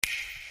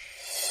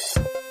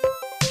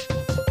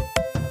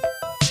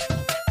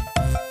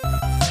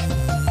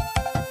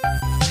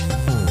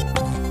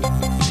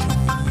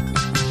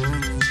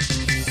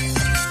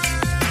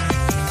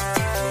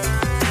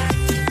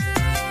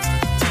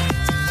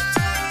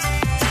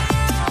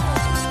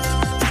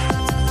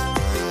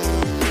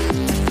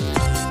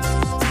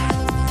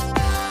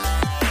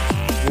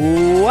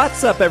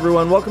What's up,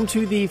 everyone? Welcome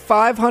to the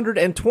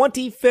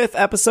 525th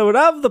episode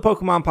of the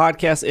Pokemon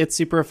Podcast. It's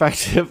super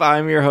effective.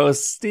 I'm your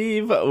host,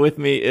 Steve. With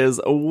me is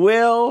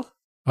Will.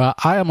 Well,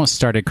 I almost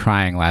started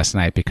crying last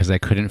night because I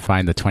couldn't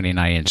find the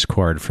 29-inch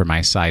cord for my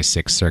size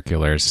 6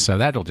 circulars, so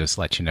that'll just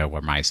let you know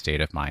where my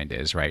state of mind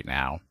is right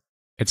now.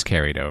 It's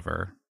carried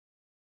over.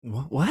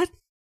 What?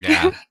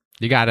 Yeah.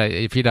 You gotta,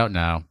 if you don't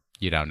know,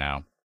 you don't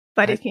know.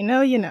 But if you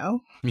know, you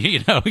know. You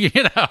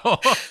know.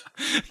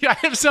 I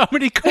have so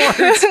many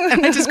cords,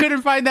 and I just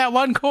couldn't find that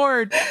one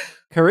cord.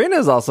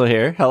 Karina's also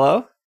here.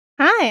 Hello.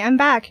 Hi, I'm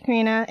back,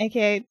 Karina,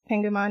 aka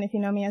Pengumon, if you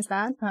know me as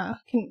that.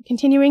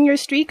 Continuing your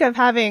streak of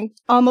having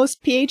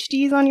almost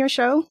PhDs on your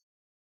show.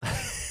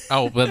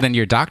 Oh, well, then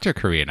you're Dr.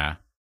 Karina.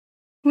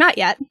 Not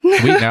yet.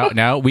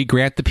 We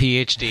grant the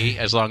PhD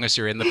as long as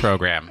you're in the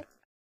program.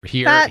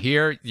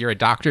 Here, you're a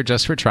doctor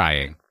just for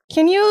trying.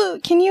 Can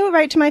you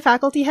write to my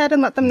faculty head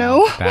and let them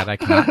know? That I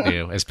cannot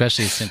do,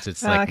 especially since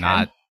it's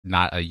not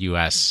a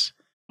U.S.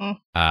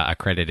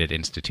 Accredited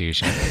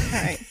institution.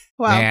 All right.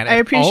 Well, man, I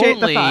appreciate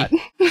the thought.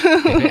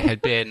 If it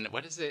had been,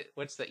 what's the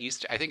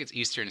Eastern? I think it's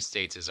Eastern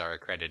states is our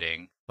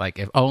accrediting. Like,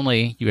 if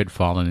only you had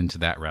fallen into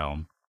that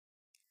realm.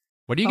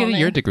 What are you getting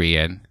your degree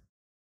in?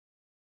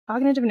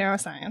 Cognitive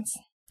neuroscience.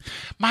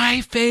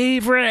 My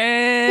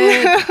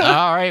favorite!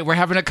 All right, we're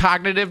having a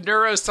cognitive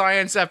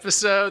neuroscience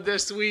episode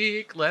this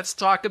week. Let's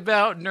talk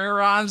about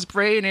neurons,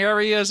 brain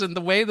areas, and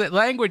the way that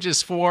language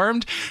is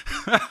formed.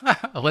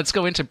 Let's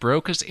go into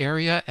Broca's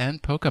area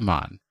and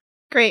Pokemon.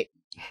 Great.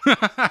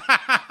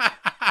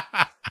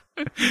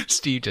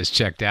 Steve just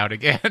checked out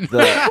again.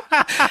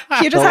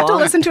 You just have to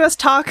listen to us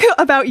talk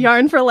about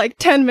yarn for like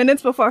 10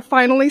 minutes before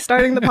finally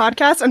starting the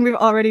podcast, and we've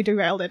already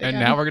derailed it again.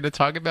 And now we're going to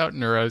talk about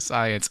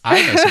neuroscience.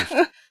 I know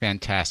some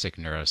fantastic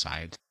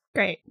neuroscience.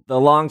 Great. The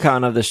long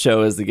con of the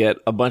show is to get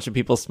a bunch of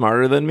people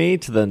smarter than me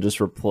to then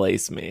just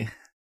replace me.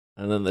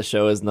 And then the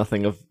show is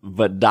nothing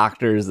but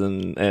doctors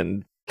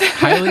and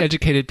highly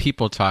educated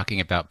people talking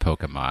about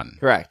Pokemon.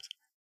 Correct.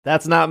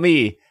 That's not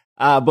me.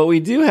 But we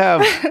do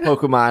have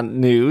Pokemon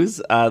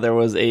news. There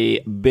was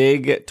a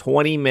big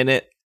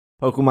 20-minute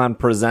Pokemon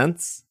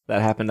Presents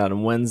that happened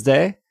on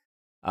Wednesday.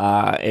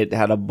 It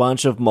had a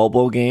bunch of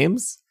mobile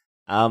games.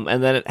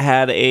 And then it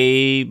had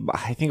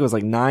I think it was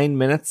like 9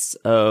 minutes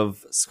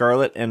of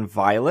Scarlet and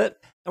Violet.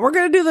 And we're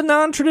going to do the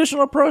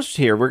non-traditional approach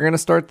here. We're going to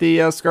start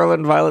the Scarlet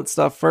and Violet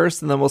stuff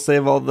first, and then we'll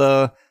save all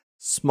the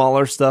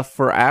smaller stuff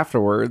for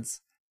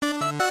afterwards.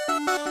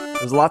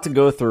 There's a lot to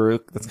go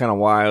through. That's kind of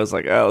why I was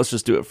like, oh, let's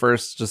just do it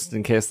first, just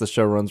in case the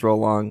show runs real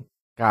long.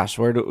 Gosh,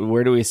 where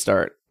do we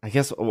start? I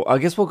guess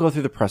we'll go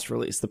through the press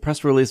release. The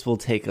press release will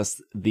take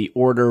us the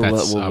order.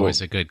 That's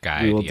always a good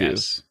guide,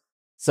 yes. Do.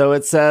 So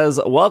it says,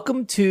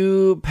 welcome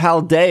to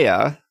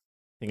Paldea. I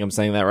think I'm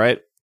saying that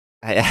right.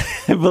 I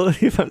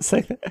believe I'm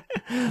saying that.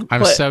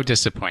 I'm so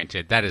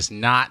disappointed. That is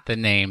not the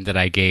name that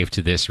I gave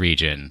to this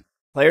region.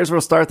 Players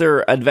will start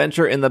their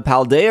adventure in the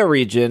Paldea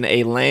region,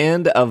 a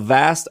land of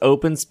vast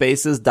open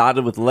spaces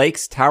dotted with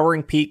lakes,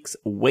 towering peaks,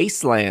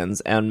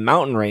 wastelands, and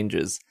mountain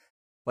ranges.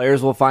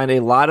 Players will find a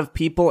lot of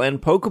people and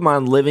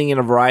Pokemon living in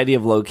a variety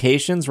of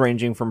locations,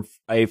 ranging from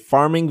a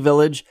farming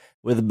village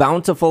with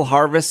bountiful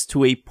harvests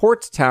to a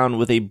port town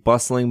with a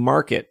bustling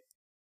market.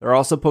 There are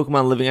also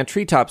Pokemon living on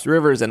treetops,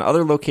 rivers, and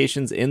other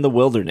locations in the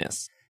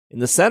wilderness. In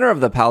the center of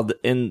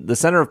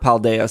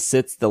Paldea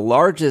sits the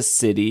largest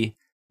city.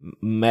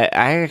 I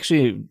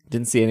actually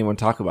didn't see anyone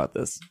talk about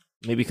this.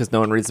 Maybe because no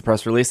one reads the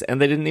press release,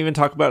 and they didn't even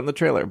talk about it in the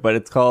trailer. But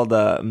it's called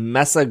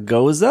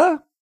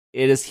Mesagoza.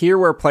 It is here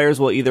where players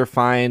will either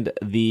find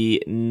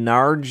the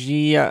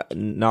Naraja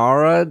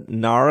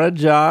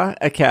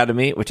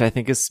Academy, which I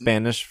think is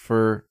Spanish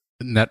for...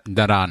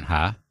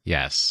 Naranja,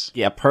 yes.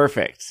 Yeah,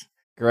 perfect.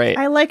 Great.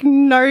 I like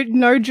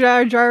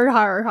Narja.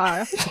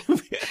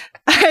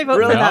 I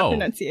vote for that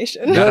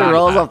pronunciation. It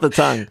rolls off the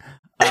tongue.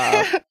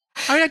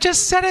 I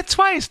just said it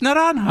twice.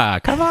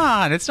 Naranja. Come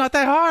on. It's not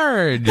that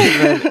hard.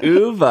 And then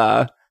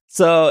Uva.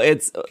 So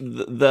it's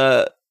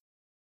the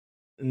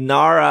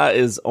Nara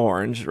is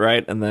orange,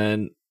 right? And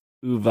then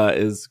Uva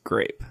is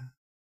grape.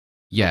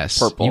 Yes.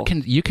 Purple.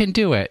 You can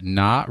do it.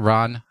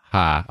 Naranja.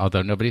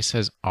 Although nobody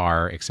says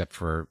R except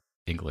for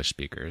English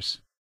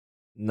speakers.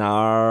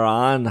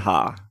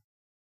 Naranja.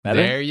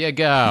 Better? There you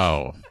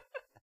go.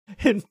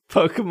 In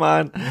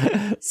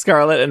Pokemon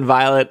Scarlet and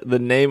Violet, the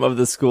name of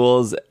the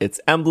schools, its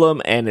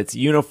emblem, and its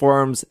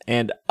uniforms,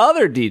 and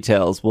other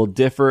details will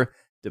differ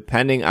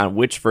depending on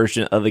which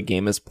version of the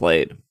game is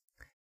played.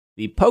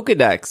 The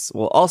Pokédex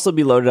will also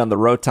be loaded on the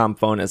Rotom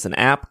phone as an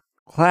app.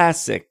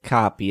 Classic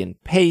copy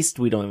and paste.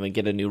 We don't even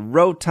get a new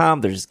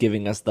Rotom. They're just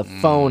giving us the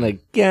phone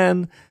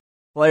again.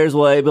 Players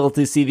will be able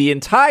to see the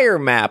entire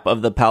map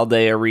of the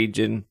Paldea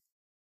region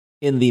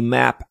in the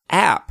map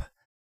app,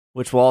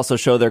 which will also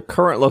show their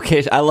current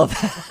location. I love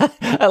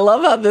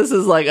how this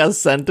is like a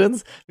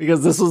sentence,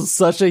 because this was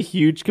such a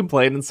huge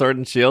complaint in Sword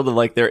and Shield of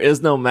like, there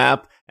is no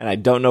map and I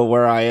don't know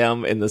where I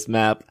am in this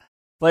map.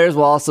 Players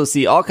will also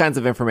see all kinds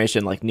of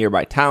information like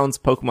nearby towns,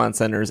 Pokemon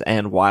centers,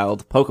 and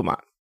wild Pokemon.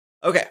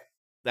 Okay,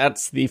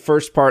 that's the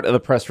first part of the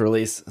press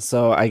release.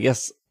 So I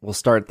guess we'll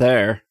start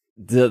there.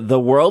 The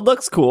world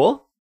looks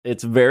cool.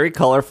 It's very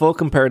colorful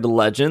compared to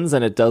Legends,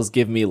 and it does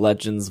give me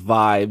Legends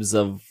vibes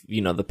of,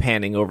 the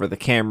panning over the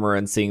camera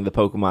and seeing the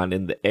Pokemon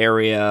in the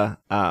area.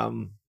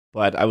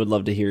 But I would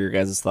love to hear your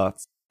guys'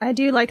 thoughts. I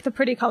do like the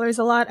pretty colors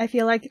a lot. I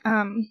feel like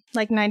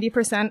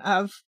 90%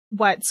 of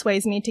what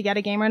sways me to get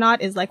a game or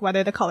not is like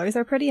whether the colors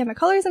are pretty, and the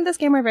colors in this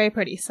game are very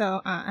pretty,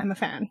 so I'm a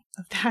fan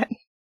of that.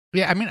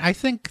 Yeah, I mean, I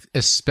think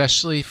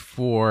especially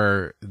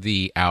for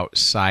the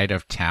outside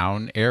of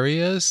town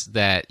areas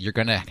that you're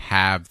going to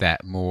have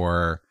that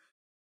more,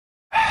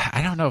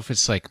 I don't know if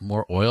it's like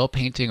more oil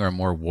painting or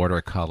more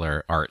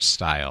watercolor art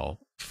style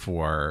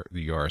for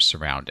your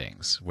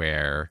surroundings,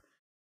 where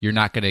you're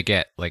not going to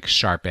get like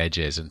sharp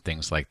edges and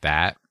things like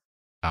that.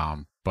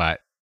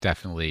 But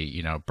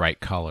definitely, bright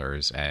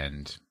colors,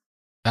 and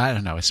I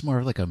don't know, it's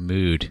more like a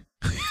mood.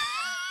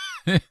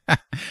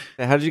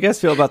 How did you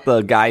guys feel about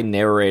the guy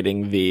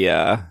narrating the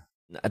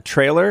a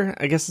trailer,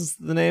 I guess is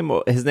the name?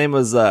 His name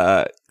was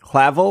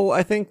Clavel,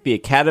 I think. The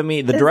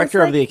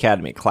director of the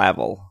Academy,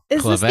 Clavel.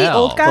 Is this the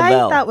old guy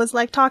that was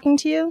like talking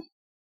to you?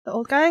 The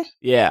old guy?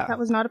 Yeah. That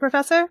was not a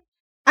professor?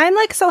 I'm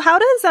like, so how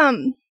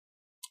does,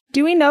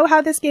 do we know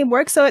how this game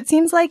works? So it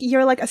seems like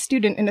you're like a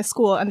student in a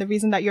school, and the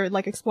reason that you're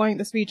like exploring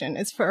this region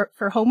is for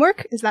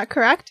homework. Is that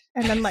correct?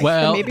 And then like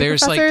maybe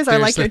professors are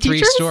like your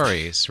teachers? There's the 3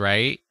 stories,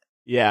 right?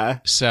 Yeah.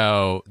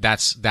 So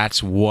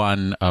that's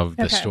one of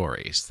the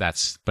stories.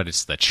 But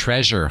it's the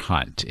treasure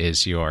hunt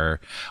is your.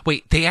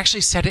 Wait, they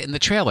actually said it in the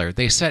trailer.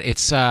 They said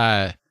it's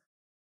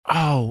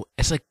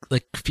it's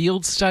like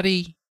field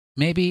study,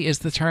 maybe is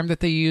the term that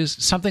they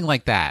use, something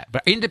like that.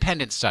 But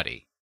independent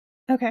study.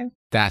 Okay.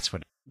 That's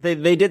what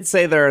they did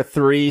say there are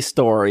 3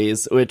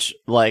 stories, which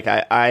like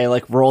I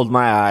like rolled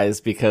my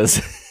eyes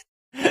because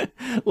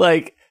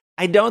like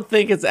I don't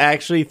think it's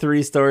actually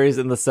 3 stories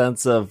in the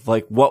sense of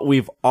like what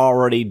we've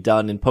already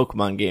done in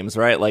Pokemon games,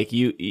 right? Like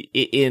you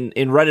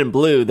in Red and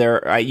Blue,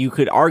 you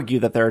could argue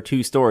that there are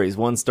 2 stories.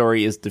 One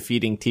story is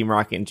defeating Team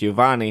Rocket and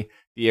Giovanni.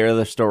 The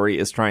other story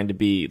is trying to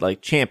be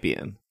like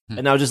champion.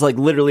 And now just like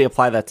literally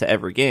apply that to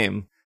every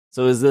game.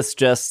 So is this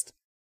just,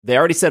 they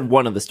already said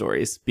one of the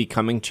stories,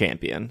 becoming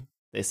champion.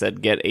 They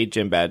said get 8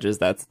 gym badges.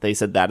 They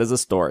said that is a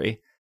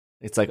story.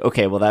 It's like,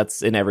 okay, well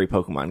that's in every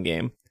Pokemon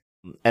game.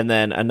 And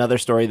then another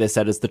story they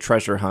said is the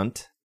treasure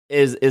hunt.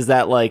 Is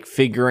that like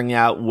figuring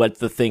out what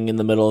the thing in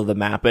the middle of the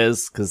map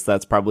is? Because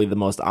that's probably the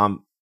most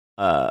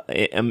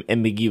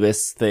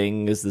ambiguous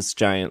thing, is this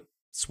giant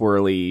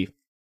swirly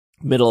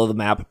middle of the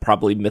map,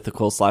 probably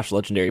mythical /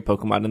 legendary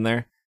Pokemon in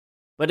there.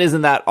 But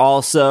isn't that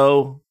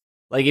also,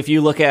 like if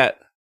you look at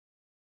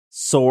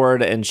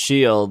Sword and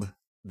Shield,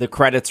 the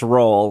credits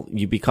roll,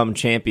 you become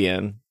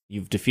champion,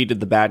 you've defeated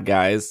the bad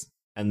guys,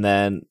 and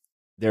then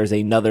there's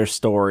another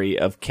story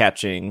of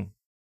catching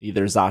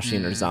either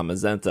Zacian or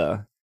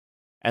Zamazenta.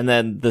 And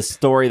then the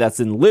story that's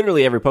in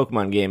literally every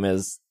Pokemon game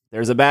is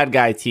there's a bad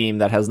guy team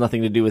that has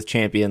nothing to do with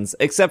champions,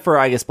 except for,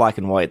 I guess, Black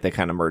and White. They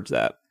kind of merge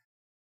that.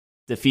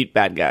 Defeat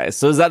bad guys.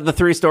 So is that the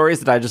 3 stories?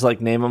 Did I just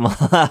like name them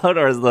all out?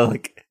 Or is the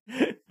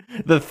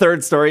the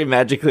 3rd story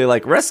magically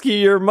like rescue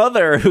your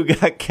mother who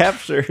got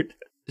captured?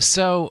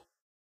 So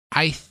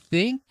I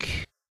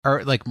think,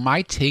 or like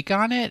my take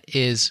on it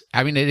is,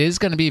 I mean, it is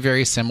going to be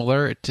very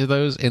similar to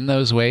those in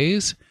those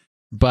ways,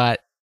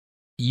 but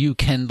you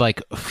can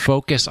like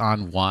focus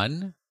on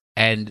one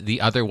and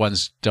the other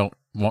ones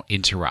won't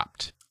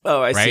interrupt.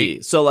 Oh, I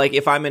see. So like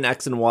if I'm in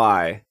X and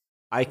Y,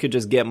 I could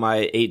just get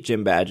my 8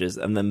 gym badges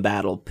and then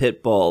battle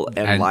Pitbull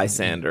and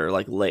Lysander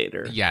like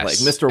later. Yes. Like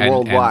Mr.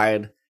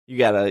 Worldwide, you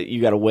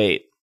gotta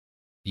wait.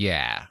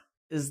 Yeah.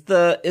 Is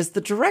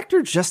the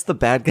director just the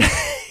bad guy?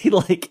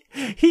 Like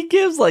he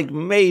gives like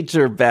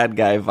major bad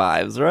guy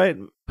vibes, right?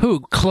 Who,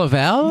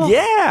 Clavel?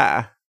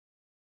 Yeah.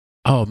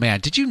 Oh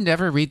man, did you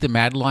never read the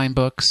Madeline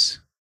books?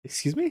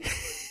 Excuse me?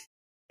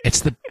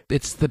 It's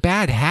the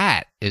Bad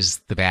Hat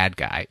is the bad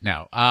guy.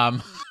 No.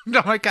 Oh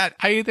my God.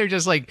 I either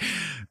just like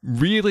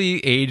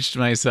really aged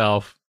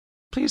myself.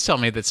 Please tell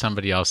me that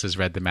somebody else has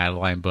read the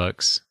Madeline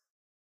books.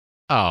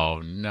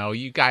 Oh no,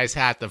 you guys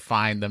have to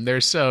find them.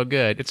 They're so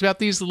good. It's about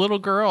these little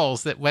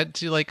girls that went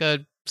to like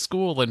a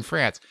school in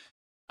France.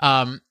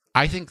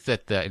 I think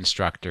that the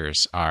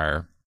instructors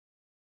are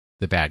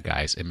the bad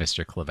guys and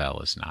Mr. Clavel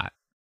is not.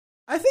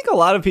 I think a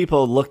lot of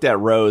people looked at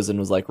Rose and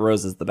was like,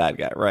 Rose is the bad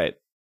guy, right?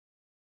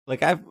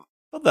 Like I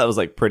thought that was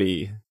like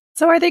pretty.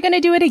 So are they going to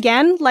do it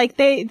again? Like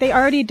they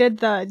already did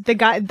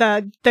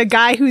the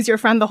guy who's your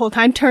friend the whole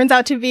time turns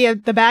out to be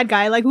the bad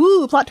guy. Like,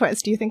 ooh, plot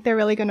twist. Do you think they're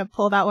really going to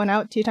pull that one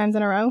out 2 times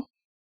in a row?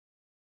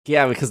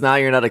 Yeah, because now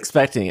you're not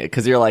expecting it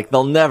because you're like,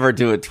 they'll never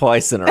do it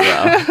twice in a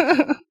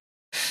row.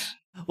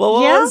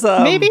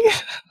 Well, maybe.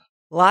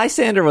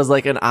 Lysander was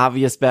like an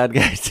obvious bad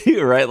guy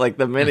too, right? Like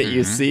the minute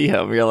you see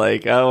him, you're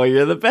like, oh,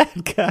 you're the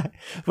bad guy.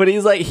 But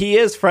he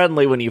is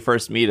friendly when you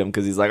first meet him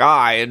because he's like,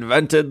 I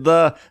invented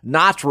the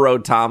not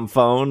Rotom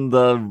phone.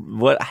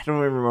 I don't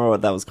even remember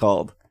what that was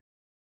called.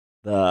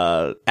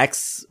 The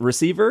X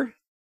receiver?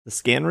 The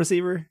scan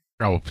receiver?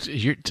 Oh,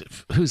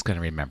 who's going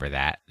to remember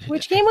that?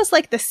 Which game was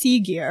like the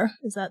Sea Gear?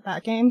 Is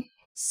that game?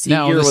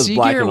 Seeger was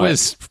black and white.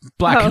 Was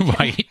black and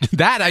white.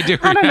 That I do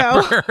remember. I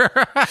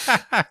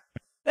don't know.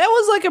 That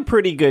was like a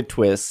pretty good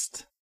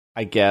twist,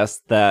 I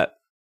guess, that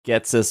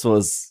Getsis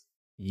was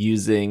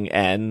using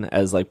N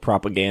as like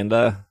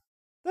propaganda.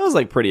 That was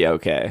like pretty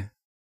okay.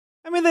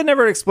 I mean, they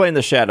never explained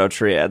the Shadow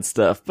Triad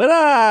stuff,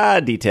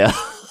 but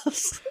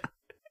details.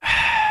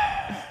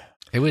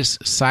 It was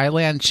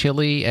Cylon,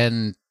 Chili,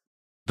 and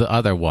the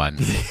other one.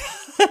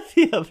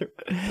 The other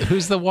one.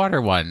 Who's the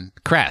water one?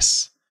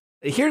 Cress.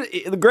 Here,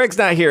 Greg's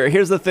not here.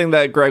 Here's the thing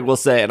that Greg will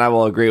say, and I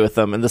will agree with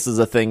him. And this is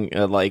a thing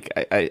like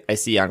I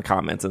see on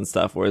comments and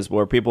stuff,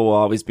 where people will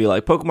always be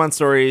like, Pokemon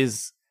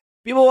stories.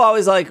 People will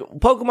always like,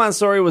 Pokemon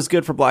story was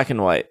good for black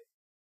and white.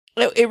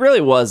 It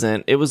really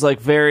wasn't. It was like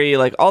very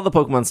like all the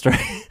Pokemon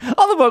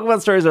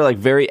stories are like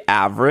very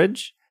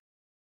average,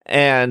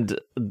 and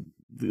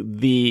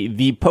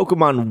the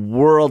Pokemon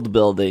world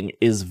building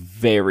is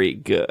very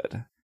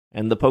good,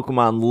 and the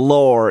Pokemon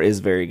lore is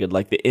very good.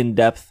 Like the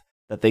in-depth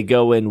that they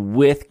go in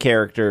with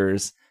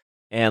characters,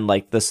 and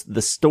like the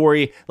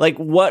story, like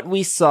what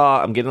we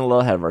saw. I'm getting a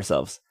little ahead of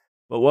ourselves,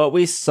 but what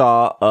we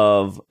saw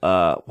of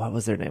what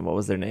was their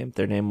name?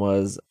 Their name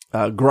was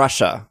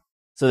Grusha.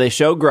 So they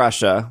show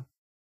Grusha.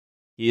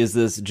 He is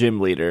this gym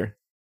leader.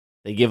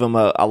 They give him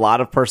a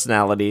lot of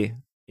personality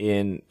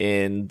in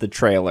the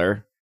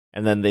trailer.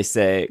 And then they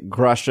say,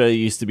 Grusha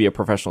used to be a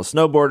professional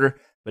snowboarder,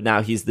 but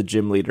now he's the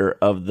gym leader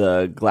of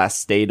the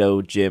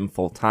Glastado gym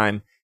full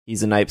time.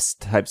 He's a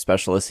type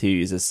specialist who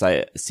uses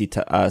Sea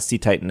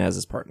Titan as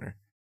his partner.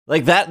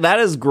 Like that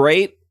is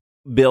great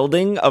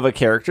building of a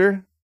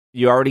character.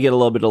 You already get a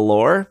little bit of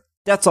lore.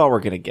 That's all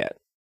we're going to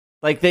get.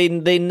 Like they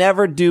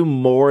never do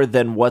more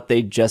than what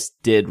they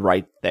just did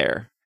right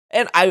there.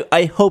 And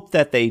I hope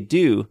that they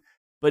do,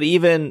 but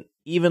even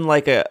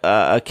like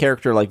a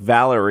character like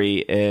Valerie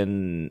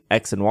in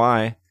X and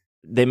Y,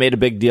 they made a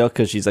big deal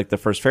because she's like the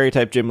first fairy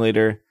type gym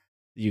leader.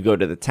 You go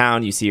to the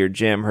town, you see her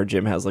gym. Her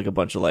gym has like a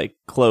bunch of like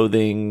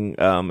clothing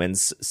and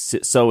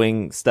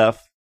sewing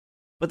stuff,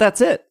 but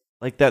that's it.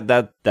 Like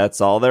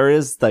that's all there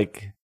is.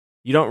 Like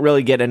you don't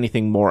really get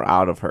anything more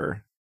out of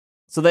her.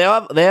 So they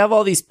have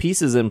all these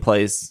pieces in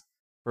place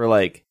for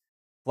like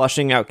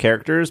flushing out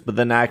characters, but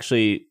then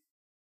actually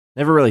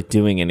never really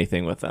doing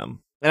anything with them.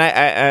 And I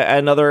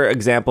another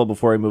example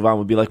before we move on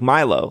would be like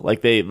Milo.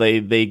 Like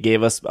they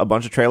gave us a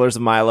bunch of trailers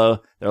of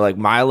Milo. They're like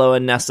Milo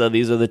and Nessa.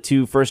 These are the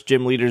two first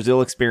gym leaders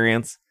you'll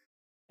experience.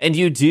 And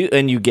you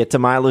get to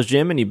Milo's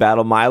gym and you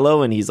battle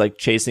Milo and he's like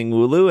chasing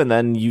Wooloo, and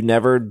then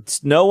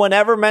no one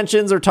ever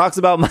mentions or talks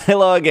about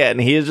Milo again.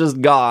 He is just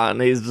gone.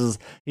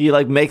 He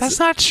like makes. That's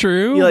not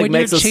true. He, like, when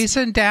makes you're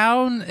chasing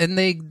down and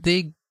they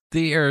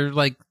are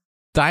like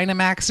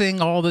Dynamaxing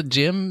all the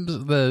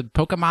gyms, the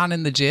Pokemon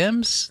in the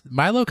gyms,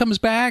 Milo comes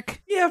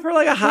back. Yeah, for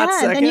like a hot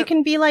second. And then you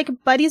can be like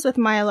buddies with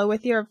Milo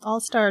with your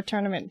all-star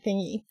tournament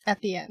thingy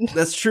at the end.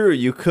 That's true.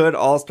 You could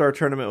all-star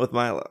tournament with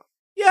Milo.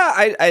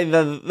 Yeah,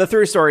 the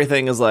 3-story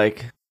thing is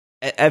like,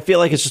 I feel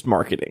like it's just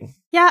marketing.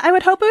 Yeah, I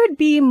would hope it would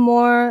be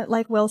more,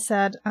 like Will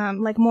said,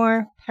 like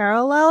more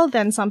parallel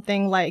than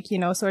something like,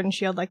 Sword and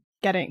Shield, like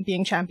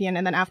being champion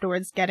and then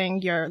afterwards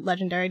getting your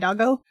legendary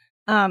doggo.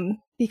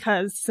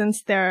 Because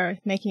since they're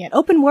making it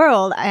open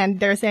world and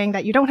they're saying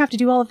that you don't have to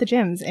do all of the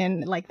gyms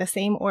in like the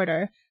same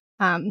order,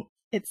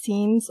 it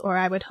seems, or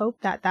I would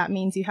hope that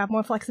means you have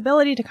more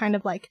flexibility to kind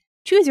of like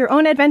choose your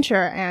own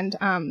adventure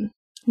and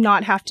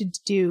not have to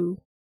do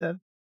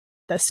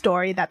the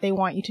story that they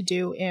want you to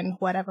do in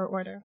whatever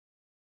order.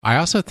 I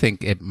also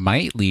think it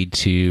might lead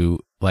to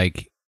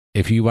like,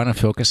 if you want to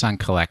focus on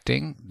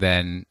collecting,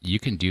 then you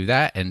can do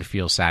that and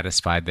feel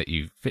satisfied that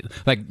you fit.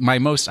 Like my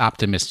most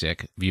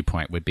optimistic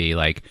viewpoint would be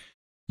like,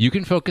 you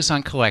can focus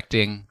on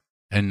collecting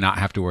and not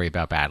have to worry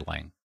about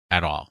battling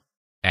at all.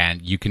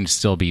 And you can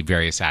still be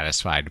very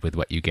satisfied with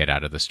what you get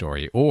out of the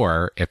story.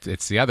 Or if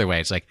it's the other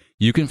way, it's like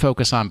you can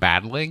focus on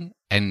battling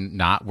and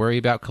not worry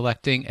about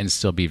collecting and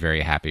still be very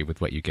happy with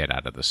what you get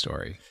out of the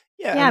story.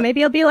 Yeah,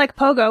 maybe it'll be like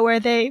Pogo, where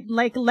they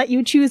like let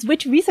you choose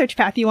which research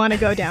path you want to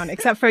go down,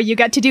 except for you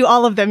get to do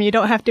all of them. You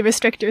don't have to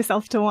restrict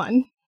yourself to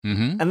one.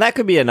 Mm-hmm. And that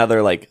could be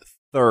another like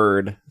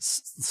third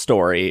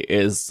story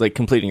is like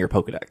completing your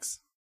Pokedex,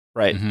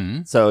 right?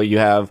 Mm-hmm. So you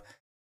have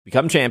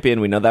become champion.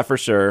 We know that for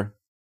sure.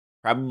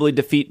 Probably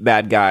defeat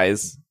bad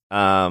guys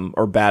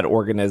or bad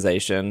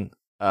organization.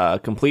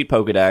 Complete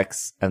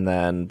Pokedex, and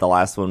then the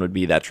last one would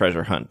be that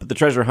treasure hunt. But the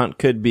treasure hunt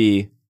could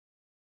be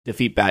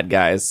defeat bad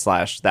guys /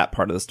 that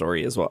part of the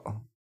story as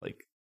well.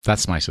 Like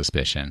that's my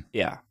suspicion.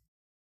 Yeah.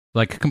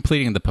 Like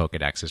completing the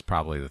Pokedex is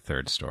probably the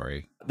third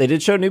story. They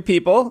did show new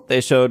people. They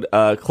showed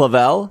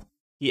Clavel.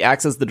 He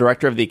acts as the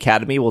director of the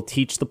academy, will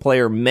teach the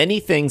player many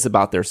things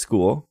about their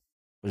school.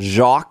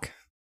 Jacques,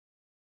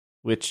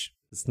 which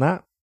is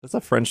not, that's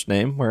a French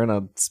name. We're in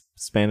a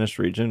Spanish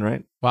region,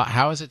 right? Well,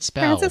 how is it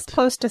spelled? France is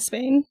close to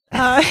Spain.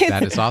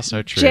 That is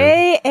also true.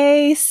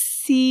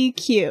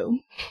 JACQ.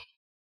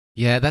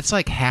 Yeah, that's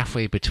like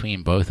halfway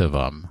between both of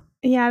them.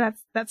 Yeah,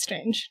 that's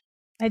strange.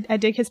 I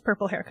dig his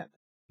purple haircut.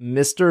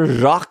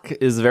 Mr. Rock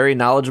is very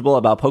knowledgeable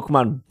about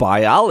Pokemon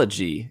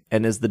biology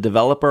and is the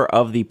developer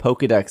of the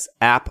Pokedex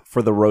app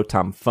for the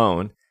Rotom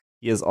phone.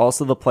 He is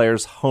also the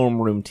player's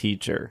homeroom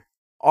teacher.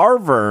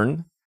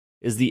 Arvern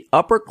is the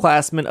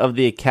upperclassman of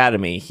the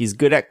academy. He's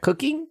good at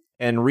cooking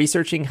and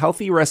researching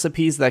healthy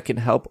recipes that can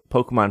help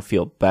Pokemon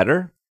feel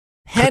better.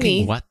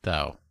 Penny, Cooking what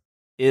though?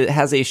 it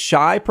has a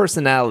shy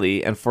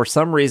personality, and for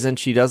some reason,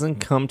 she doesn't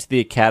come to the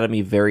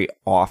academy very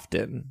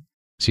often.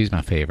 She's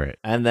my favorite.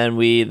 And then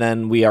we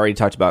already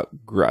talked about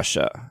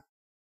Grusha,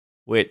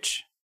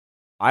 which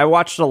I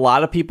watched a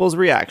lot of people's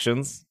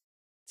reactions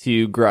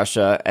to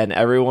Grusha, and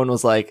everyone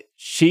was like,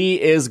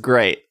 she is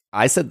great.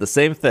 I said the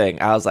same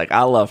thing. I was like,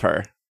 I love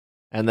her.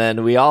 And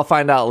then we all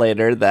find out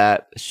later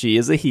that she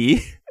is a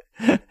he.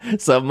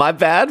 So my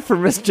bad for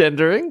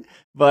misgendering,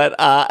 but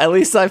at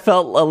least I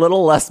felt a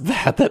little less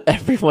bad that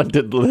everyone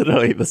did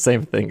literally the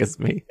same thing as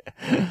me.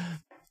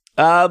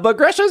 But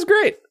Grusha's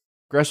great.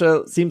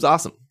 Grusha seems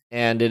awesome.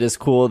 And it is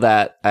cool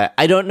that,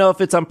 I don't know if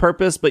it's on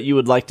purpose, but you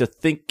would like to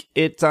think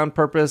it's on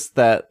purpose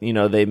that, you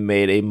know, they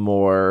made a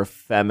more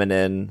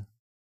feminine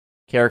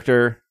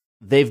character.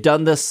 They've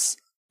done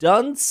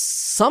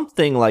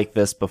something like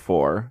this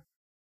before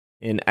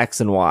in X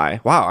and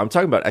Y. Wow, I'm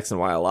talking about X and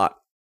Y a lot.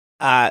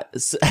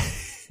 So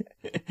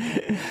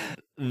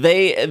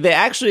they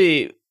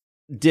actually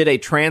did a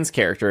trans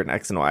character in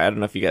X and Y. I don't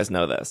know if you guys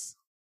know this,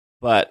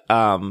 but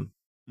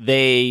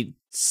they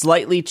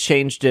slightly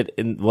changed it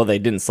they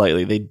didn't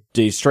slightly.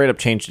 They straight up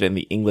changed it in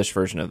the English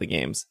version of the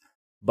games.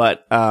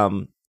 But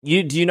do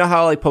you know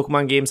how like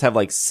Pokemon games have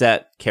like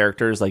set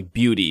characters like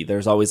Beauty?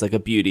 There's always like a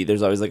Beauty.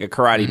 There's always like a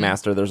Karate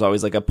Master. There's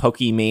always like a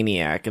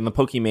Pokemaniac. And the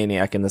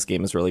Pokemaniac in this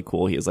game is really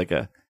cool. He has like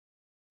a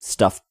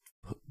stuffed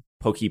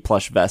Poke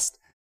plush vest.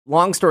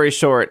 Long story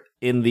short,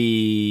 in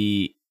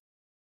the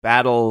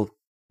Battle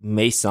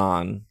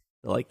Maison,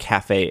 the like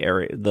cafe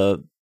area,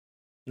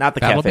 not the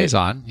Battle cafe,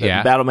 Maison, the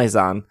yeah. Battle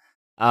Maison.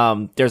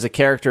 There's a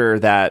character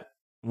that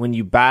when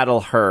you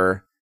battle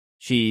her,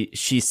 she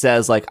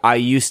says like, I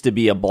used to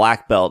be a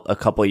black belt a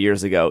couple of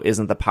years ago.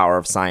 Isn't the power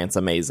of science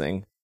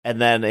amazing? And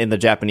then in the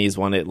Japanese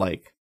one, it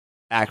like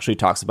actually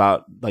talks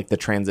about like the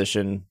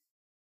transition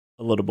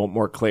a little bit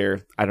more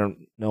clear. I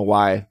don't know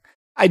why.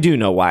 I do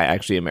know why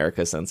actually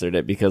America censored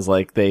it, because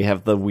like they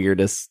have the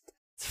weirdest.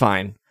 It's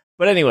fine.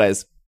 But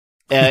anyways,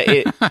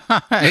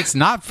 it's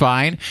not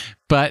fine,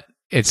 but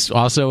it's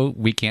also,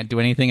 we can't do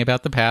anything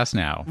about the past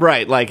now.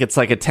 Right, like it's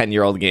like a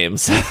 10-year-old game.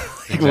 So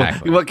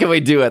Exactly. what can we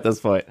do at this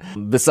point?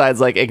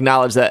 Besides like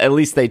acknowledge that at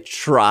least they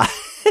tried.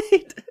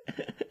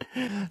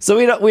 So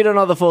we don't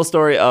know the full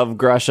story of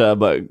Grusha,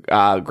 but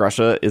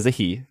Grusha is a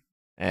he,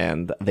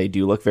 and they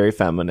do look very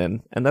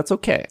feminine, and that's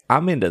okay.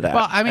 I'm into that.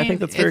 Well, I mean, I think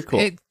that's very cool.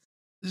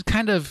 It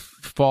kind of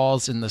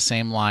falls in the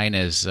same line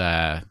as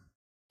I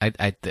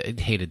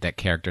hated that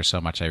character so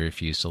much I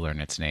refused to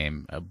learn its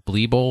name.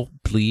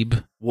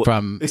 Bleeb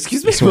from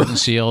Excuse me? Sword and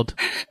Shield.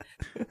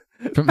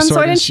 From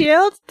Sword and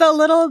Shield, the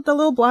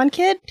little blonde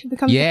kid who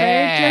becomes the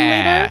third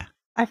gen leader.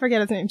 I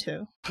forget his name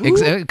too.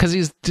 Because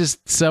he's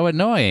just so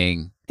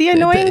annoying. The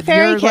annoying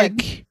fairy kid.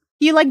 Like,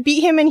 you like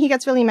beat him and he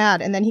gets really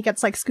mad, and then he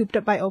gets like scooped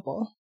up by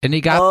Opal. and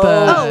he got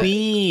the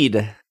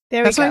Bead.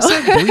 There That's we why go. I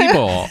said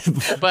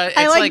Bleeble. But it's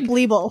I like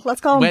Bleeble.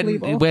 Let's call him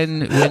Bleeble.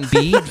 when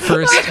Bede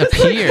first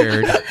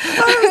appeared.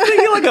 I was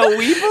thinking like a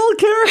Weevil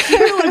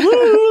character.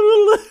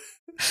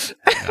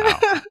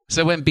 Like, No.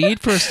 So when Bede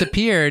first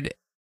appeared,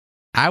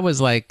 I was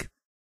like,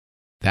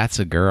 "That's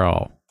a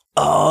girl."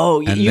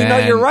 oh, And you know,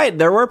 then- you're right.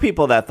 There were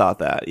people that thought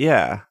that.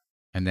 Yeah.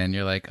 And then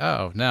you're like,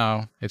 "Oh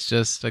no, it's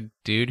just a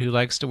dude who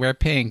likes to wear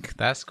pink."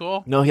 That's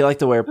cool. No, he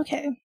liked to wear.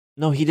 Okay.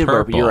 No, he did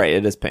Purple. wear. You're right.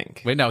 It is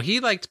pink. Wait, no, he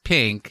liked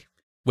pink,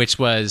 which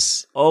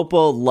was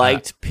Opal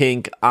liked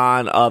pink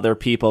on other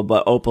people,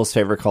 but Opal's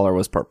favorite color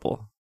was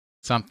purple.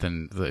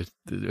 something.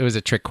 It was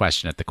a trick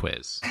question at the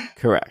quiz.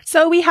 Correct.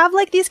 So we have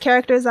like these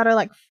characters that are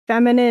like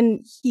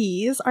feminine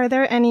he's. Are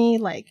there any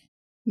like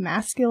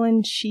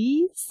masculine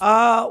she's?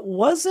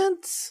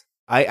 Wasn't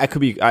I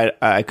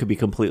could be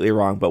completely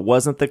wrong, but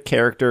wasn't the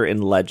character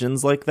in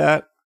Legends like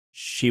that?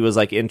 She was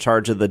like in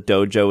charge of the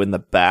dojo in the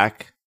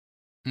back.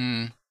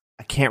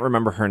 I can't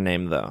remember her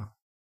name though.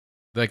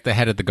 Like the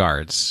head of the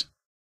guards.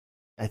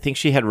 I think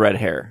she had red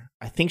hair.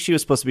 I think she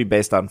was supposed to be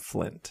based on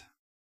Flint,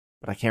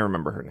 but I can't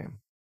remember her name.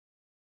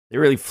 They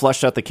really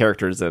flushed out the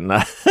characters in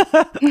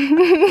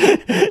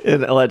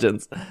in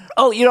Legends.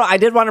 Oh, you know, I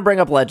did want to bring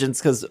up Legends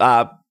because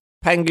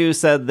Pengu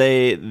said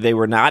they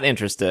were not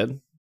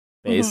interested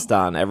based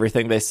on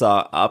everything they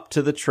saw up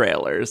to the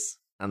trailers,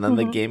 and then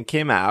the game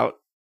came out.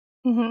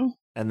 And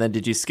then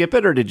did you skip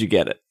it or did you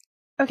get it?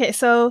 Okay,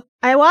 so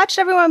I watched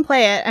everyone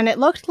play it, and it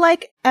looked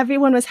like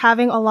everyone was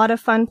having a lot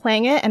of fun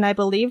playing it, and I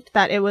believed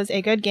that it was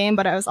a good game,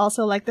 but I was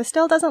also like, this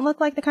still doesn't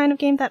look like the kind of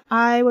game that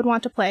I would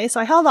want to play,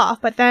 so I held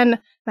off, but then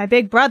my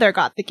big brother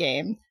got the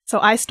game, so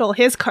I stole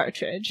his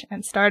cartridge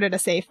and started a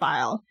save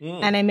file,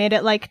 and I made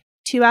it like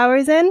 2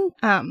 hours in,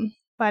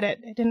 but it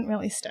didn't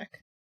really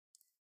stick.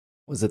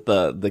 Was it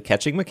the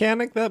catching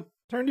mechanic that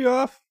turned you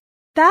off?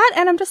 That,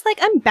 and I'm just like,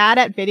 I'm bad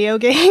at video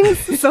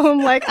games, so I'm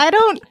like, I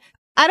don't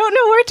I don't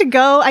know where to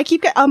go.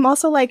 I'm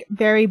also like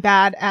very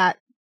bad at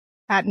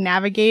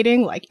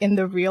navigating like in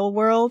the real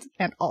world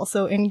and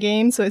also in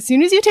game. So as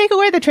soon as you take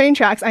away the train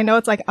tracks, I know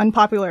it's like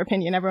unpopular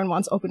opinion. Everyone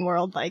wants open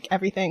world, like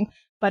everything.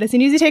 But as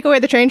soon as you take away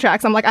the train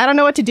tracks, I'm like, I don't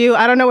know what to do.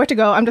 I don't know where to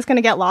go. I'm just going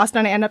to get lost.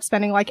 And I end up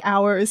spending like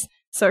hours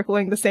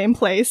circling the same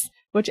place,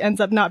 which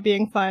ends up not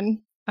being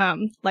fun.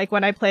 Like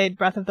when I played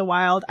Breath of the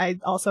Wild, I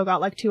also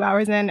got like 2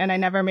 hours in and I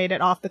never made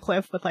it off the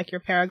cliff with like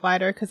your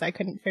paraglider because I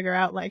couldn't figure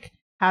out like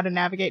how to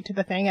navigate to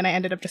the thing. And I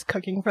ended up just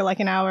cooking for like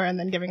an hour and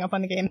then giving up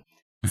on the game.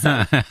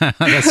 So.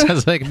 That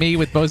sounds like me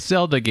with both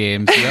Zelda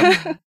games.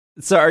 Yep.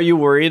 So are you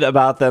worried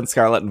about then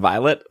Scarlet and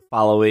Violet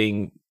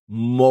following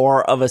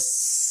more of a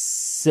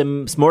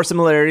more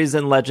similarities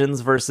in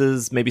Legends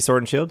versus maybe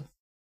Sword and Shield?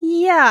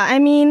 Yeah, I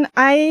mean,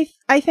 I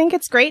think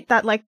it's great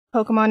that like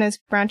Pokemon is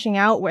branching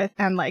out with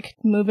and like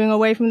moving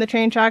away from the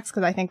train tracks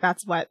because I think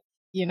that's what,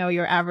 you know,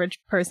 your average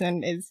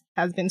person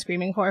has been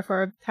screaming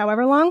for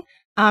however long.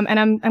 And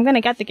I'm going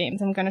to get the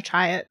games. I'm going to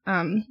try it.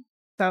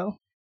 So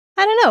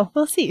I don't know.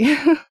 We'll see.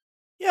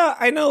 Yeah,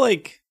 I know,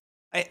 like,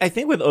 I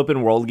think with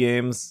open world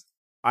games,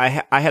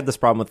 I had this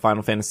problem with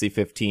Final Fantasy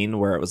 15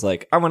 where it was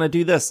like, I want to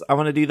do this, I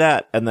want to do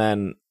that. And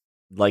then,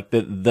 like, the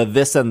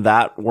this and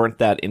that weren't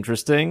that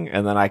interesting.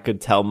 And then I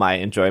could tell my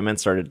enjoyment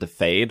started to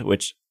fade,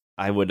 which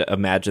I would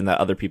imagine that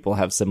other people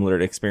have similar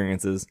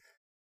experiences.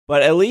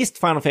 But at least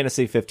Final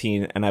Fantasy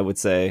 15, and I would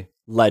say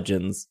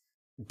Legends,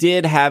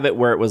 did have it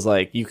where it was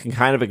like, you can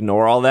kind of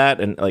ignore all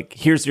that. And, like,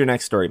 here's your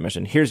next story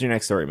mission, here's your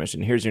next story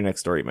mission, here's your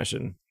next story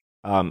mission.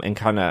 And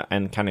kind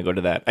of go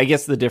to that. I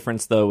guess the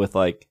difference though with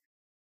like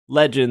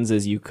Legends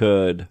is you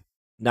could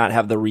not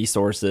have the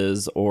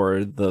resources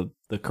or the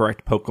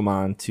correct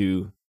Pokemon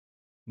to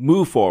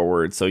move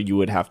forward, so you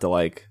would have to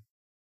like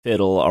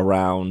fiddle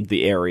around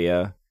the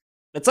area.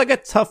 It's like a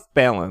tough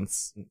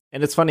balance,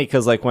 and it's funny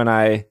because like when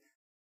I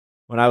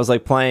was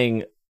like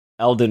playing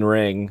Elden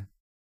Ring,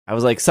 I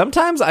was like,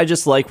 sometimes I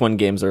just like when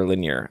games are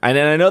linear, and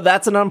I know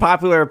that's an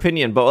unpopular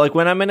opinion, but like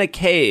when I'm in a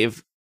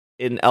cave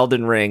in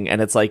Elden Ring, and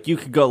it's like, you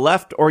could go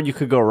left or you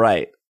could go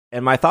right.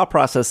 And my thought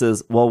process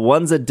is, well,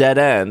 one's a dead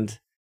end,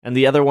 and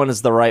the other one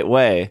is the right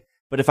way.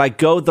 But if I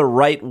go the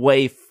right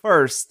way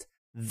first,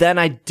 then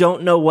I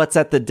don't know what's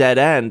at the dead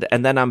end,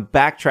 and then I'm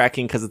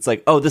backtracking because it's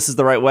like, oh, this is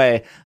the right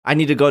way. I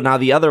need to go now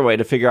the other way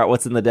to figure out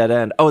what's in the dead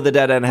end. Oh, the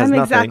dead end has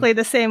nothing. I'm exactly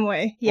the same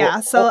way.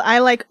 Yeah, I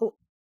like...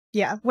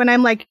 Yeah, when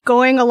I'm like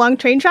going along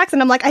train tracks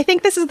and I'm like, I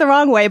think this is the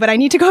wrong way, but I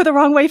need to go the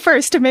wrong way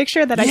first to make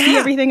sure that I see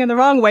everything in the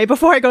wrong way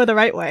before I go the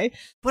right way.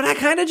 But I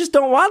kind of just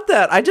don't want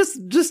that. I just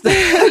I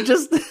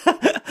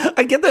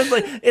get that,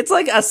 like, it's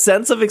like a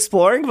sense of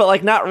exploring, but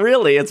like not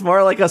really. It's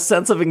more like a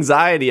sense of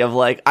anxiety of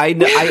like, I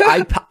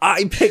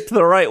picked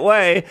the right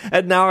way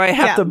and now I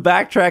have to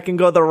backtrack and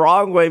go the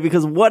wrong way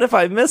because what if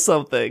I miss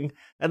something?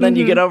 And then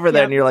you get over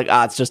there and you're like,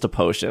 it's just a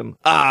potion.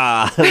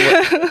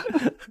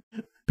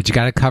 But you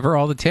got to cover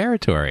all the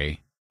territory.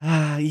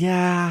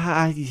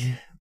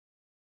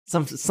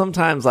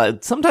 Sometimes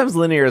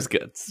linear is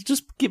good.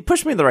 Just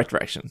push me in the right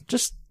direction.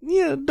 Just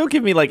don't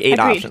give me like 8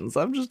 options.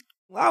 I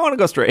want to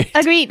go straight.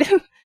 Agreed.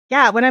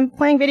 Yeah, when I'm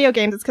playing video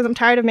games, it's because I'm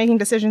tired of making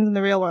decisions in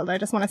the real world. I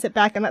just want to sit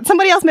back and let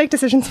somebody else make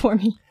decisions for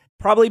me.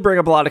 Probably bring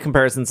up a lot of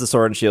comparisons to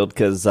Sword and Shield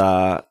because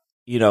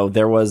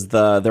there was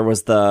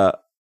the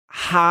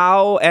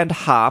How and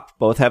Hop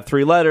both have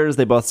 3 letters.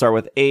 They both start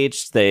with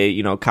H. They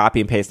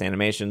copy and paste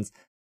animations.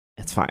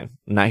 It's fine.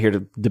 I'm not here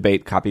to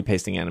debate copy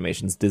pasting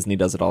animations. Disney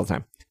does it all the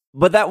time.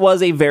 But that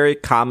was a very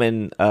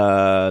common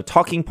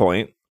talking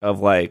point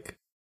of like,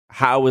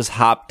 how is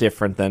Hop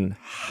different than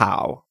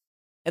How?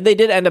 And they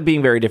did end up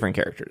being very different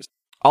characters.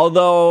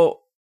 Although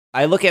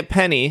I look at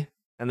Penny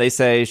and they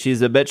say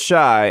she's a bit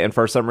shy and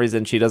for some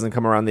reason she doesn't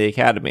come around the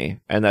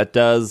academy. And I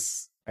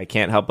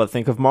can't help but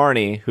think of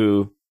Marnie,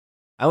 who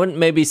I wouldn't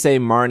maybe say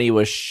Marnie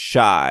was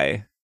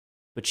shy,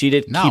 but she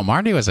did. No,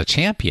 Marnie was a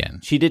champion.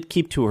 She did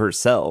keep to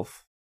herself.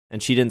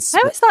 And she didn't... I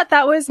always thought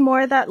that was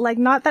more that, like,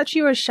 not that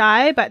she was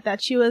shy, but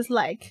that she was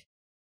like,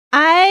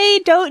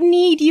 I don't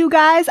need you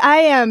guys. I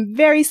am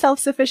very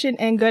self-sufficient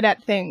and good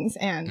at things.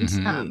 And,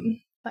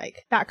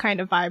 like, that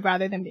kind of vibe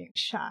rather than being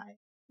shy.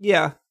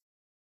 Yeah.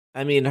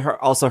 I mean,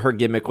 her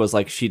gimmick was,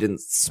 like, she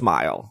didn't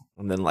smile.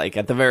 And then, like,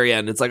 at the very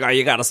end, it's like, oh,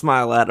 you gotta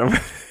smile at him.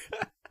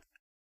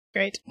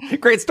 Great.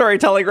 Great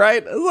storytelling,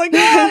 right? It's like,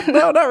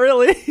 no, not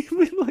really.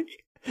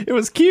 Like, it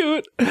was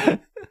cute.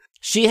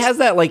 She has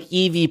that, like,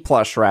 Eevee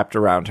plush wrapped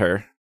around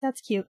her.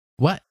 That's cute.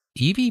 What?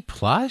 Eevee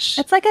plush?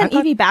 It's like an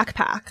Eevee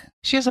backpack.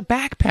 She has a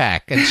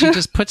backpack, and she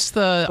just puts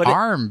the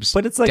arms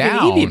But it's like down.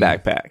 an Eevee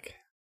backpack.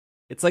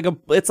 It's like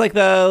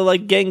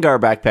the Gengar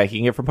backpack you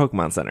can get from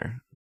Pokemon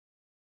Center.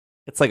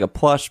 It's like a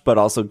plush, but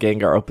also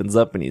Gengar opens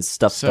up and he's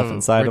stuffed stuff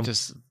inside him. We're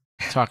just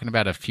talking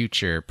about a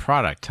future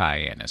product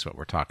tie-in is what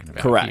we're talking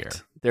about. Correct. Here.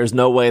 There's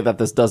no way that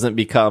this doesn't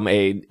become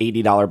a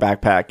 $80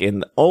 backpack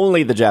in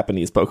only the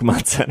Japanese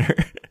Pokemon Center.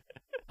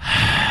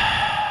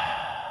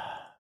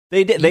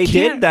 They did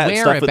that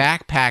wear stuff a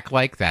backpack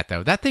like that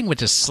though. That thing would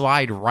just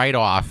slide right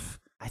off.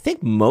 I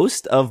think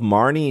most of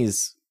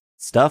Marnie's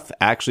stuff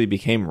actually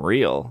became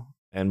real.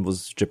 and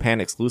was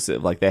Japan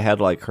exclusive. Like they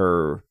had like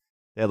her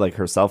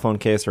cell phone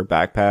case, her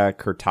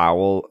backpack, her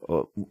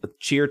towel,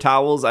 cheer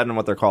towels. I don't know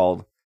what they're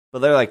called, but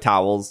they're like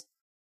towels.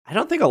 I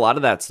don't think a lot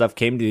of that stuff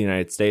came to the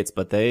United States,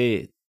 but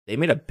they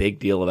made a big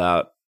deal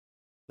about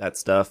that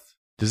stuff.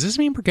 Does this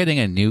mean we're getting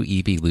a new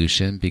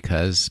Evolution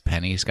because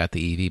Penny's got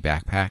the EV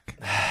backpack?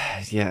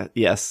 Yeah,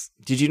 yes.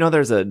 Did you know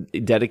there's a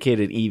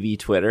dedicated EV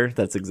Twitter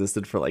that's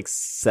existed for like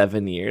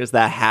 7 years?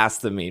 That has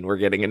to mean we're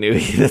getting a new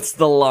EV. That's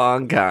the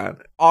long con.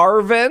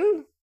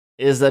 Arvin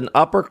is an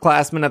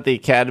upperclassman at the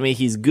academy.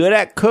 He's good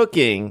at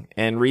cooking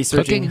and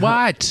researching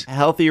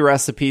healthy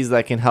recipes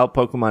that can help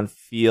Pokemon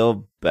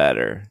feel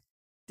better.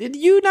 Did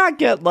you not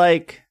get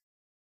like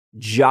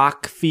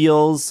jock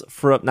feels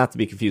from, not to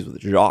be confused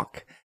with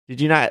jock, did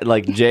you not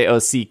like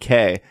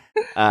JOCK?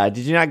 Did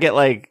you not get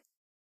like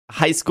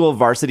high school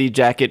varsity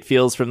jacket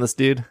feels from this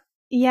dude?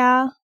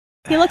 Yeah.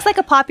 He looks like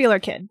a popular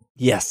kid.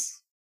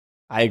 Yes,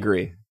 I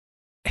agree.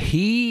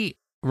 He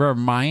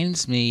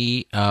reminds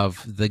me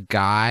of the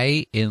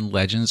guy in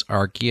Legends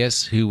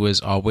Arceus who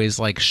was always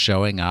like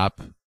showing up,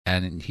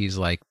 and he's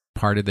like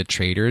part of the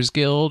Traders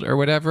Guild or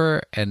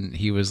whatever, and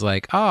he was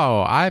like,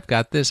 oh, I've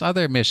got this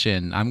other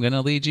mission, I'm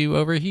gonna lead you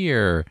over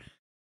here.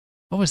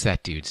 What was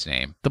that dude's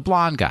name? The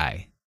blonde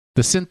guy,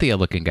 the Cynthia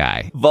looking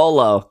guy.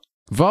 Volo,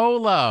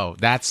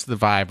 that's the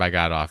vibe I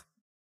got off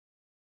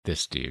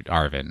this dude,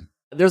 Arvin.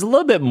 There's a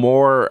little bit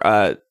more,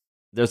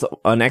 there's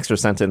an extra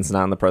sentence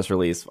not in the press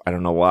release, I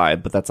don't know why,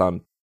 but that's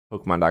on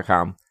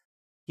Pokemon.com.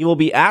 He will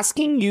be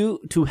asking you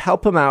to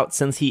help him out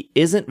since he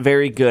isn't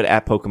very good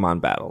at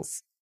Pokemon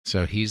battles.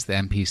 So he's the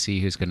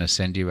NPC who's going to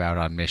send you out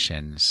on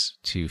missions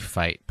to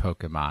fight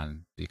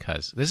Pokemon,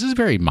 because this is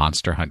very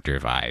Monster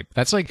Hunter vibe.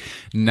 That's like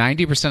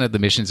 90% of the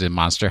missions in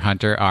Monster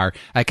Hunter are,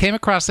 I came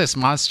across this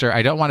monster,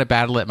 I don't want to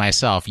battle it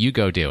myself, you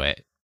go do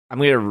it. I'm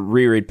going to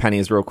reread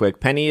Penny's real quick.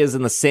 Penny is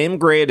in the same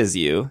grade as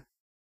you.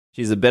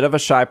 She's a bit of a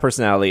shy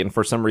personality, and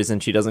for some reason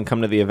she doesn't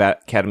come to the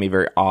academy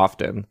very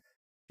often.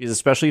 She's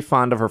especially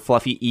fond of her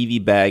fluffy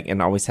Eevee bag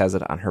and always has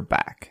it on her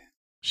back.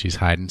 She's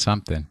hiding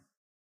something.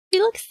 She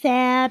looks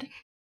sad.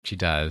 She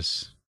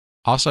does.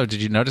 Also,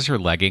 did you notice her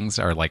leggings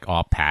are like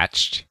all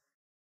patched?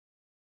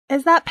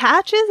 Is that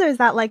patches or is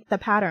that like the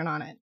pattern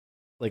on it?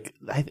 Like,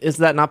 is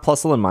that not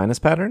plus and minus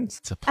patterns?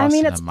 It's a plus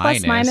and it's a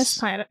plus minus.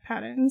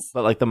 patterns.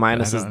 But like the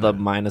minus is the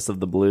minus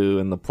of the blue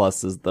and the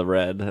plus is the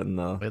red and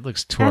the... It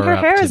looks tore and her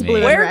up hair to is me.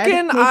 blue. Where red.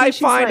 can Maybe I she's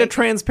find a like-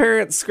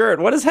 transparent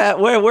skirt? What is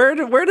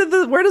where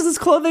does this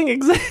clothing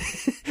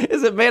exist?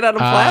 Is it made out of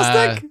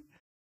plastic?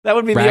 That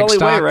would be the only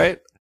way, right?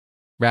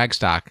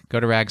 Ragstock. Go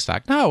to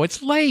Ragstock. No,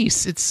 it's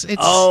lace. It's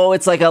Oh,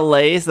 it's like a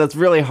lace. That's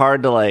really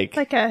hard to like. It's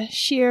like a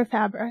sheer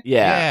fabric.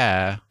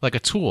 yeah, like a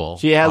tool.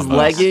 She has almost.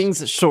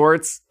 leggings,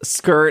 shorts,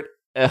 skirt,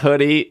 a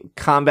hoodie,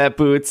 combat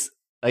boots,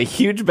 a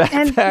huge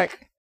backpack.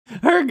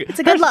 It's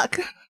a good look.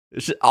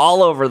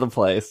 All over the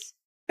place.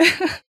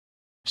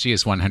 She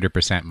is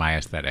 100% my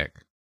aesthetic.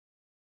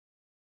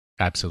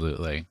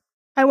 Absolutely.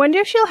 I wonder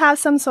if she'll have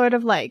some sort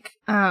of like,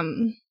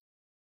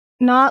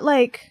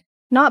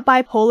 not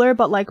bipolar,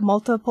 but like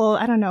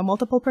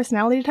multiple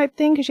personality type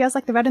thing. Because she has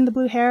like the red and the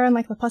blue hair and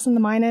like the plus and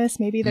the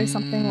minus. Maybe there's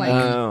something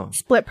like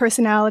split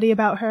personality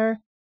about her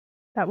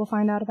that we'll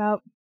find out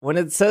about. When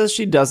it says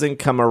she doesn't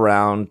come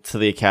around to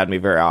the academy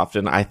very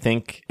often, I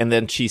think, and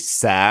then she's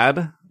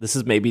sad. This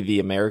is maybe the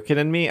American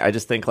in me. I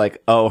just think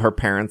like, oh, her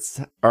parents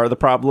are the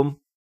problem.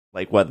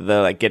 Like whether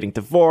they're like getting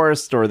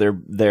divorced or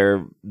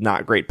they're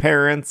not great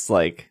parents.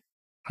 Like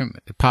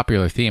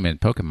popular theme in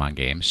Pokemon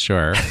games,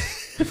 sure.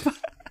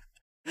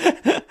 I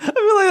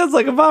feel like that's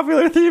like a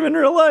popular theme in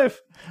real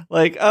life.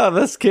 Like, oh,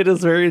 this kid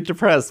is very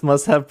depressed,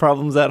 must have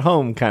problems at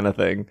home kind of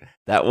thing.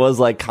 That was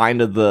like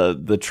kind of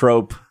the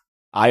trope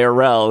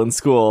IRL in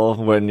school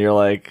when you're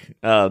like,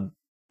 they're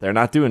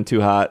not doing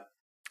too hot.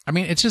 I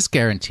mean, it's just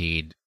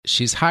guaranteed.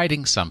 She's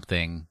hiding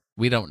something.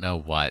 We don't know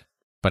what,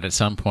 but at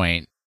some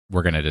point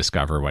we're going to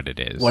discover what it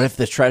is. What if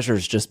the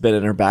treasure's just been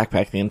in her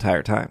backpack the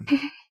entire time?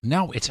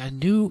 No, it's a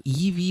new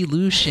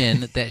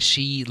evolution that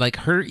she, like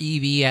her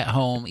Eevee at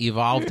home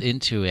evolved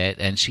into it,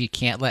 and she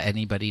can't let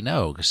anybody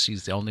know because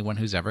she's the only one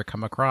who's ever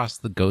come across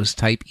the ghost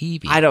type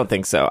Eevee. I don't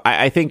think so.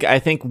 I think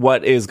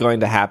what is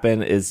going to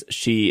happen is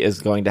she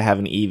is going to have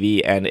an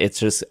Eevee, and it's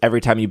just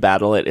every time you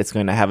battle it, it's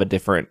going to have a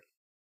different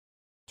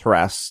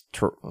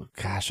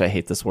gosh, I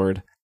hate this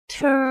word.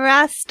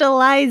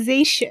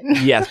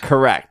 Terastalization. Yes,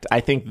 correct.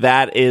 I think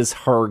that is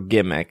her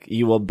gimmick.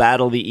 You will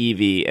battle the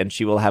Eevee, and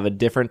she will have a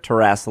different She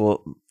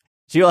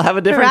will have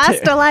a different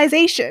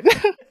Terastalization.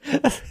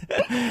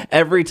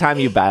 Every time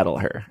you battle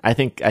her. I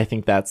think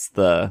that's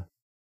the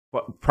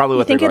probably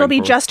what you think they're it'll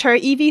going be for. just her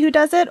Eevee who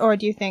does it, or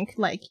do you think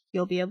like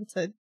you'll be able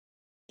to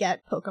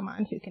get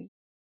Pokemon who can?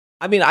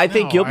 I mean, I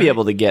think you'll be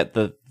able to get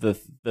the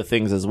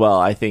things as well.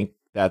 I think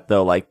that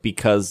though, like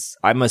because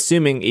I'm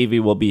assuming Eevee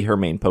will be her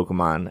main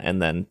Pokemon,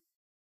 and then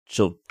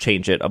she'll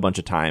change it a bunch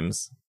of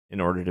times in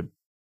order to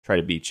try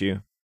to beat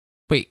you.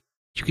 Wait,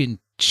 you can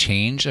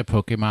change a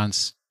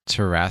Pokemon's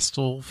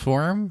Terastal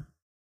form?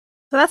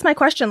 So that's my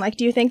question. Like,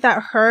 do you think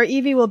that her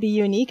Eevee will be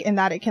unique in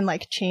that it can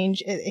like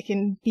change? It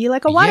can be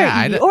like a water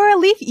Eevee or a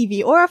leaf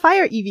Eevee or a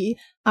fire Eevee.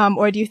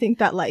 Or do you think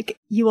that like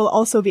you will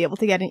also be able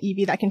to get an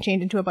Eevee that can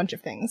change into a bunch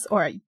of things,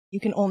 or you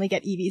can only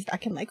get Eevees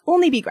that can like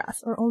only be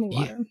grass or only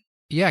water?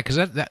 Yeah, because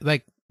that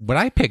like what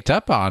I picked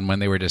up on when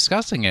they were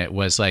discussing it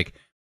was like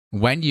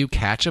when you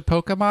catch a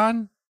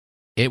Pokemon,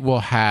 it will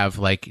have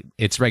like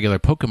its regular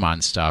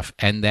Pokemon stuff,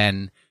 and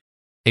then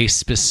a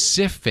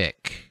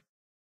specific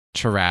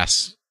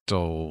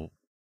Terastal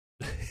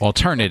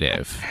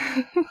alternative,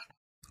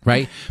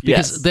 right?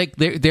 Because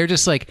they're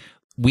just like,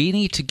 we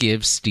need to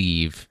give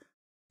Steve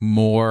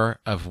more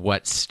of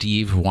what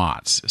Steve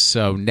wants.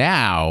 So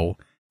now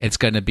it's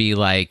going to be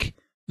like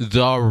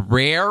the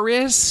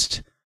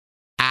rarest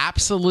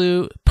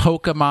absolute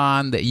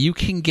Pokemon that you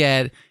can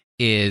get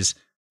is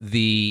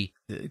the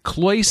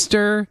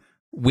Cloyster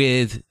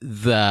with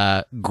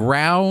the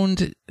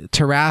ground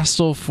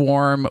Terastal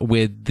form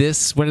with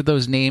this, what are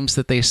those names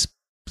that they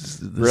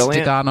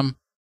stick on them?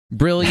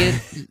 Brilliant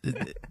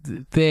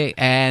thing,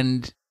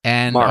 and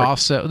Mark.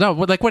 Also no,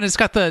 like when it's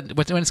got the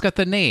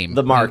name,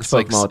 the mark Pokemon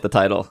like, with the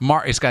title.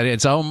 Mark, it's got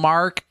its own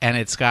mark, and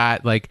it's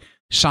got like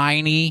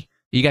shiny.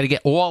 You got to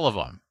get all of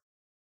them,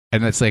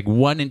 and it's like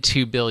 1 in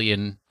 2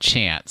 billion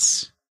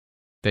chance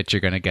that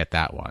you're gonna get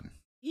that one.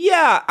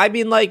 Yeah, I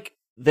mean, like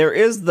there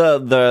is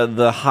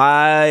the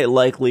high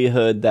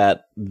likelihood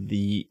that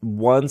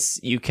once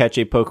you catch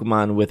a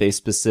Pokemon with a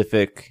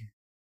specific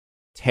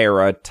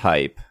Tera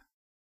type.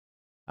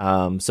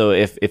 So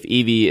if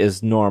Eevee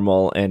is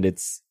normal and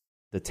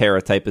the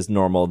Tera type is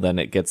normal, then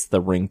it gets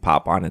the ring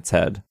pop on its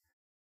head.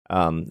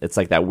 It's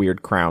like that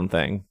weird crown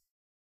thing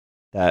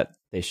that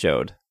they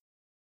showed.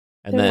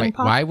 And then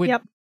why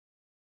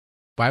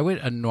would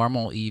a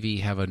normal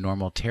Eevee have a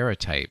normal Tera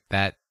type?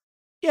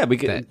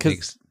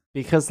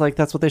 Because like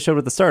that's what they showed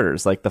with the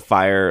starters, like the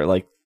fire,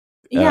 like.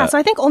 So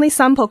I think only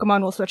some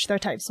Pokemon will switch their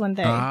types when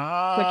they switch.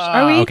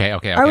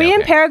 Are we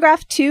in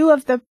paragraph 2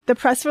 of the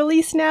press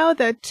release now?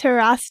 The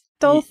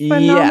Terastal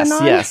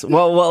phenomenon? Yes.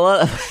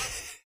 Well.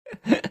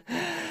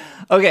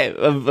 Okay,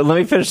 let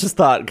me finish this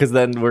thought because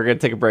then we're gonna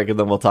take a break and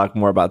then we'll talk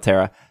more about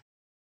Tera.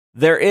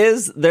 There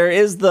is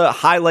the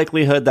high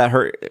likelihood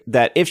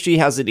that if she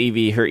has an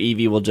Eevee, her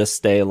Eevee will just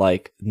stay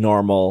like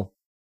normal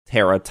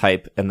Tera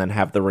type and then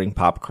have the ring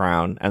pop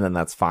crown, and then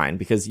that's fine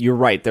because you're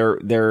right.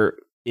 The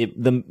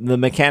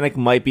mechanic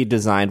might be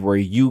designed where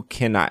you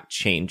cannot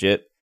change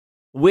it,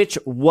 which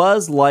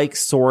was like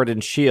Sword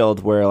and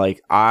Shield, where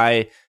like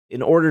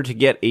in order to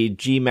get a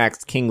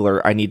G-Max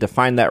Kingler, I need to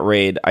find that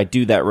raid, I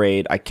do that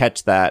raid, I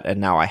catch that,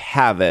 and now I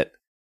have it.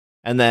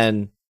 And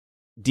then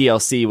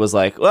DLC was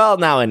like, well,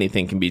 now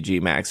anything can be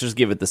G-Max, just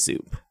give it the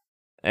soup.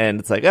 And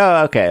it's like,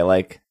 oh, okay,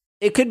 like,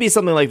 it could be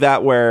something like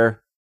that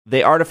where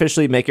they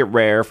artificially make it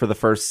rare for the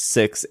first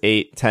 6,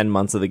 8, 10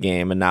 months of the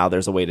game, and now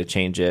there's a way to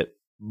change it.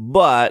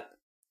 But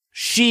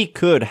she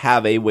could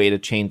have a way to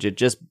change it,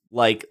 just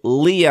like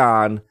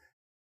Leon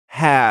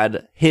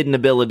had hidden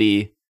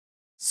ability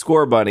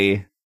Score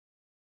Bunny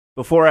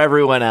before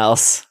everyone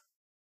else,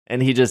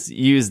 and he just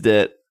used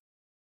it.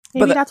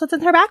 Maybe that's what's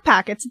in her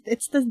backpack.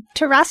 It's the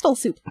Terastal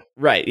soup.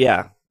 Right,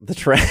 yeah.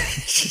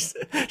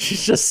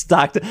 She's just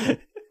stocked.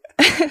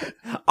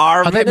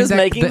 Arvin is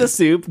making the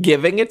soup,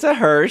 giving it to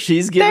her.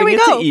 She's giving it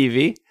to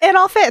Eevee. It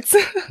all fits.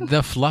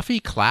 The fluffy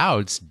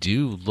clouds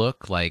do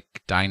look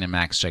like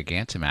Dynamax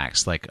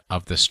Gigantamax, like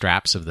of the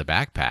straps of the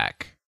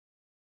backpack.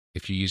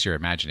 If you use your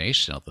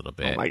imagination a little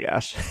bit. Oh my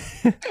gosh.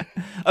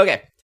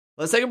 Okay,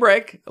 let's take a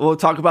break. We'll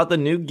talk about the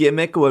new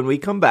gimmick when we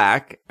come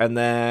back. And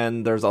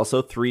then there's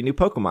also 3 new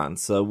Pokemon.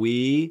 So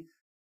we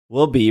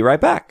will be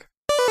right back.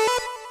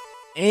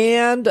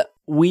 And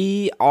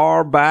we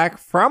are back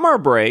from our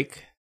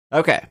break.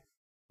 Okay,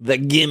 the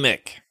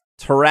gimmick.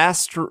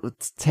 Terastal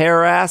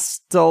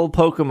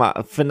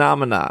Pokemon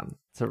phenomenon.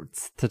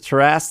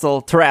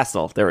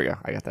 Terastal. There we go.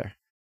 I got there.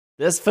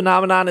 This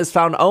phenomenon is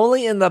found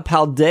only in the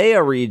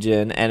Paldea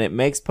region, and it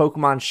makes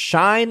Pokemon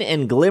shine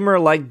and glimmer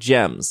like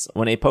gems.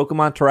 When a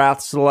Pokemon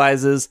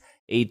terastalizes,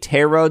 a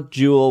Tera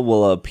jewel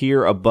will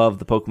appear above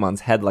the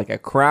Pokemon's head like a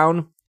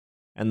crown,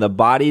 and the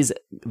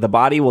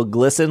body will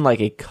glisten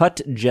like a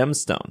cut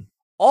gemstone.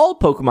 All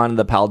Pokemon in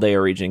the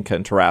Paldea region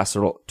can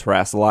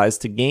terastalize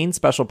to gain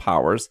special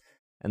powers,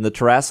 and the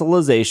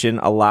terastalization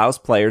allows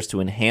players to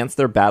enhance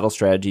their battle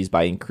strategies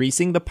by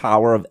increasing the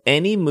power of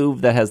any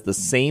move that has the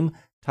same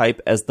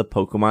type as the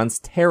Pokemon's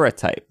Tera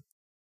type.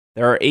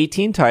 There are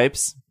 18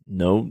 types,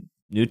 no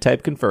new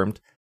type confirmed,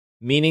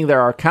 meaning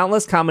there are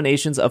countless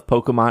combinations of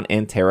Pokemon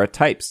and Tera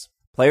types.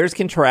 Players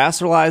can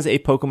terastalize a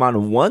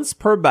Pokemon once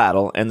per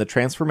battle, and the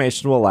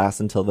transformation will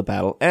last until the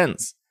battle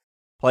ends.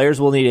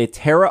 Players will need a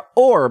Tera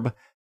Orb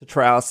to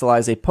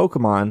terastalize a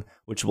Pokemon,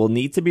 which will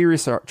need to be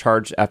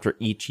recharged after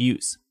each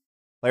use.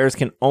 Players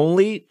can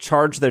only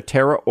charge their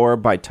Tera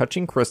Orb by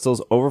touching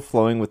crystals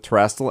overflowing with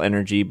Terastal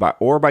energy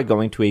or by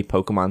going to a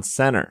Pokemon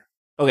Center.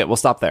 Okay, we'll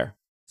stop there.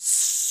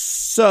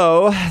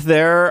 So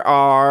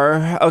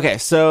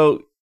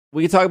so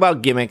we can talk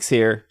about gimmicks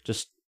here.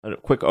 Just a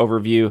quick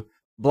overview.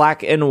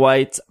 Black and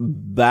White's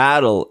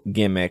battle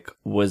gimmick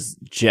was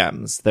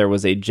gems. There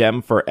was a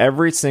gem for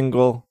every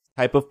single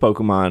type of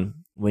Pokemon.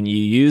 When you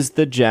used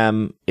the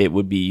gem, it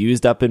would be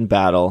used up in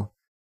battle.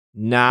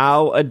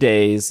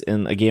 Nowadays,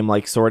 in a game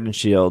like Sword and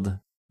Shield,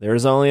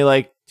 there's only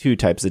like 2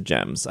 types of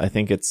gems. I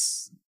think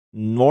it's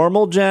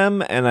normal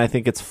gem, and I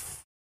think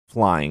it's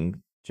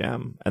flying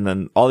gem. And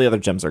then all the other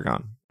gems are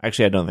gone.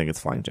 Actually, I don't think it's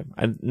flying gem.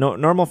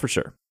 Normal for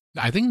sure.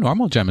 I think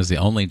normal gem is the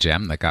only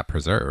gem that got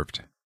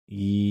preserved.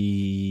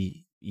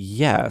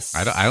 Yes.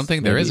 I don't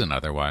think there is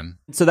another one.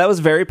 So that was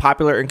very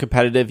popular and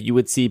competitive. You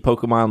would see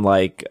Pokemon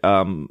like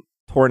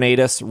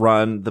Tornadus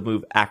run the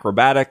move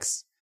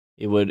Acrobatics.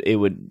 It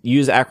would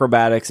use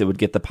Acrobatics. It would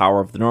get the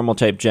power of the normal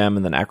type gem,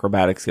 and then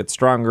Acrobatics gets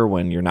stronger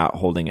when you're not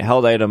holding a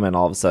held item, and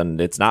all of a sudden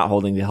it's not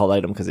holding the held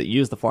item because it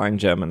used the flying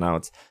gem, and now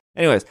it's...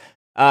 Anyways,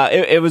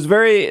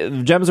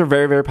 gems are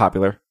very, very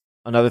popular.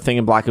 Another thing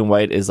in Black and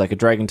White is like a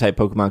dragon type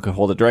Pokemon could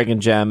hold a dragon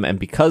gem, and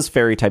because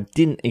fairy type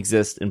didn't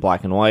exist in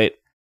Black and White,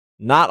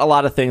 not a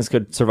lot of things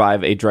could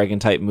survive a dragon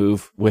type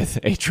move with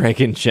a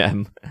dragon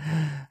gem.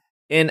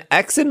 In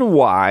X and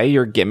Y,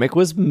 your gimmick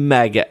was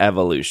Mega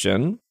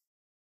Evolution,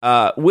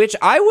 which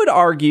I would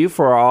argue,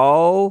 for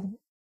all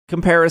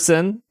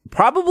comparison,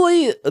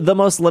 probably the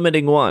most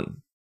limiting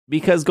one.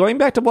 Because going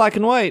back to Black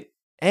and White,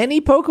 any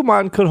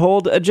Pokemon could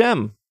hold a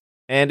gem,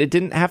 and it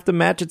didn't have to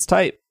match its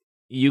type.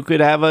 You could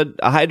have a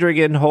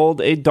Hydreigon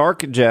hold a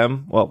dark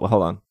gem. Well,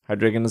 hold on.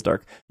 Hydreigon is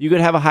dark. You could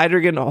have a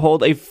Hydreigon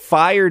hold a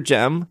fire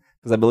gem,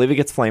 because I believe it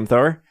gets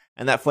Flamethrower,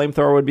 and that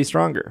Flamethrower would be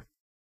stronger.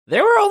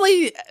 There were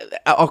only,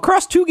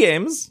 across 2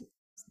 games,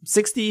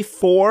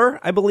 64,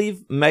 I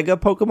believe, Mega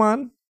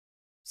Pokemon.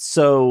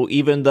 So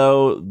even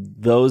though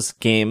those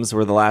games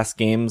were the last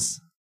games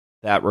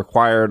that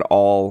required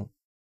all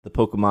the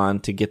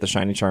Pokemon to get the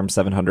Shiny Charm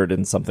 700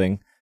 and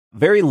something,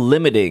 very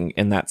limiting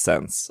in that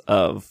sense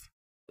of...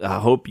 I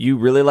hope you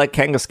really like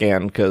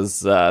Kangaskhan,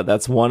 because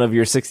that's one of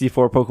your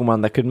 64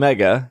 Pokemon that could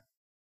Mega.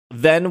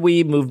 Then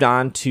we moved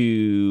on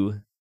to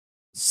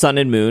Sun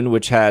and Moon,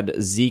 which had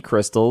Z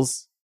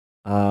Crystals,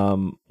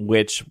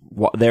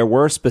 there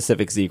were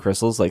specific Z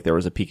Crystals, like there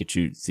was a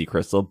Pikachu Z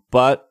Crystal,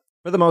 but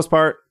for the most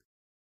part,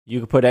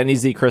 you could put any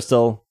Z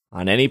Crystal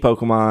on any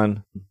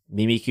Pokemon.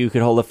 Mimikyu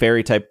could hold a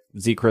Fairy type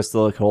Z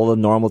Crystal, it could hold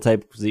a normal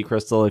type Z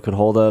Crystal, it could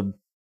hold a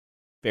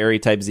Fairy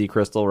type Z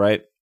Crystal,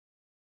 right?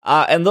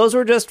 And those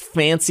were just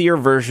fancier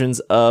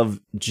versions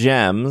of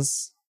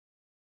gems.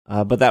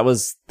 But that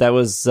was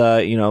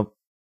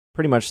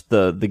pretty much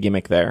the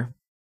gimmick there.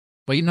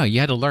 Well, you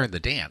had to learn the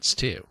dance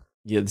too.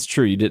 Yeah, it's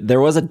true. You did. There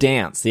was a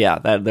dance. Yeah,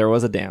 there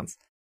was a dance.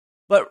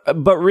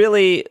 But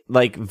really,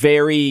 like,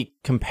 very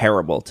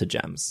comparable to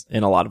gems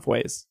in a lot of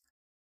ways.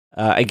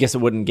 I guess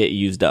it wouldn't get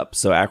used up.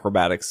 So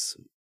Acrobatics,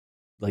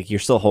 like, you're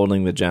still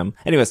holding the gem.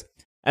 Anyways,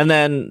 and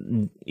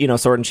then,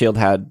 Sword and Shield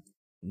had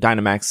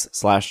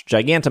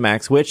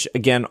Dynamax/Gigantamax, which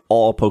again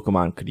all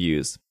Pokemon could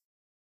use.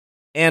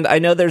 And I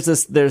know there's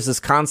this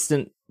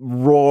constant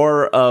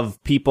roar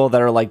of people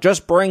that are like,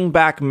 just bring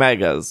back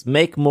Megas,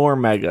 make more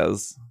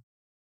Megas.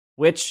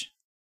 Which,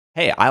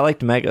 hey, I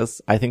liked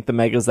Megas. I think the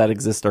Megas that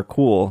exist are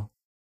cool,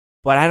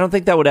 but I don't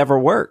think that would ever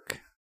work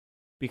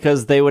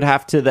because they would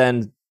have to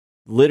then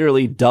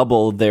literally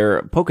double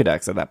their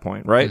Pokedex at that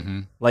point, right?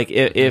 Mm-hmm. Like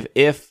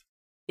if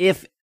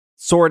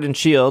Sword and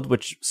Shield,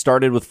 which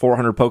started with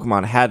 400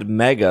 Pokemon, had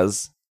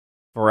Megas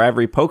for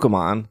every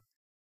Pokemon.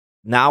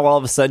 Now all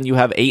of a sudden you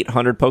have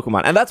 800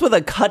 Pokemon. And that's with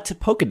a cut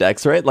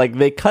Pokedex, right? Like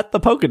they cut the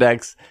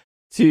Pokedex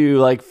to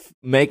like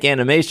make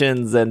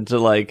animations and to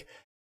like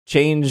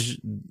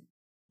change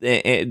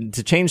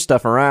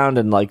stuff around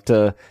and like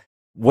to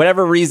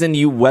whatever reason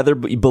you whether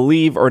you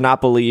believe or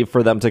not believe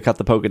for them to cut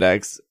the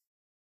Pokedex.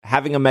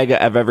 Having a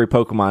Mega of every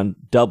Pokemon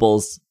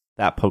doubles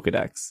that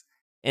Pokedex.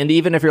 And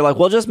even if you're like,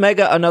 well, just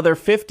Mega another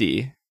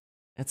 50,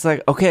 it's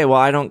like, okay, well,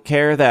 I don't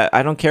care about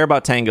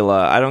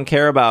Tangela. I don't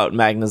care about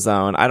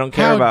Magnezone. I don't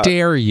care about... How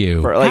dare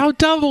you? How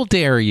double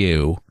dare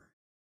you?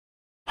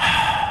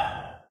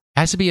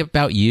 Has to be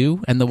about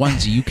you and the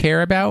ones you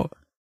care about?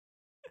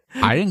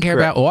 I didn't care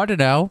about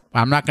Audino.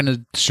 I'm not going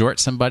to short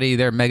somebody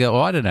their Mega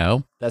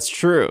Audino. That's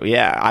true.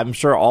 Yeah, I'm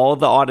sure all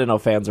of the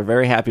Audino fans are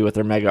very happy with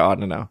their Mega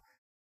Audino.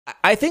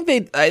 I think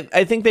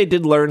they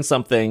did learn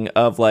something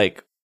of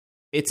like,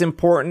 it's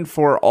important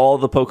for all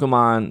the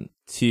Pokemon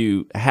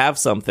to have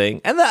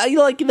something, and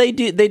they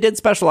did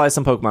specialize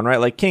some Pokemon, right?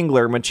 Like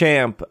Kingler,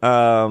 Machamp,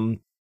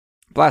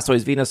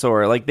 Blastoise,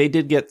 Venusaur. Like they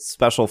did get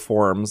special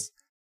forms,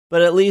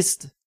 but at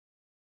least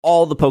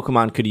all the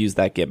Pokemon could use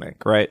that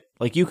gimmick, right?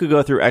 Like you could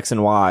go through X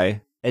and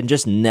Y and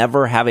just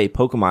never have a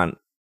Pokemon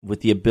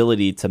with the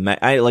ability to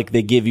like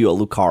they give you a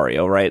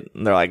Lucario, right?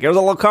 And they're like, "Here's a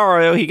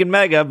Lucario, he can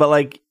Mega," but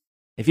like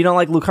if you don't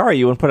like Lucario,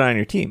 you wouldn't put it on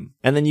your team,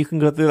 and then you can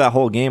go through that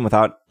whole game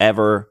without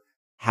ever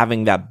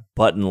having that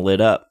button lit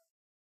up.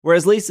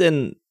 Whereas at least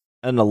in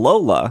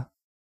Alola,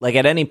 like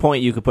at any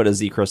point you could put a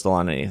Z Crystal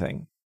on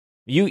anything.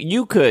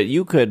 You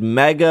could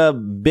Mega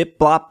Bip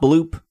Blop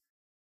Bloop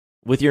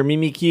with your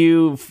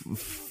Mimikyu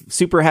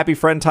Super Happy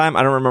Friend Time.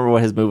 I don't remember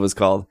what his move was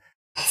called.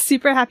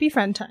 Super Happy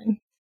Friend Time.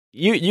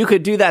 You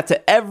could do that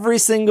to every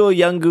single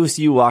young goose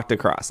you walked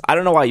across. I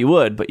don't know why you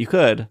would, but you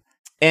could.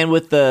 And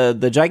with the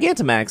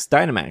Gigantamax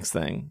Dynamax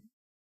thing,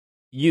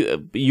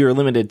 you're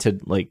limited to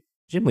like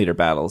gym leader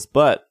battles,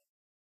 but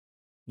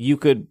you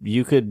could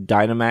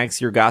Dynamax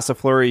your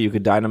Gossifleur, you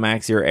could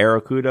Dynamax your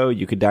Aerokudo,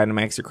 you could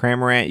Dynamax your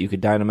Cramorant, you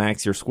could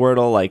Dynamax your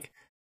Squirtle. Like,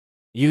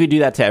 you could do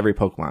that to every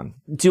Pokemon.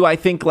 Do I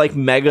think like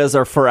Megas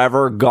are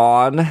forever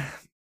gone?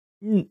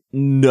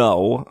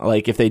 No.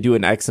 Like, if they do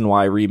an X and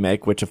Y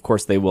remake, which of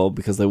course they will,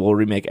 because they will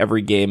remake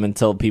every game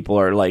until people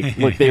are like,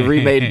 look, they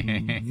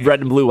remade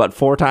Red and Blue, what,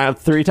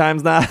 3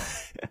 times now?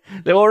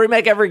 They will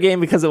remake every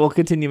game because it will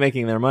continue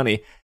making their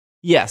money.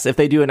 Yes, if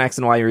they do an X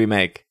and Y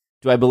remake,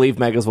 do I believe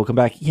Megas will come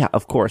back? Yeah,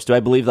 of course. Do I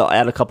believe they'll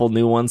add a couple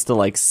new ones to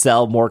like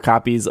sell more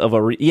copies of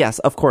yes,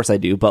 of course I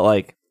do. But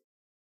like,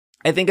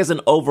 I think as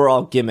an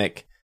overall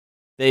gimmick,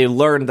 they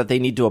learned that they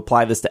need to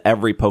apply this to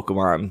every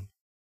Pokemon.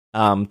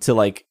 To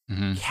like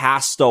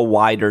cast a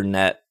wider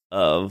net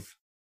of,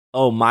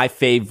 oh, my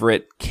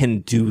favorite can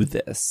do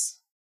this,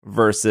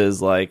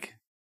 versus like,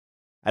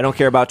 I don't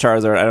care about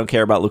Charizard, I don't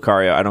care about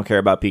Lucario, I don't care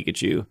about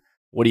Pikachu.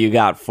 What do you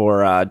got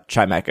for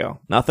Chimecho?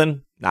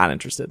 Nothing? Not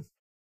interested.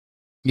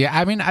 Yeah,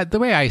 I mean, the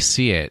way I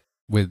see it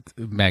with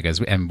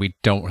Megas, and we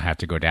don't have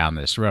to go down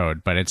this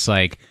road, but it's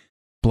like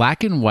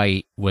Black and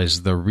White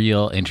was the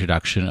real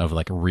introduction of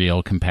like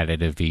real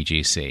competitive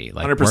VGC.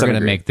 Like, we're going to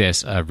make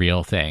this a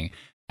real thing.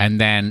 And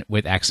then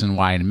with X and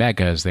Y and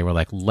Megas, they were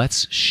like,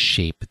 let's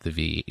shape the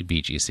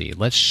VGC.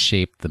 Let's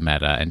shape the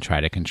meta and try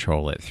to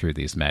control it through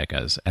these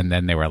Megas. And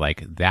then they were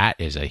like, that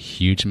is a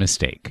huge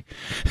mistake.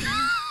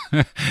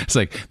 It's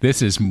like,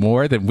 this is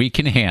more than we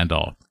can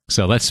handle.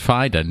 So let's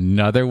find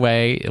another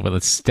way. Well,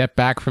 let's step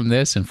back from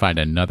this and find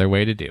another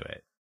way to do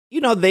it. You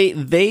know,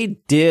 they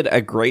did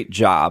a great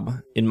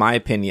job, in my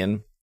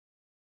opinion,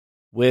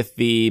 with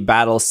the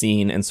battle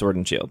scene in Sword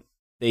and Shield.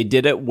 They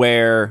did it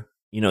where,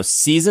 you know,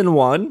 Series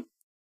 1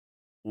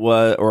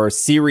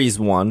 was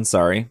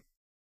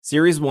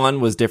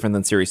different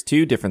than Series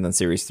 2, different than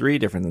Series 3,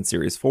 different than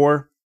Series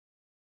 4.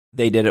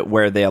 They did it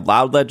where they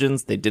allowed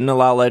Legends, they didn't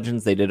allow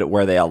Legends. They did it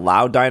where they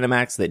allowed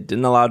Dynamax, they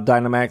didn't allow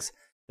Dynamax.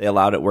 They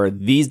allowed it where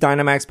these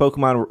Dynamax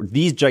Pokemon,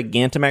 these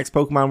Gigantamax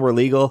Pokemon were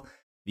legal,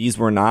 these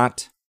were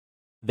not.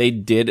 They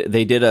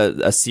did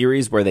a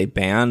series where they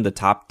banned the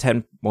top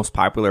 10 most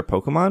popular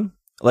Pokemon.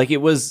 Like,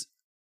 it was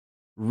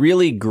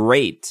really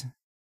great.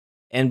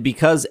 And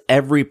because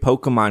every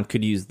Pokemon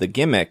could use the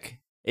gimmick,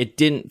 it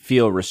didn't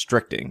feel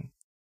restricting.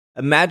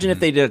 Imagine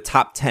if they did a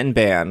top 10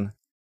 ban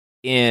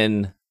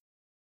in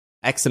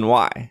X and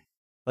Y.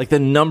 Like, the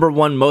number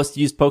one most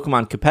used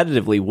Pokemon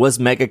competitively was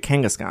Mega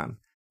Kangaskhan.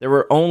 There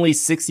were only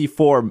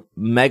 64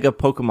 Mega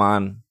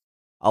Pokemon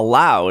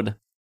allowed,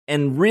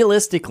 and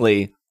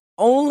realistically,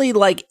 only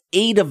like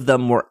 8 of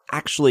them were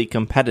actually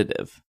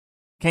competitive.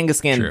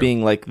 Kangaskhan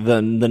being like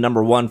the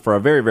number one for a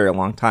very, very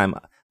long time.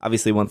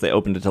 Obviously, once they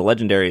opened it to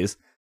legendaries,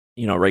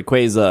 you know,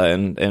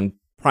 Rayquaza and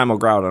Primal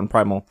Groudon and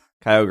Primal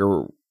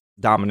Kyogre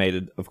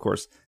dominated, of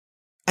course.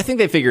 I think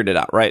they figured it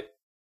out, right?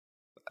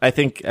 I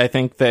think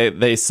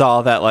they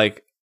saw that,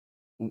 like,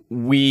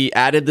 we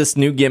added this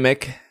new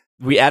gimmick.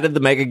 We added the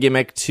Mega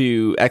gimmick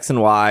to X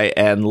and Y,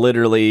 and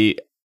literally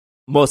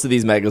most of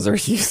these Megas are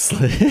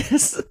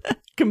useless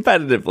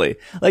competitively.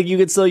 Like, you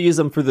could still use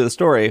them for the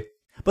story.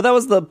 But that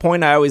was the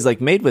point I always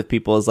like made with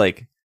people, is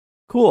like,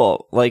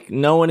 cool, like,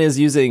 no one is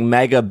using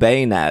Mega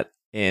Bayonet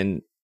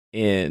in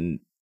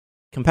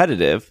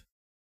competitive.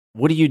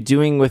 What are you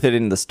doing with it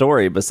in the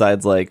story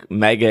besides like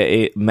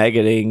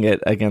Megaing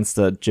it against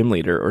a gym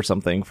leader or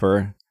something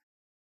for?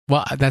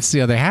 Well, that's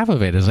the other half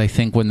of it, is I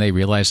think when they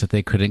realized that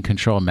they couldn't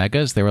control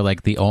Megas, they were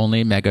like, the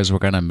only Megas we're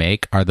going to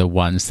make are the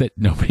ones that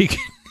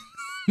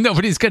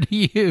nobody's going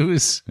to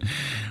use.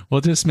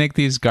 We'll just make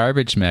these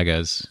garbage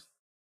Megas.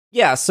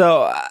 Yeah,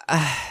 so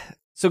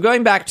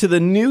going back to the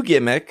new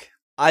gimmick,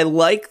 I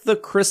like the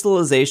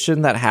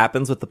crystallization that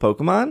happens with the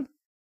Pokemon,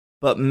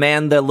 but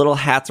man, the little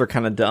hats are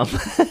kind of dumb.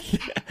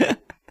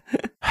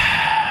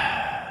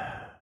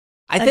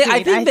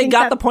 I think they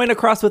got the point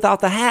across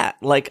without the hat.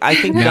 Like, I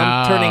think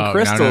them turning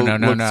crystal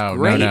looks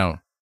great.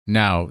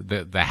 No,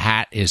 the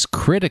hat is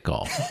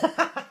critical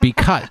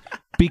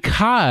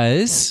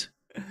because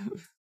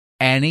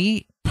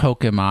any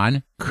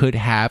Pokemon could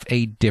have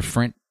a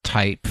different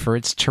type for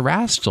its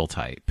Terastal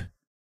type.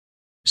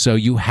 So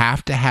you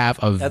have to have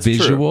a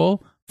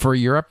visual for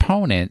your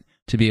opponent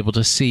to be able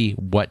to see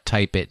what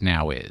type it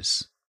now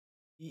is.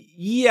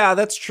 Yeah,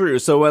 that's true.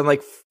 So when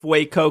like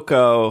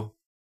Fuecoco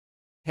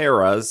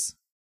Teras,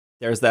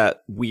 there's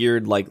that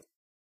weird like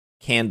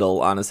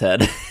candle on his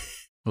head.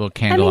 Little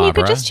candelabra. I mean, you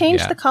could just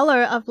change the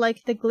color of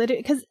like the glitter,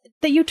 because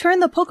you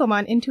turn the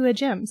Pokemon into a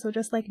gem, so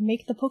just like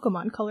make the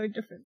Pokemon color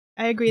different.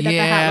 I agree that the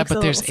hat looks a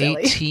little silly. Yeah,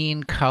 but there's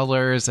 18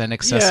 colors and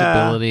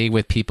accessibility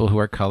with people who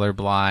are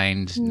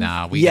colorblind.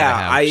 Nah, we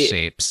gotta have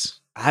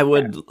shapes. I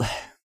would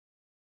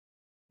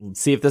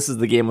see if this is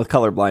the game with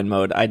colorblind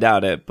mode. I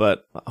doubt it,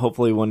 but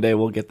hopefully one day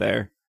we'll get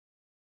there.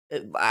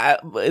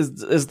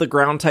 Is the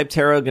ground type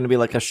Tera going to be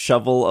like a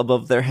shovel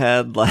above their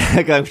head?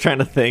 Like, I'm trying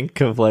to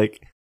think of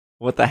like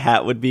what the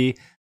hat would be.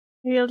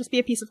 Maybe it'll just be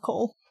a piece of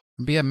coal.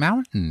 Be a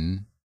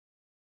mountain,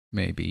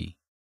 maybe,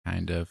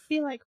 kind of.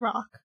 Be like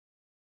rock.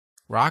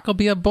 Rock will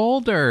be a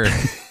boulder.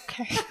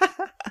 Okay.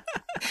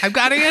 I've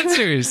got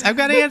answers.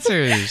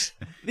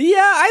 Yeah,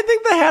 I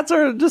think the hats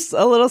are just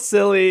a little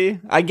silly.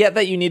 I get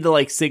that you need to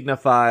like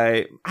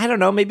signify, I don't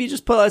know, maybe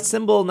just put a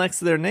symbol next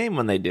to their name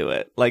when they do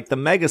it. Like the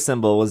mega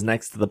symbol was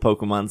next to the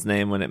Pokemon's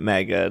name when it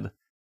mega'd.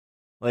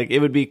 Like it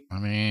would be. I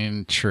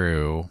mean,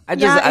 true.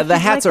 The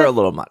hats are a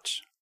little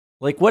much.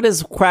 Like what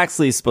is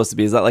Quaxley supposed to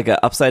be? Is that like an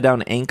upside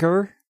down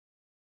anchor?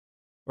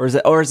 Or is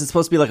it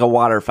supposed to be like a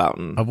water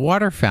fountain? A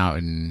water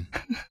fountain.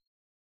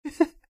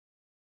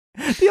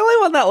 The only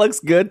one that looks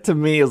good to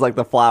me is like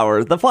the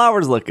flowers. The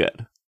flowers look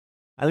good.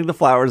 I think the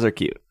flowers are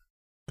cute.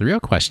 The real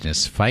question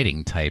is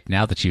fighting type.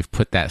 Now that you've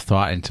put that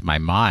thought into my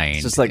mind,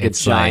 It's just like a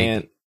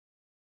giant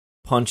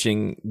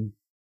punching.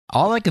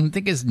 All I can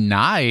think is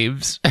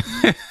knives.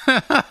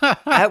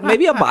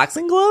 Maybe a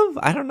boxing glove?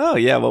 I don't know.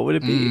 Yeah, what would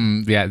it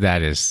be? Yeah,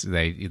 that is.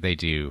 They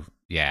do.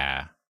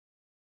 Yeah.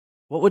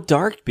 What would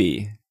dark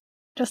be?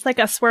 Just like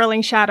a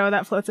swirling shadow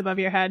that floats above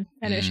your head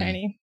and is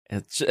shiny.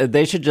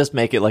 They should just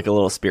make it like a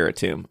little spirit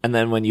tomb. And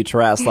then when you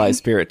Terastal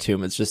spirit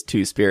tomb, it's just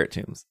 2 spirit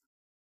tombs.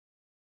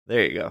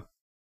 There you go.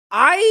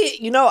 I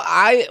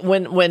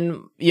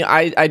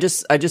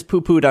just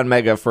poo-pooed on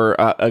Mega for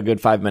a good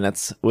 5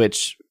 minutes,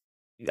 which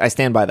I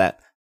stand by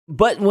that.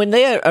 But when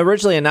they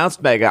originally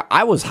announced Mega,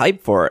 I was hyped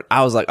for it.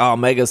 I was like, oh,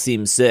 Mega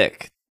seems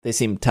sick. They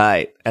seem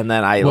tight. And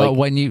then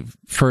when you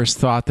first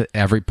thought that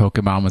every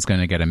Pokemon was going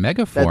to get a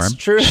Mega form. That's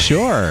true.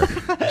 Sure.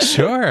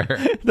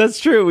 That's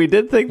true. We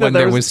did think that when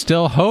there was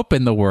still hope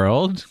in the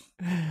world.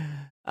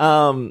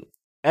 And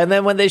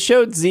then when they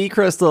showed Z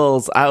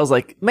crystals, I was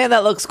like, man,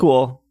 that looks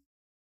cool.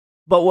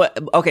 But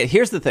okay,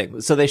 here's the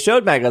thing. So they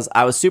showed Megas.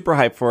 I was super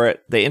hyped for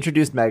it. They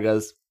introduced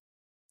Megas.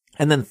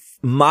 And then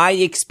my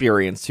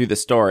experience through the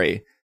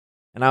story,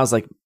 and I was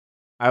like,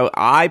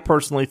 I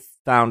personally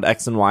found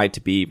X and Y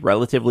to be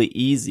relatively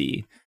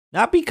easy,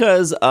 not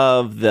because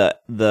of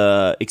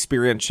the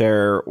experience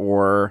share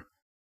or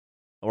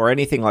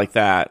anything like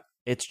that.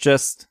 It's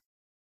just,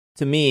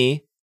 to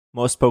me,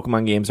 most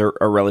Pokemon games are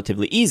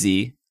relatively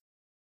easy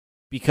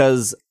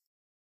because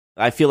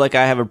I feel like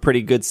I have a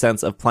pretty good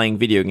sense of playing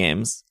video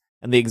games.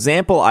 And the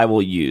example I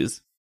will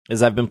use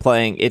is I've been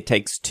playing It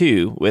Takes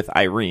Two with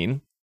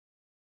Irene,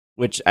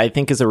 which I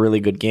think is a really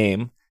good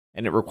game,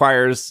 and it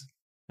requires,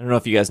 I don't know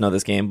if you guys know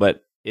this game,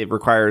 but it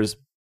requires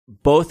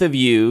both of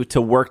you to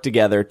work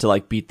together to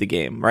like beat the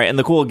game, right? And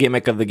the cool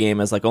gimmick of the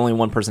game is like only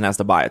one person has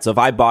to buy it. So if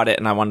I bought it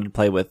and I wanted to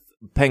play with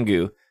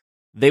Pengu,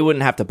 they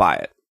wouldn't have to buy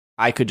it.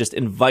 I could just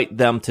invite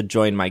them to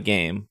join my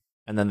game,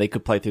 and then they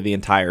could play through the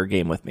entire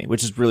game with me,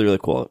 which is really, really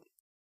cool.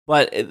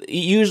 But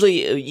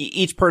usually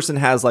each person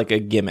has like a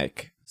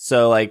gimmick.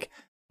 So like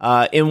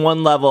in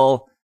one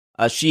level,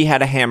 she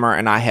had a hammer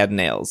and I had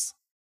nails.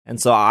 And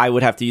so I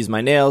would have to use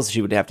my nails.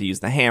 She would have to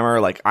use the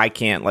hammer. Like I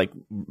can't like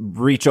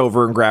reach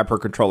over and grab her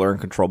controller and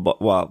control.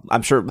 Well,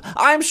 I'm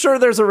sure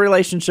there's a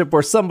relationship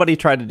where somebody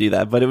tried to do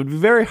that, but it would be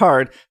very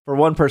hard for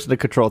one person to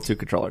control 2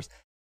 controllers.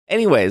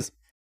 Anyways,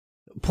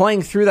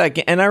 playing through that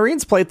game, and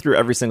Irene's played through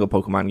every single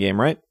Pokemon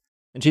game, right?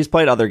 And she's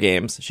played other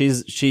games.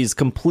 She's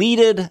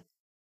completed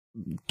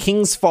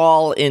King's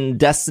Fall in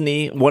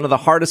Destiny, one of the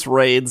hardest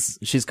raids.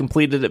 She's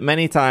completed it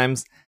many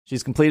times.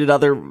 She's completed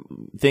other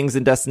things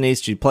in Destiny.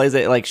 She plays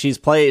it like she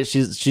plays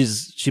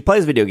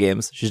video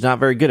games. She's not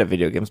very good at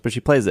video games, but she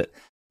plays it.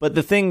 But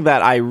the thing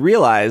that I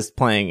realized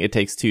playing It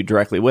Takes Two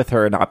directly with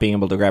her and not being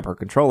able to grab her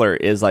controller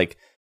is like,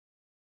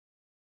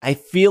 I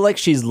feel like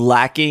she's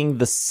lacking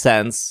the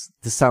sense.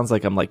 This sounds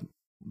like I'm like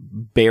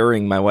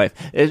burying my wife.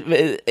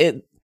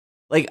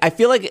 Like, I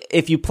feel like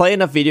if you play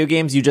enough video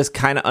games, you just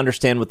kind of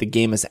understand what the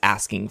game is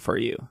asking for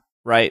you,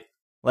 right?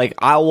 Like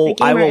I will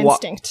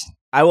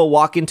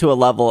walk into a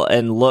level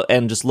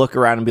and just look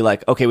around and be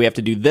like, okay, we have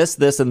to do this,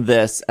 this, and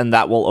this, and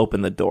that will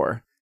open the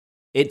door.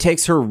 It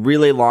takes her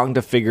really long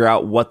to figure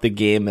out what the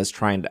game is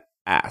trying to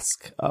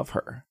ask of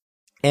her.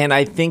 And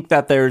I think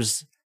that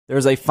there's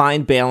a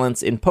fine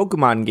balance in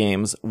Pokemon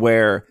games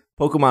where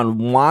Pokemon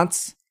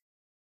wants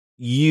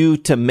you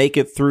to make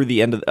it through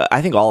the end of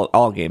I think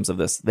all games of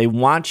this, they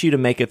want you to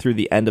make it through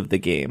the end of the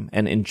game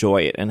and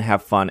enjoy it and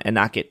have fun and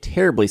not get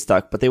terribly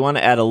stuck, but they want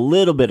to add a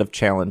little bit of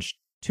challenge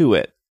to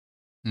it.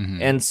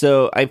 Mm-hmm. And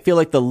so I feel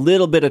like the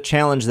little bit of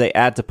challenge they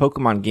add to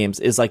Pokemon games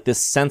is like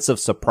this sense of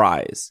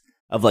surprise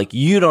of like,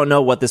 you don't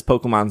know what this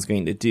Pokemon's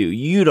going to do.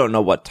 You don't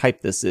know what type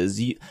this is.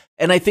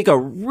 And I think a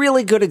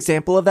really good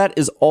example of that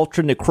is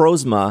Ultra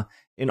Necrozma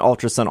in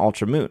Ultra Sun,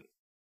 Ultra Moon.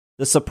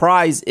 The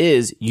surprise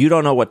is you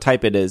don't know what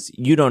type it is.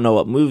 You don't know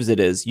what moves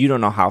it is. You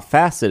don't know how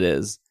fast it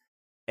is.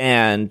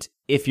 And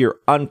if you're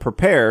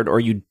unprepared or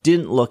you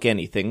didn't look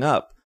anything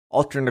up,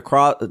 Ultra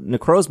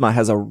Necrozma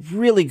has a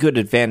really good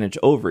advantage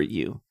over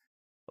you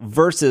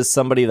versus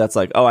somebody that's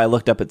like, oh, I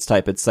looked up its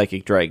type. It's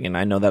Psychic Dragon.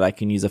 I know that I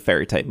can use a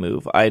Fairy type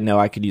move. I know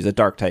I could use a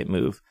Dark type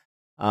move.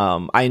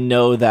 I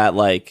know that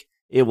like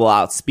it will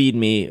outspeed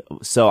me,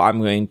 so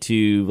I'm going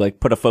to like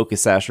put a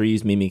Focus Sash or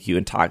use Mimikyu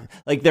and talk.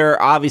 Like there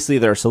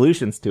are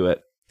solutions to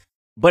it,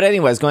 But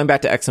anyways, going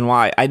back to X and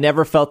Y, I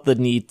never felt the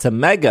need to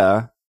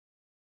mega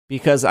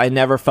because I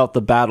never felt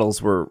the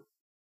battles were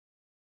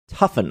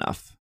tough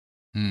enough.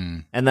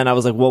 And then I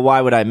was like, well,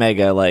 why would I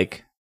mega?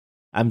 Like,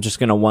 I'm just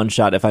going to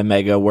one-shot if I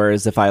mega,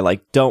 whereas if I,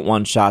 like, don't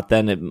one-shot,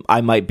 then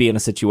I might be in a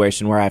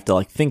situation where I have to,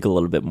 like, think a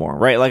little bit more,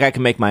 right? Like, I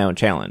can make my own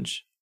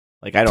challenge.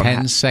 Like, I don't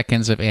 10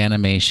 seconds of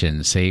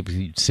animation, save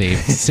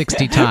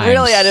 60 times.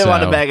 Really, I didn't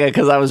want to mega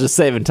because I was just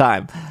saving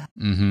time.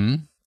 Mm-hmm.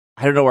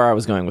 I don't know where I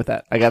was going with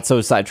that. I got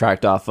so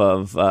sidetracked off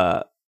of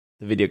the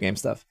video game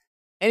stuff.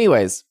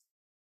 Anyways,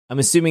 I'm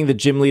assuming the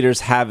gym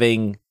leader's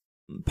having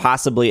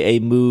possibly a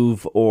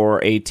move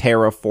or a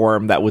Tera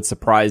form that would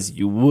surprise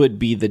you would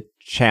be the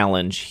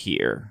challenge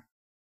here,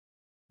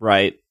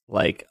 right?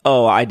 Like,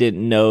 oh, I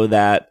didn't know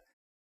that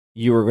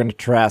you were going to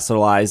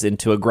terastalize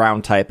into a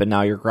ground type, and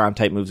now your ground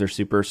type moves are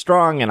super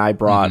strong, and I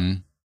brought...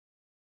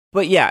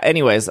 But yeah,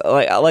 anyways,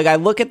 like I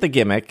look at the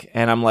gimmick,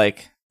 and I'm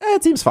like,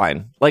 it seems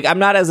fine. Like, I'm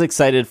not as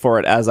excited for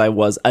it as I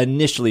was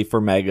initially for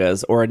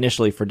Megas or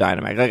initially for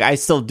Dynamax. Like, I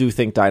still do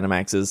think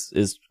Dynamax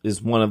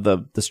is one of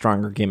the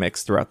stronger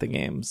gimmicks throughout the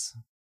games.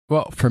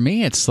 Well, for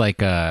me, it's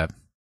like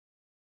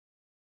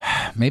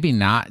maybe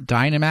not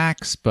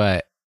Dynamax,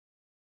 but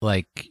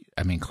like,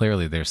 I mean,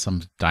 clearly there's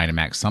some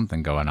Dynamax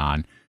something going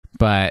on,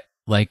 but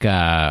like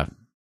a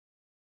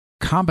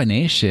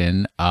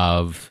combination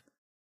of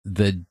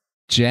the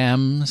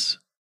gems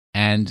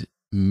and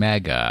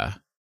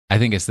Mega, I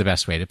think is the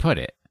best way to put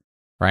it,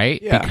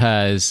 right? Yeah.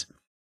 Because,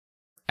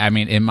 I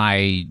mean, in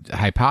my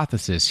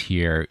hypothesis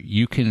here,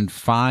 you can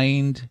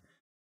find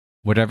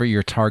whatever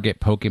your target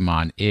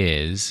Pokemon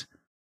is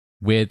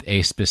with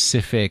a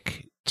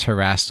specific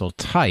Terastal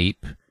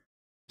type.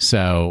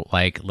 So,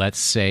 like, let's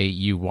say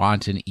you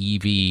want an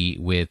EV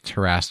with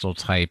Terastal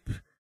type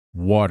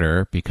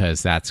water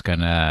because that's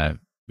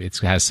it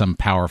has some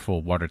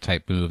powerful water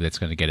type move that's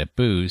going to get a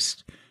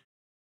boost,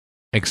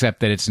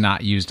 except that it's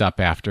not used up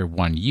after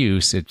one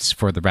use. It's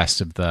for the rest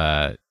of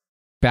the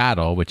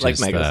battle, which like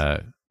is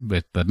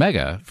with the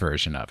Mega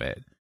version of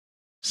it.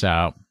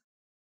 So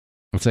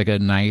it's like a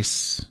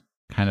nice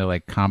kind of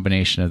like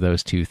combination of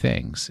those two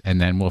things. And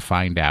then we'll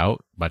find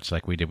out, much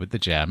like we did with the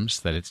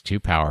gems, that it's too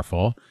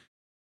powerful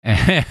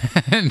and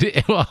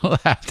it will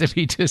have to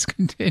be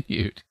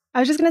discontinued. I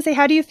was just going to say,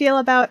 how do you feel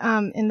about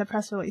in the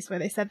press release where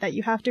they said that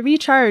you have to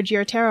recharge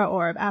your Tera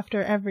Orb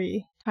after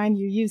every time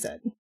you use it?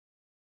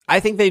 I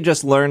think they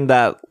just learned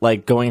that,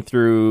 like, going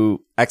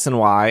through X and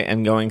Y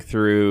and going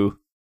through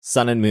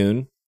Sun and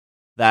Moon,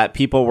 that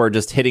people were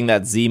just hitting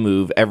that Z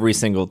move every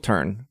single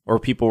turn, or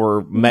people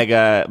were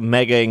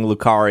megaing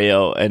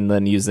Lucario and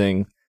then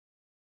using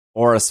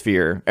Aura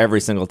Sphere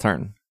every single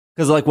turn.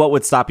 Because, like, what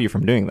would stop you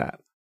from doing that?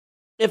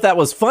 If that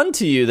was fun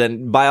to you,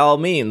 then by all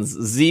means,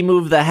 Z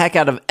move the heck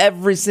out of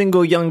every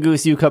single young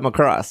goose you come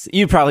across.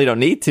 You probably don't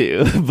need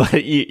to,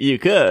 but you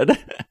could.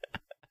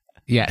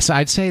 Yeah, so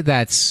I'd say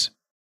that's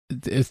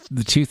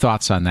the two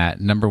thoughts on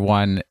that. Number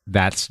one,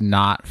 that's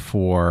not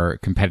for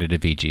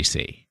competitive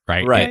VGC,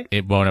 right? Right.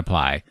 It won't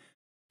apply.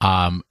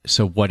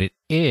 So what it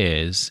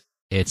is,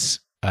 it's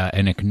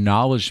an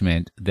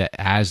acknowledgement that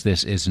as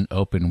this is an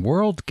open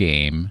world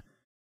game,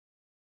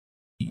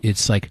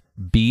 it's like,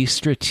 be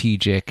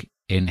strategic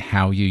in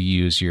how you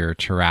use your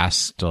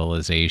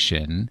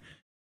terastalization,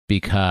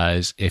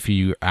 because if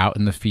you're out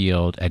in the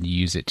field and you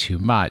use it too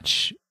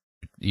much,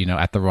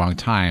 at the wrong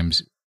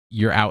times,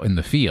 you're out in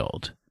the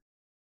field.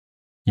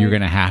 You're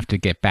going to have to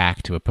get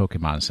back to a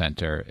Pokemon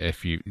Center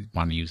if you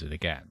want to use it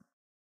again.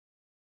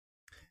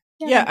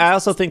 Yeah, I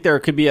also think there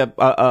could be a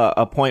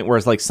point where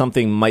it's like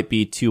something might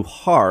be too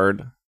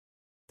hard.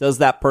 Does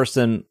that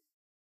person...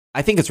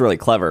 I think it's really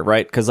clever,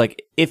 right? Because,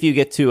 like, if you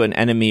get to an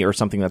enemy or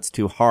something that's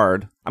too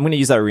hard... I'm going to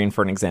use Irene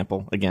for an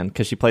example, again,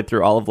 because she played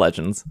through all of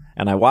Legends,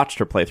 and I watched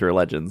her play through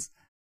Legends.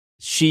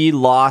 She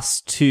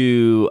lost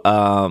to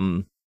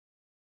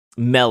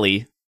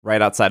Melly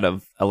right outside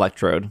of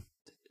Electrode.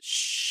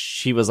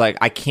 She was like,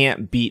 I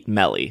can't beat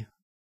Melly.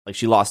 Like,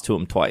 she lost to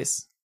him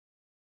twice.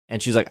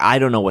 And she's like, I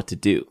don't know what to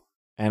do.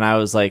 And I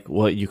was like,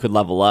 well, you could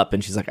level up.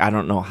 And she's like, I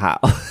don't know how.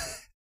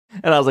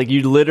 And I was like,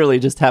 you literally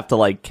just have to,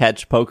 like,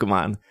 catch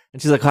Pokemon.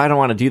 And she's like, oh, I don't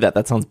want to do that.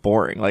 That sounds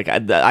boring. Like,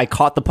 I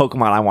caught the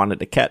Pokemon I wanted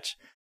to catch.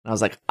 And I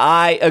was like,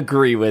 I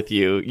agree with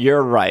you.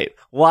 You're right.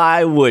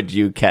 Why would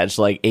you catch,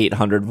 like,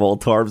 800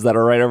 Voltorbs that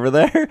are right over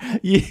there?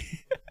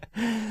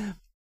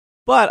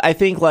 But I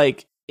think,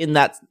 like, in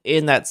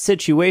that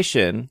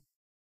situation,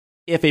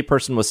 if a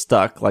person was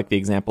stuck, like the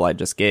example I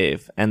just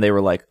gave, and they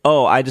were like,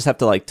 oh, I just have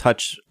to, like,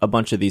 touch a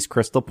bunch of these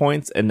crystal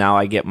points, and now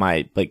I get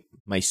my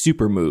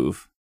super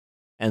move,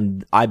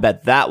 and I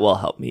bet that will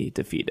help me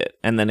defeat it.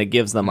 And then it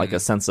gives them, like, a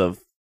sense of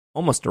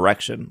almost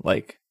direction.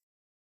 Like,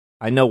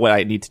 I know what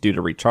I need to do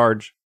to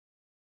recharge,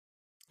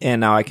 and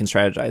now I can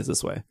strategize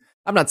this way.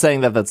 I'm not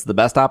saying that that's the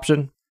best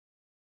option,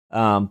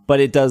 but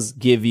it does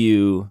give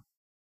you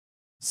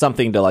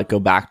something to, like, go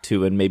back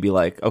to and maybe,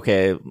 like,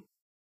 okay,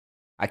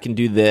 I can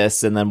do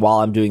this, and then while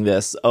I'm doing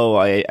this, oh,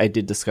 I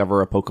did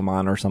discover a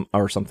Pokemon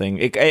or something.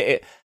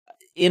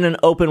 In an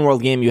open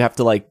world game, you have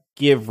to, like,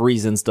 give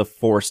reasons to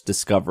force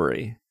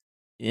discovery.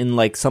 in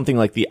like something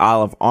like the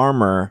Isle of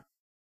Armor,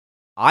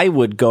 I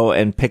would go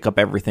and pick up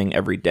everything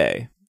every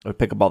day. I would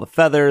pick up all the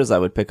feathers, I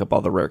would pick up all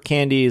the rare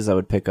candies, I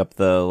would pick up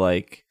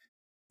the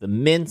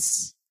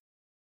mints,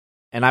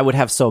 and I would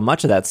have so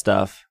much of that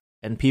stuff.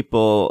 And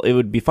it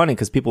would be funny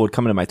because people would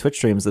come into my Twitch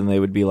streams and they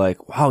would be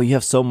like, wow, you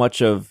have so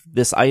much of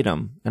this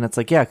item. And it's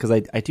like, yeah, because I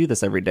do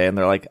this every day. And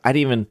they're like, I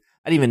didn't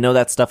even know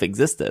that stuff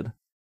existed.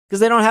 Because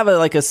they don't have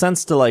a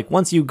sense to like,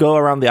 once you go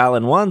around the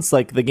island once,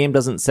 like the game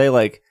doesn't say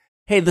like,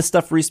 hey, this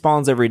stuff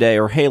respawns every day,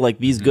 or hey, like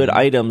these good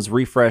items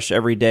refresh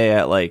every day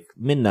at like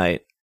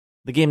midnight.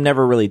 The game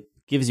never really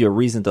gives you a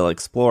reason to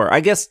explore.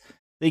 I guess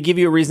they give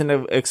you a reason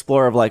to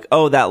explore of like,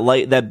 oh, that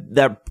light,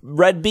 that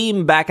red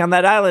beam back on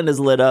that island is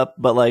lit up.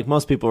 But like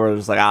most people are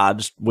just like,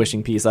 just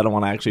wishing peace. I don't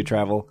want to actually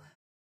travel.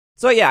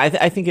 So yeah,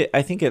 I think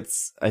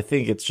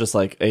it's just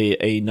like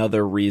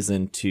another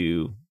reason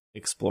to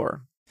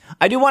explore.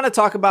 I do want to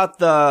talk about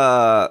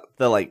the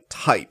like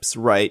types,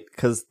 right?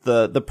 Because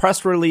the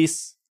press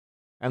release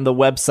and the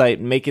website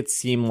make it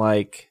seem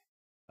like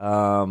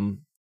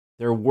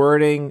their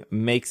wording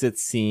makes it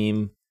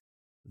seem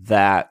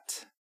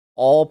that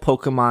all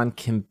Pokemon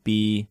can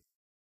be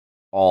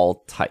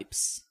all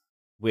types.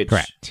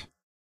 Correct.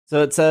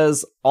 So it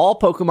says, all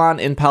Pokemon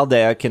in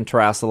Paldea can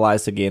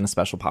terastalize to gain a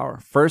special power.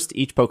 First,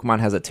 each Pokemon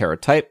has a Tera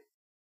type.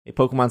 A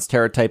Pokemon's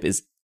Tera type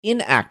is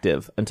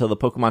inactive until the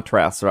Pokemon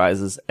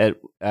terastalizes.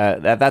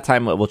 At that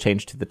time, it will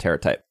change to the Tera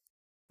type.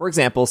 For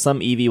example,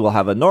 some Eevee will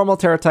have a normal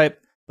Tera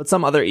type, but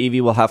some other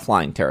Eevee will have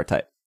flying Tera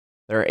type.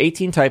 There are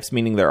 18 types,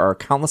 meaning there are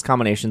countless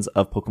combinations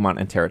of Pokemon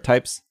and Tera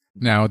types.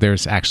 No,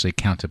 there's actually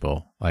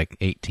countable, like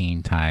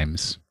 18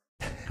 times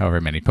however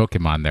many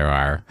Pokemon there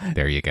are.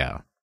 There you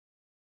go.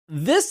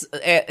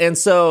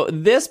 So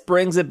this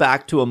brings it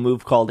back to a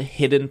move called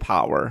Hidden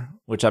Power,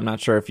 which I'm not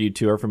sure if you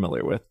two are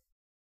familiar with.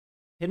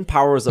 Hidden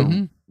Power is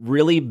a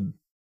really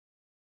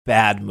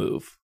bad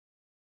move.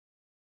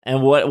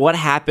 And what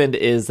happened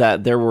is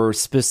that there were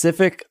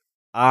specific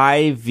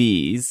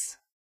IVs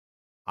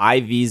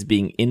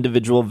being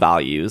individual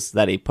values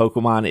that a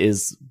Pokemon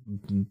is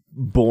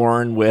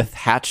born with,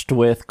 hatched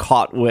with,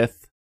 caught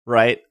with,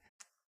 right?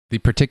 The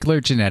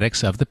particular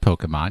genetics of the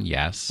Pokemon,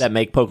 yes. That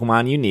make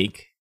Pokemon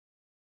unique.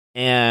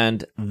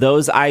 And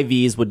those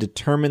IVs would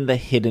determine the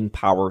hidden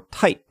power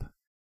type.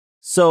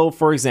 So,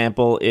 for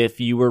example,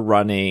 if you were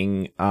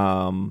running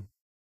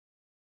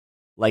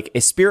like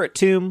a Spirit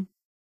Tomb,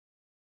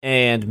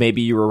 and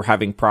maybe you were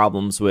having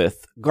problems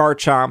with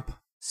Garchomp,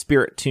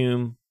 Spirit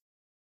Tomb,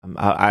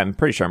 I'm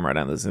pretty sure I'm right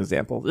on this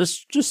example.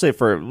 Just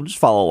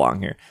follow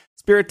along here.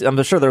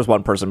 I'm sure there's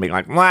one person being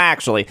like, well,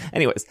 actually.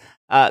 Anyways,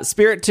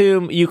 Spirit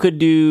Tomb, you could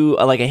do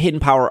like a Hidden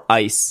Power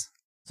Ice.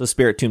 So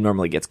Spirit Tomb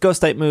normally gets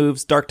Ghost type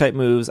moves, Dark type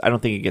moves. I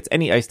don't think it gets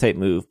any Ice type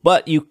move,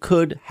 but you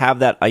could have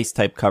that Ice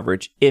type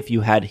coverage if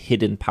you had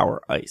Hidden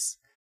Power Ice.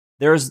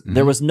 There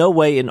was no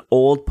way in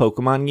old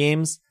Pokemon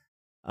games,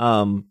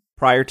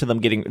 prior to them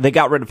they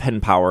got rid of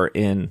Hidden Power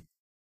in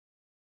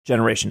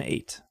Generation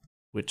 8,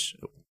 which,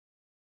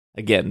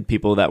 again,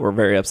 people that were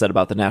very upset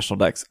about the National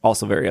Dex,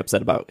 also very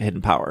upset about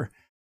Hidden Power.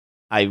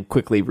 I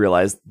quickly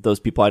realized those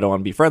people I don't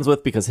want to be friends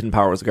with because Hidden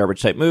Power was a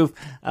garbage type move.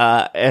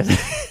 And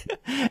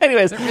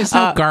anyways, there is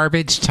no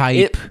garbage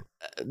type.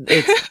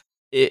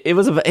 It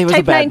was a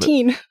type bad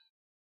 19. Move.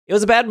 It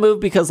was a bad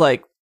move because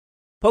like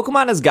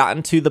Pokemon has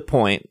gotten to the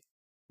point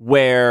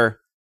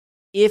where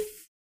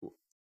if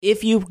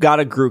you've got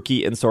a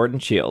Grookey in Sword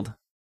and Shield,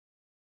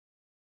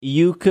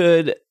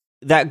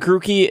 that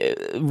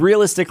Grookey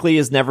realistically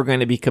is never going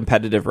to be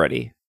competitive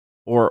ready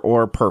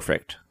or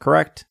perfect,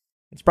 correct?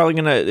 It's probably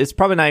not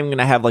even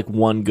gonna have like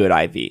one good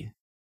IV.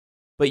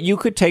 But you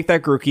could take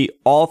that Grookey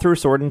all through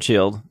Sword and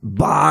Shield,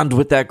 bond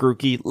with that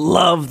Grookey,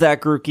 love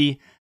that Grookey,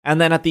 and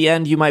then at the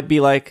end you might be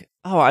like,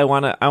 oh, I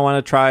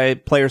wanna try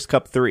Players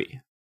Cup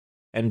 3.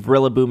 And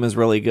Rillaboom is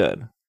really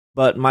good.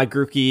 But my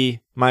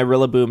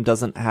Rillaboom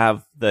doesn't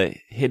have the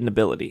hidden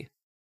ability,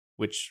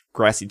 which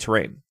Grassy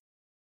Terrain.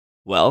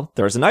 Well,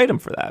 there's an item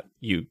for that.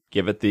 You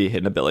give it the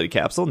hidden ability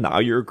capsule, now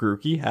your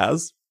Grookey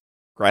has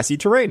Grassy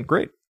Terrain.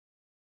 Great.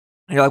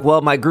 And you're like,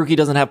 well, my Grookey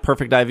doesn't have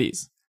perfect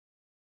IVs.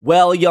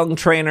 Well, young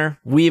trainer,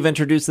 we've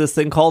introduced this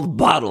thing called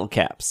bottle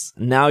caps.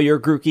 Now your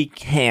Grookey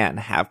can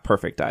have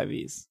perfect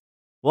IVs.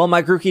 Well,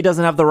 my Grookey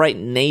doesn't have the right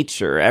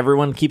nature.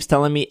 Everyone keeps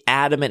telling me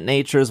adamant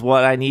nature is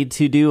what I need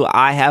to do.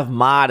 I have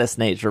modest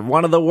nature,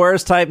 one of the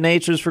worst type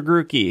natures for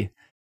Grookey.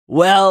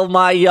 Well,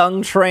 my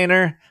young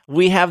trainer,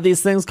 we have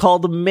these things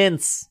called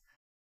mints.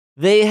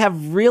 They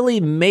have really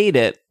made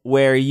it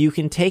where you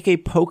can take a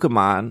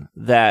Pokemon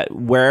that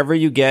wherever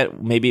you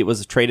get, maybe it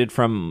was traded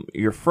from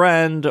your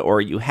friend, or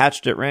you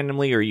hatched it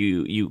randomly, or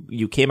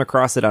you came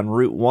across it on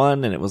Route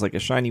 1 and it was like a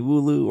shiny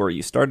Wooloo, or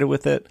you started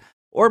with it,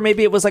 or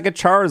maybe it was like a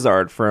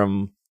Charizard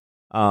from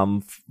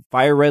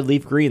Fire Red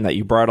Leaf Green that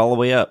you brought all the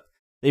way up.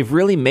 They've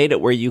really made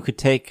it where you could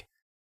take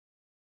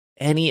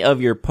any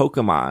of your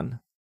Pokemon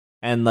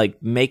and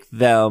like make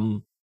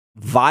them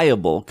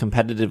viable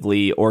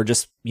competitively, or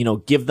just,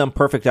 give them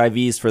perfect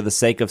IVs for the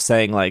sake of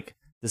saying like,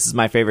 this is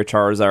my favorite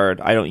Charizard.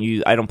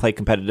 I don't play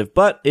competitive,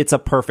 but it's a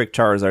perfect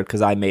Charizard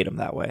because I made him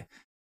that way.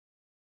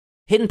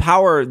 hidden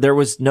power, there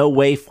was no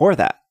way for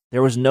that.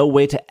 There was no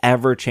way to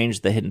ever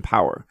change the hidden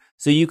power.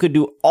 So you could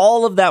do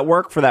all of that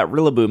work for that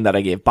Rillaboom that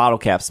I gave, bottle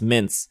caps,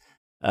 mints,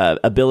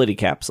 ability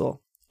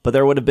capsule, but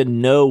there would have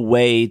been no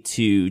way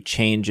to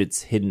change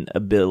its hidden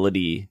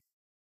ability,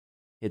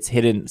 its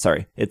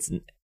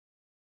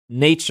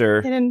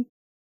nature, Hidden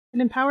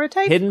power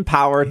type? hidden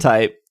power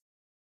type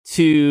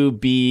to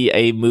be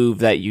a move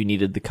that you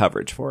needed the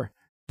coverage for.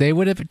 They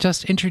would have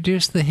just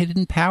introduced the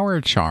hidden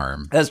power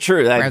charm. That's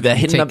true. Rather than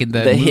taking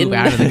the move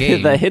out of the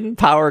game. The hidden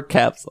power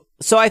capsule.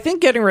 So I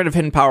think getting rid of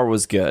hidden power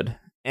was good.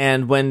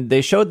 And when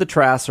they showed the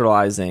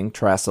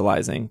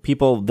terastalizing,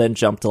 people then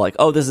jumped to like,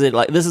 oh, this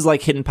is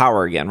like hidden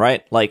power again,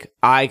 right? Like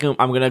I'm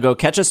gonna go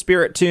catch a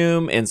spirit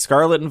tomb in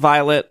Scarlet and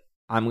Violet.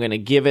 I'm gonna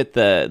give it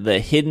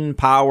the hidden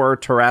power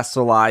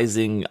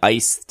terastalizing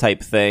ice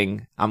type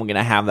thing. I'm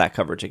gonna have that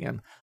coverage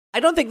again. I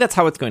don't think that's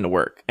how it's going to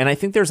work, and I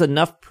think there's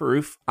enough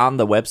proof on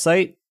the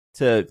website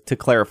to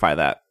clarify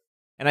that.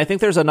 And I think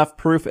there's enough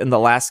proof in the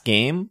last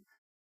game,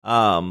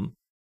 and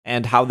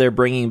how they're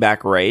bringing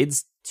back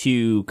raids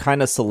to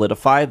kind of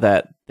solidify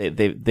that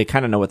they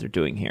kind of know what they're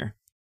doing here.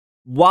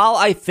 While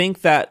I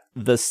think that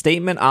the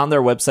statement on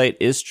their website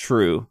is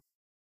true,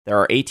 there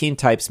are 18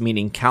 types,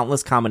 meaning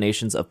countless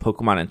combinations of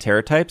Pokemon and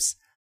Tera types,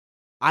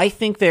 I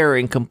think they're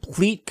in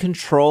complete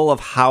control of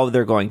how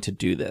they're going to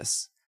do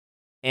this.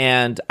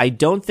 And I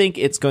don't think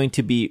it's going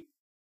to be,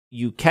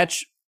 you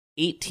catch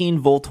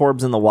 18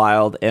 Voltorbs in the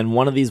wild, and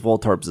one of these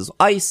Voltorbs is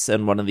ice,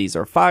 and one of these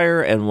are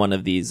fire, and one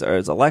of these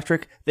is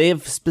electric. They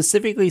have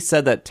specifically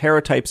said that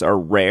Tera types are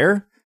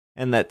rare,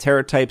 and that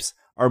Tera types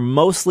are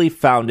mostly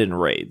found in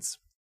raids.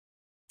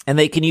 And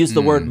they can use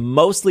the word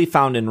mostly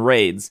found in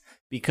raids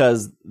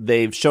because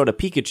they've showed a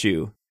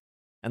Pikachu,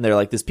 and they're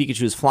like, this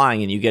Pikachu is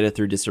flying, and you get it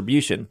through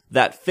distribution.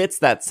 That fits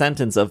that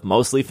sentence of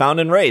mostly found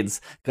in raids,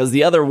 because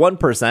the other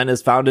 1%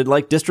 is found in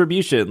like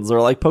distributions,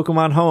 or like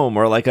Pokemon Home,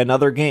 or like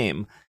another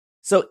game.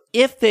 So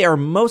if they are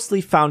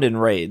mostly found in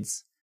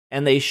raids,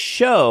 and they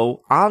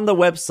show on the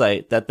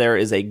website that there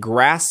is a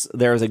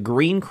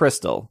green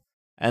crystal,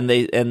 and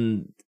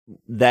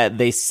that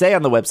they say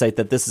on the website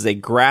that this is a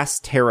grass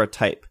Tera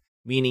type,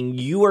 meaning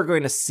you are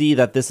going to see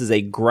that this is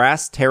a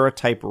grass Tera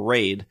type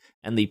raid,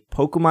 and the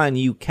Pokemon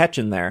you catch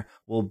in there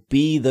will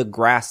be the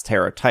grass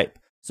Tera type.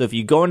 So if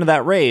you go into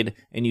that raid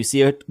and you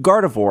see a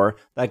Gardevoir,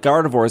 that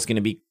Gardevoir is going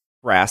to be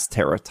grass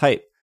Tera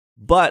type.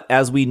 But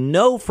as we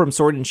know from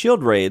Sword and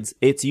Shield raids,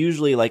 it's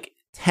usually like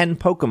 10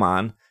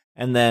 Pokemon,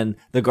 and then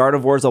the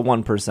Gardevoir's a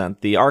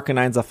 1%, the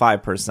Arcanine's a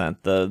 5%,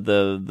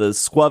 the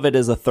Squavit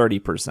is a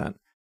 30%.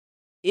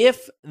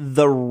 If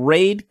the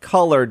raid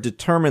color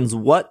determines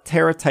what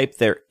Tera type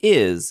there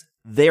is,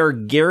 they're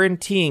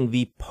guaranteeing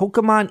the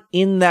Pokemon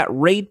in that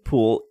raid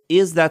pool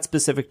is that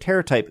specific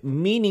Tera type,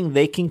 meaning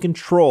they can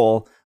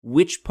control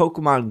which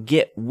Pokemon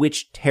get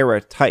which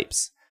Tera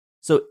types.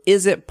 So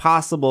is it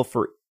possible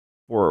for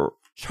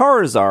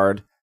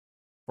Charizard,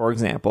 for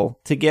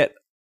example, to get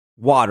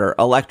water,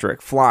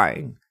 electric,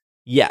 flying?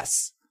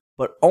 Yes,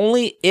 but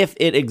only if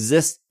it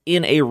exists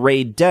in a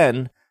raid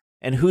den,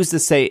 and who's to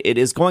say it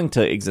is going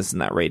to exist in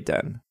that raid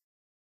den?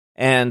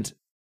 And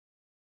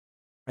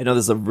I know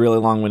this is a really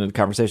long-winded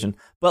conversation,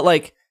 but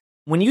like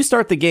when you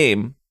start the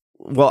game,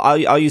 well,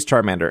 I'll use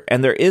Charmander,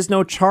 and there is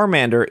no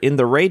Charmander in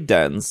the raid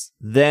dens,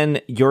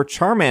 then your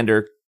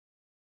Charmander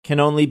can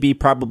only be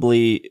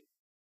probably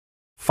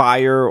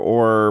fire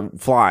or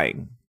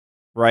flying,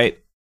 right?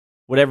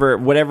 Whatever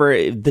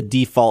the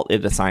default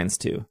it assigns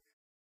to.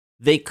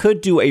 They could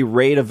do a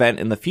raid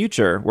event in the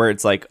future where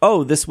it's like,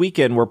 oh, this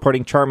weekend we're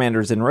putting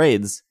Charmanders in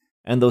raids,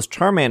 and those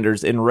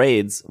Charmanders in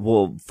raids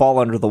will fall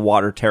under the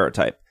water Tera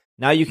type.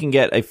 Now you can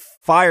get a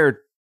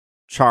fire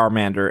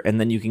Charmander, and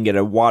then you can get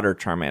a water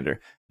Charmander.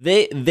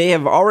 They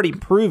have already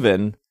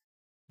proven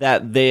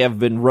that they have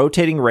been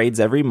rotating raids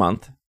every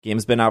month.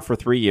 Game's been out for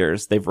 3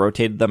 years. They've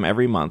rotated them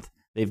every month.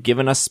 They've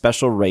given us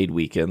special raid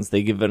weekends.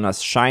 They've given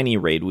us shiny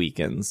raid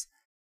weekends.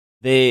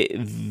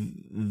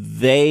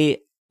 They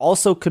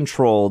also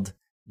controlled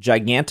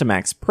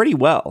Gigantamax pretty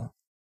well.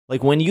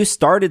 Like when you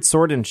started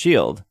Sword and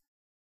Shield,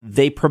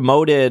 they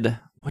promoted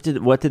what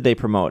did they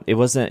promote? It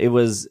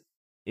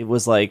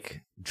was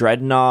like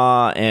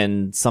Dreadnought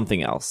and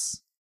something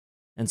else.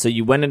 And so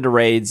you went into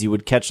raids, you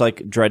would catch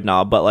like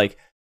Dreadnought, but like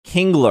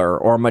Kingler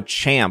or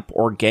Machamp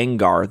or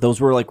Gengar,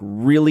 those were like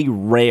really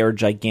rare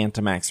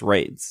Gigantamax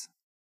raids.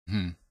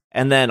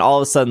 And then all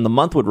of a sudden the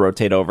month would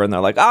rotate over and they're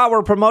like,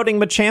 we're promoting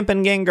Machamp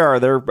and Gengar.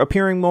 They're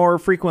appearing more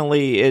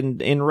frequently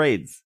in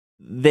raids.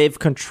 They've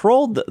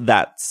controlled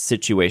that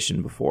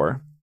situation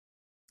before.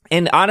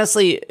 And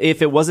honestly,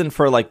 if it wasn't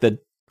for like the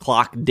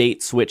clock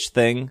date switch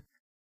thing,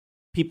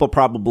 people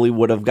probably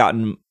would have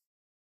gotten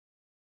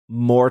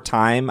more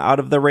time out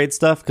of the raid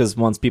stuff, because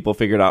once people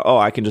figured out,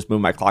 I can just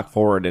move my clock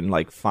forward and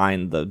like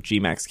find the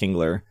Gmax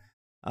Kingler,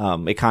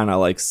 it kind of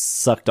like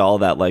sucked all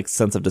that like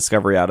sense of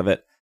discovery out of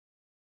it.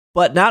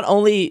 But not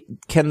only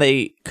can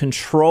they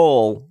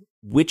control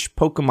which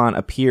Pokemon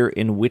appear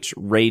in which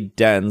raid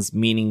dens,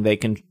 meaning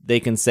they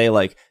can say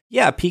like,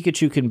 yeah,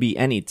 Pikachu can be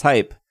any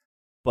type,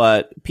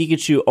 but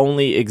Pikachu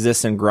only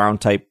exists in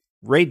ground type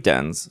raid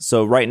dens.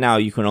 So right now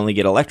you can only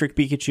get electric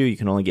Pikachu, you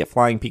can only get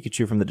flying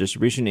Pikachu from the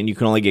distribution, and you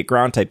can only get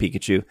ground type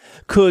Pikachu.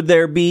 Could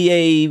there be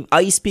a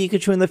ice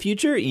Pikachu in the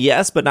future?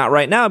 Yes, but not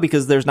right now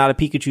because there's not a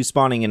Pikachu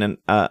spawning in an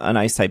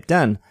ice type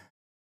den.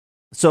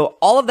 So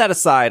all of that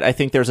aside, I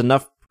think there's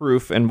enough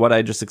proof in what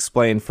I just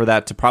explained for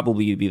that to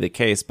probably be the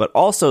case. But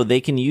also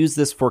they can use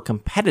this for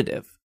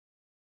competitive.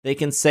 They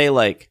can say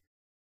like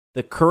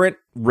the current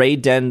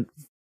raid den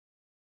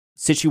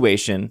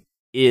situation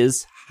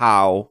is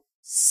how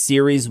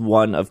Series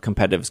 1 of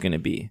competitive is going to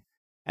be.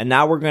 And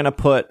now we're going to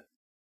put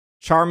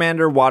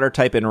Charmander water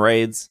type in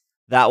raids.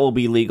 That will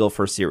be legal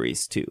for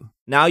Series 2.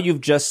 Now you've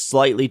just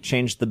slightly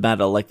changed the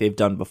meta like they've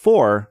done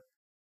before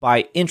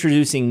by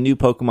introducing new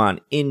Pokemon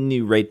in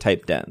new raid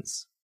type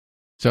dens.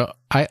 So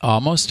I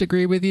almost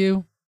agree with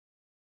you.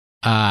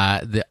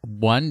 The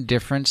one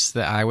difference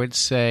that I would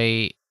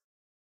say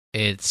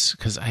it's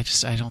because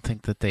I don't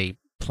think that they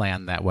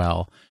plan that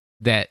well.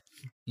 That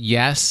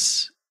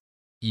yes,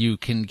 you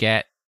can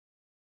get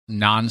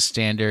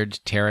non-standard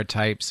Tera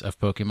types of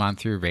Pokemon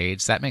through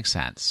raids. That makes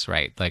sense,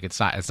 right? Like it's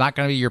not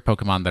going to be your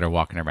Pokemon that are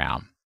walking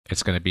around.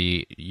 It's going to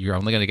be you're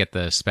only going to get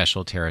the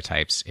special Tera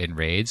types in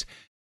raids.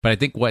 But I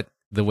think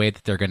the way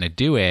that they're going to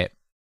do it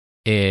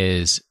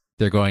is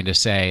they're going to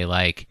say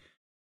like,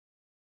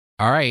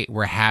 all right,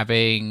 we're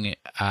having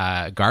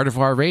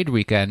Gardevoir raid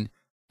weekend,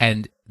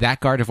 and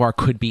that Gardevoir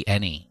could be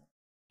any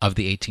of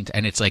the 18.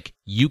 And it's like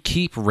you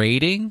keep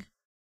raiding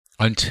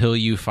until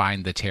you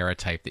find the Tera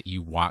type that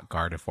you want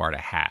Gardevoir to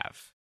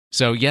have.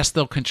 So yes,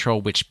 they'll control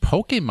which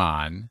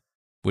Pokemon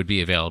would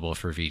be available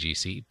for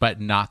VGC, but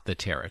not the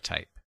Tera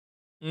type.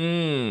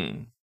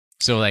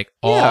 So like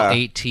all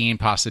 18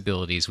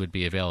 possibilities would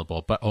be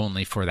available, but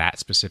only for that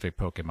specific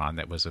Pokemon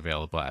that was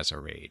available as a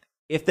raid.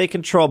 If they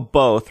control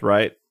both,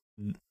 right?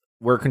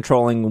 We're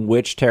controlling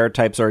which Tera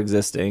types are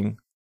existing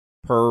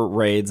per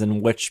raids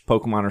and which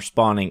Pokemon are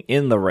spawning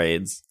in the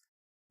raids.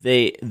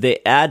 They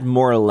add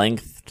more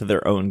length to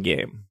their own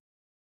game.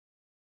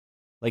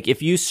 Like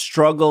if you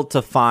struggle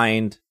to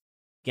find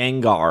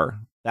Gengar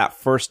that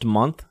first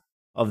month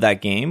of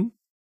that game,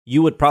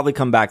 you would probably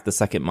come back the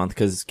second month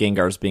because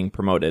Gengar is being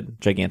promoted,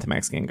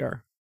 Gigantamax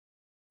Gengar.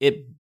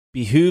 It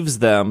behooves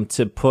them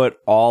to put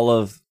all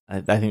of,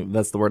 I think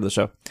that's the word of the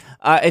show.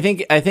 I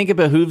think it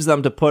behooves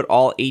them to put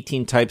all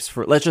 18 types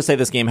for, let's just say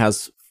this game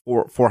has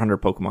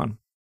 400 Pokemon.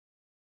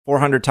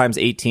 400 times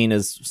 18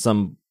 is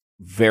some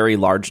very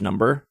large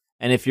number.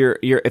 And if you're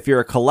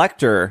a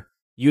collector,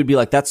 you would be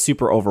like, that's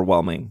super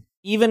overwhelming.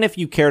 Even if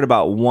you cared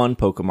about one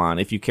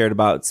Pokemon, if you cared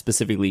about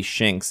specifically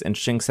Shinx, and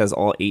Shinx has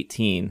all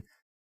 18,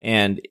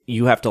 and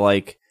you have to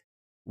like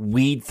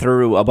weed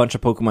through a bunch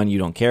of Pokemon you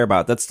don't care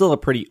about, that's still a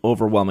pretty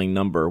overwhelming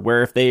number.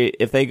 Where if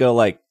they go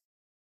like,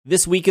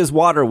 this week is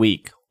Water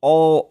Week,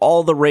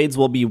 all the raids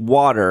will be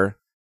water,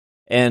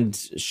 and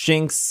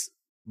Shinx,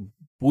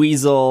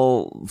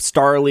 Weasel,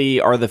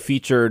 Starly are the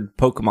featured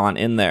Pokemon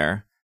in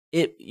there.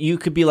 You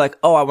could be like,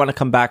 oh, I want to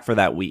come back for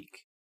that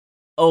week.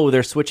 Oh,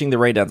 they're switching the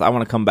raid dens. I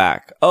want to come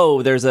back.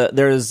 Oh, there's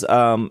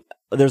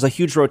a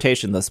huge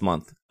rotation this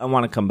month. I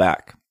want to come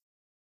back.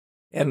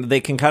 And they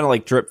can kind of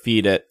like drip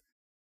feed it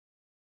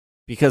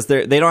because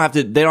they don't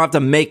have to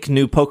make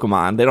new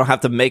Pokemon. They don't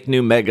have to make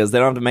new Megas. They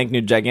don't have to make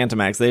new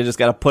Gigantamax. They just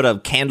got to put a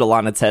candle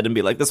on its head and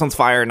be like, this one's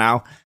fire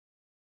now.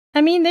 I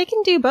mean, they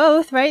can do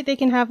both, right? They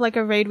can have like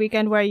a raid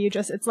weekend where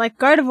it's like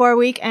Gardevoir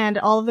week and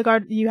all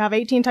of you have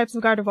 18 types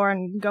of Gardevoir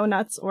and go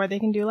nuts. Or they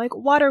can do like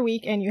Water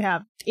week and you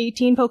have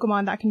 18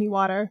 Pokemon that can be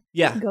water.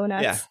 Yeah. Go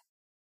nuts. Yeah.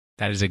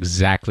 That is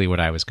exactly what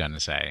I was going to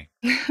say.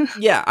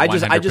 Yeah. I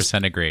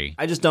 100% agree.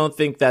 I just don't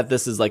think that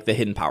this is like the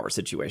hidden power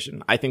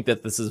situation. I think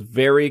that this is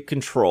very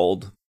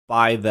controlled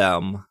by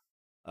them,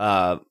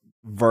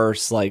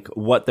 versus like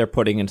what they're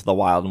putting into the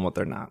wild and what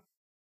they're not.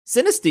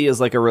 Sinistea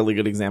is like a really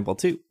good example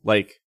too.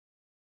 Like,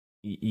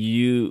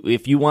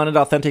 if you wanted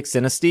authentic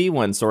Sinistea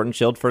when Sword and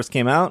Shield first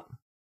came out,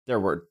 there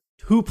were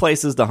 2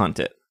 places to hunt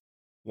it.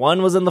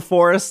 One was in the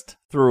forest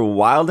through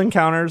wild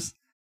encounters,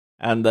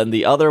 and then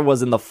the other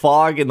was in the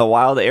fog in the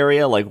wild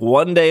area, like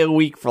 1 day a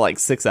week for like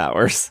 6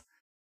 hours.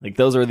 Like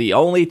those are the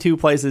only 2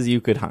 places you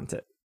could hunt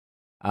it.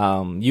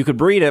 You could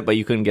breed it, but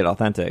you couldn't get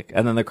authentic.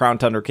 And then the Crown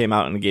Tundra came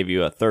out and gave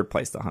you a 3rd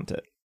place to hunt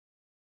it.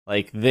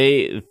 Like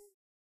they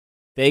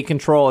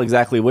control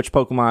exactly which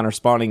Pokemon are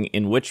spawning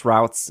in which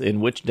routes, in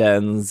which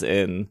dens,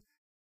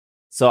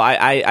 so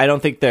I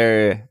don't think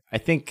I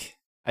think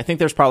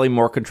there's probably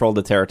more control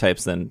to Tera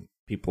types than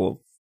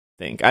people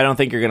think. I don't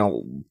think you're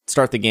gonna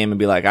start the game and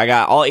be like, I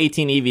got all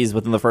 18 EVs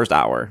within the first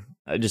hour.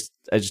 I just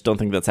don't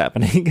think that's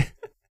happening.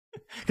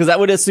 Because that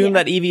would assume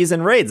that Eevee is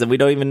in raids, and we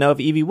don't even know if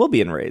Eevee will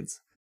be in raids.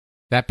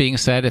 That being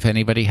said, if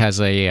anybody has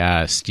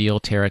a Steel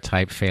Tera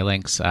type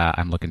Phalanx,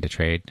 I'm looking to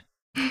trade.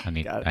 I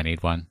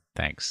need one.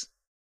 Thanks.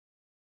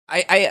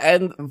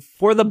 And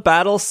for the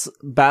battle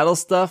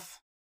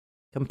stuff,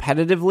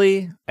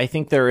 competitively, I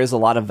think there is a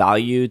lot of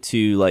value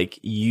to like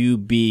you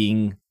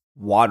being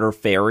water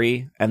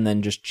fairy and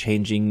then just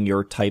changing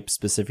your type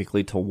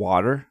specifically to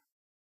water.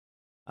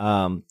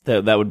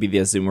 That would be the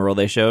Azumarill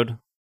they showed.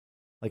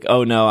 Like,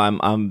 oh no,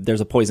 I'm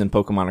there's a poison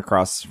Pokemon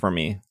across from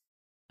me.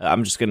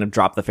 I'm just gonna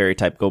drop the fairy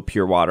type, go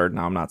pure water.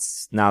 Now I'm not.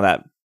 Now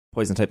that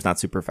poison type's not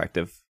super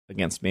effective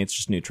against me. It's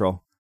just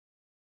neutral.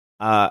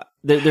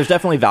 There's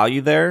definitely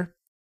value there,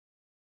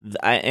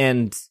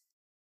 and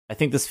I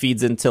think this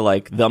feeds into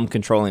like them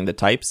controlling the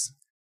types.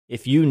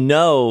 If you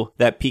know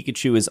that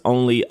Pikachu is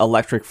only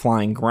electric,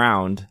 flying,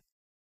 ground,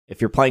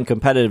 if you're playing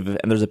competitive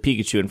and there's a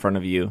Pikachu in front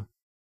of you,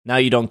 now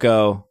you don't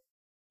go,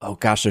 oh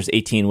gosh, there's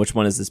 18. Which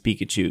one is this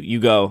Pikachu? You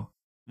go,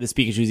 this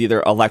Pikachu is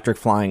either electric,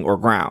 flying, or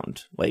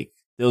ground. Like,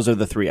 those are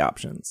the three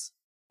options.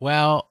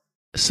 Well,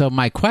 so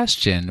my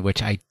question,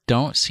 which I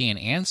don't see an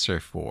answer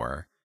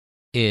for,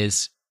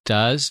 is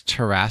does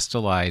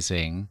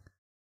terastallizing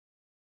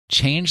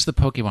change the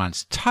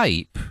Pokemon's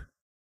type,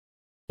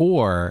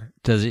 or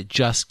does it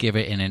just give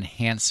it an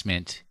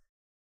enhancement?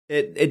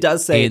 It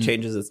does say it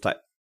changes its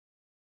type.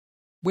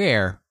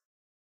 Where?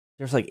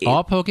 There's like 8.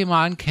 All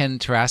Pokemon can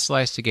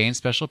terastallize to gain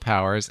special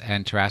powers,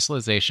 and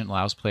terastallization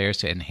allows players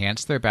to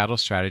enhance their battle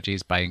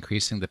strategies by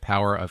increasing the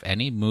power of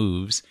any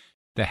moves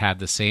that have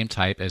the same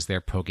type as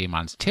their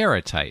Pokemon's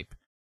Tera type.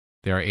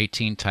 There are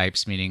 18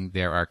 types, meaning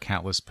there are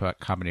countless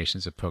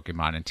combinations of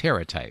Pokemon and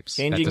Tera types.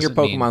 Changing your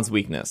Pokemon's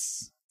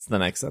weakness. It's the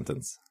next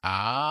sentence.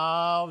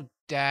 Oh,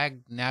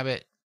 dag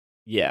nabbit.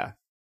 Yeah.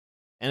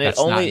 And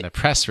that's not in the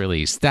press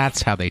release.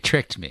 That's how they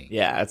tricked me.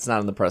 Yeah, it's not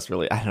in the press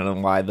release. I don't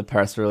know why the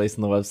press release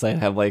and the website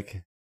have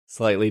like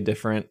slightly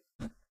different.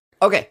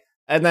 Okay.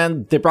 And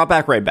then they brought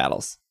back raid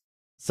battles.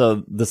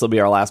 So this will be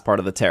our last part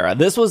of the Tera.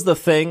 This was the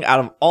thing out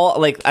of all,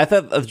 like, I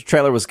thought the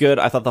trailer was good.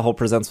 I thought the whole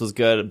presents was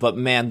good. But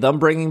man, them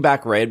bringing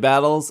back raid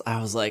battles, I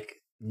was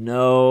like,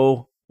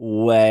 no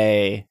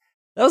way.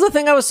 That was the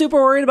thing I was super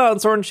worried about in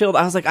Sword and Shield.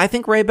 I was like, I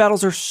think raid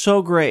battles are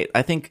so great.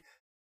 I think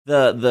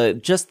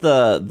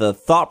the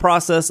thought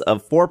process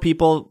of 4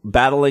 people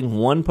battling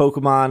one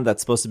Pokemon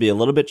that's supposed to be a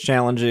little bit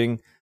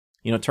challenging,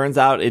 turns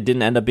out it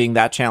didn't end up being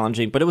that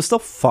challenging, but it was still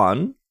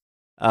fun.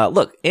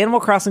 Look, Animal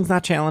Crossing's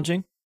not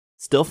challenging,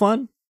 still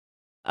fun.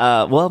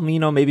 Well,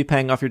 maybe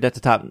paying off your debt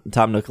to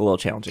Tom Nook a little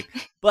challenging,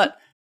 but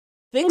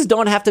things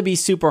don't have to be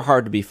super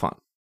hard to be fun.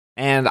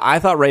 And I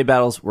thought raid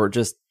battles were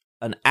just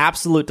an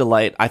absolute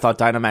delight. I thought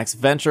Dynamax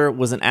Adventure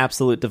was an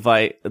absolute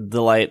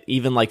delight.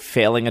 Even like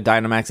failing a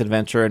Dynamax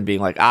Adventure and being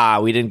like,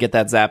 we didn't get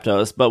that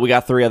Zapdos, but we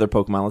got 3 other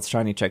Pokemon. Let's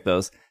shiny check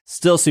those.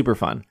 Still super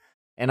fun.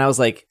 And I was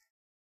like,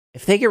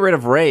 if they get rid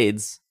of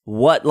raids,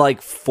 what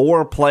like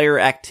 4-player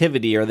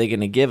activity are they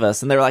going to give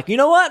us? And they're like, you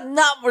know what?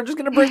 No, we're just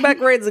going to bring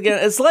back raids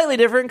again. It's slightly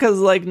different because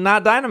like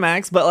not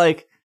Dynamax, but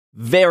like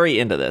very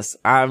into this.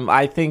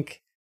 I think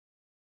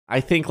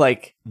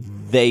like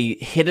they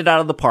hit it out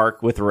of the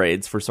park with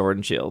raids for Sword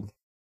and Shield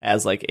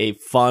as like a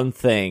fun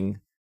thing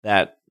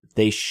that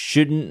they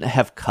shouldn't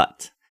have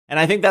cut. And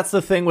I think that's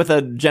the thing with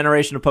a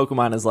generation of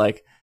Pokemon is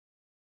like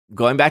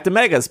going back to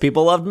Megas.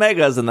 People loved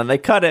Megas and then they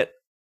cut it.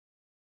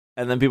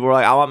 And then people were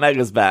like, I want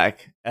Megas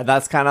back. And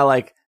that's kind of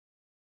like,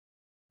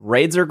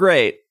 raids are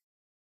great.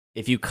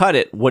 If you cut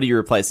it, what are you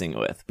replacing it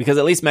with? Because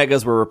at least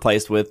Megas were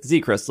replaced with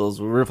Z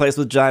Crystals, were replaced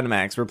with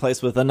Dynamax,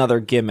 replaced with another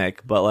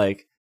gimmick. But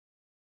like,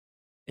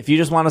 if you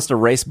just want us to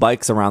race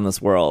bikes around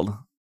this world,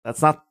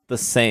 that's not the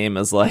same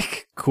as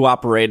like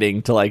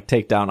cooperating to like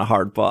take down a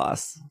hard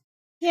boss.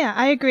 Yeah,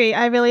 I agree.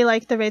 I really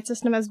like the raid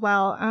system as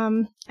well.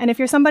 And if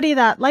you're somebody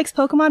that likes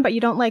Pokemon but you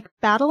don't like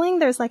battling,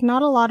 there's like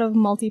not a lot of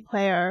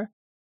multiplayer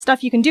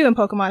stuff you can do in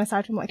Pokemon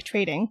aside from like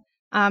trading.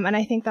 And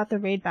I think that the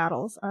raid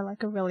battles are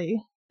like a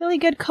really, really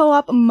good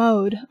co-op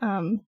mode.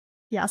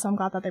 Yeah, so I'm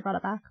glad that they brought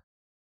it back.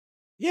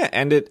 Yeah,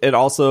 and it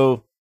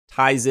also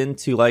ties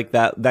into like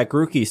that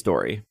Grookey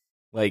story.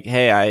 Like,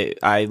 hey,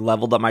 I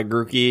leveled up my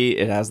Grookey.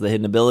 It has the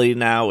hidden ability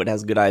now. It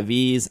has good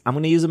IVs. I'm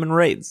going to use him in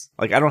raids.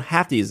 Like, I don't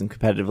have to use him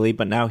competitively,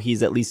 but now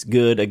he's at least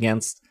good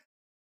against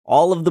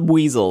all of the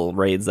Weasel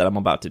raids that I'm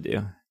about to do.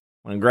 I'm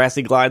going to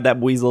Grassy Glide that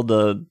Weasel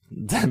to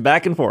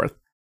back and forth.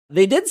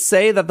 They did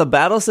say that the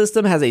battle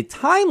system has a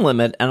time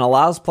limit and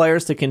allows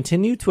players to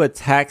continue to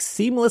attack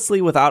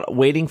seamlessly without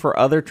waiting for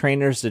other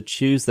trainers to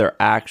choose their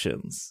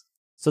actions.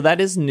 So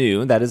that is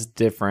new. That is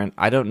different.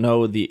 I don't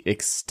know the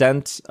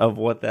extent of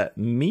what that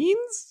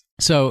means.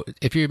 So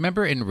if you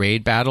remember in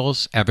raid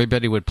battles,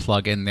 everybody would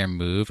plug in their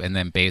move, and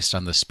then based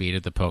on the speed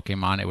of the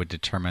Pokemon, it would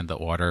determine the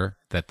order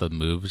that the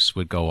moves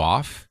would go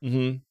off.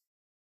 Mm-hmm.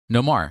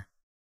 No more.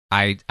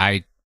 I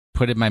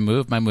put in my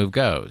move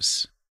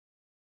goes.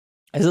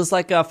 Is this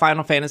like a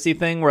Final Fantasy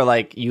thing where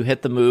like you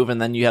hit the move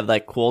and then you have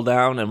like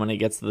cooldown, and when it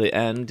gets to the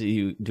end,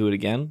 you do it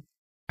again?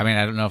 I mean,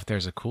 I don't know if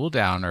there's a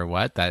cooldown or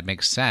what. That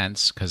makes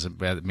sense because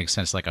it makes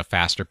sense like a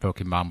faster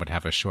Pokemon would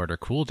have a shorter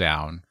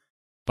cooldown.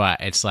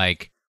 But it's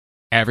like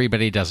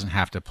everybody doesn't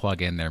have to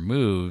plug in their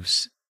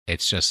moves.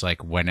 It's just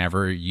like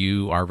whenever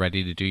you are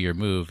ready to do your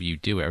move, you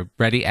do it.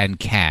 Ready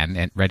and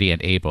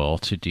able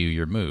to do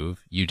your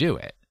move, you do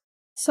it.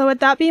 So would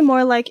that be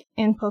more like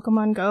in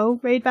Pokemon Go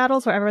raid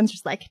battles where everyone's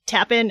just like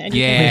tap in and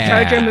you can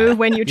charge your move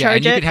when you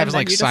charge and it? You could have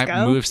like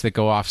moves that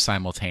go off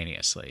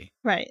simultaneously.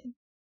 Right.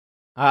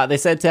 They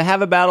said to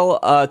have a battle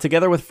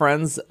together with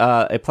friends,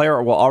 a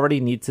player will already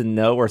need to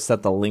know or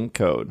set the link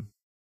code.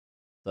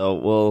 So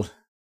we'll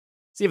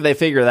see if they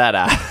figure that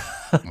out.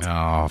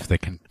 Oh, if they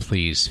can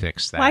please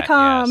fix that.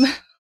 Wycom.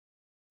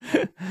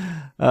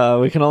 Yes.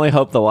 We can only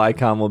hope the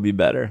Wycom will be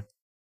better.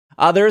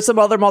 There is some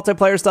other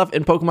multiplayer stuff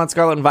in Pokemon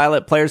Scarlet and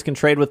Violet. Players can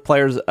trade with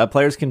players.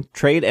 Players can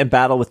trade and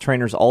battle with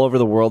trainers all over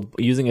the world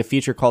using a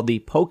feature called the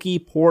Poke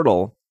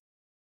Portal.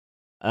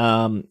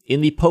 In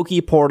the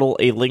Poke Portal,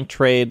 a link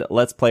trade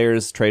lets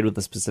players trade with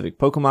a specific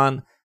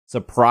Pokemon.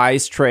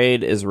 Surprise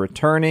trade is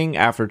returning.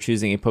 After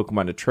choosing a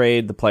Pokemon to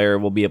trade, the player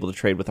will be able to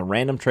trade with a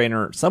random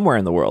trainer somewhere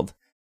in the world.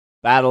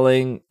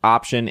 Battling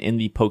option in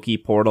the Poke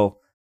Portal.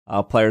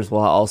 Players will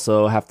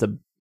also have to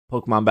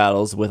Pokemon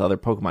battles with other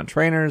Pokemon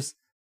trainers.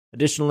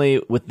 Additionally,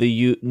 with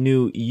the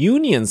new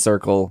Union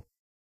Circle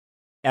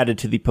added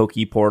to the Poke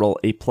Portal,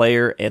 a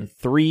player and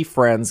 3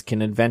 friends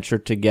can adventure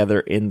together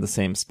in the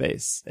same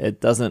space.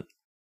 It doesn't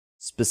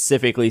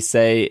specifically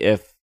say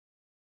if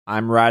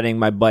I'm riding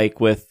my bike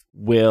with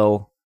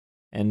Will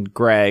and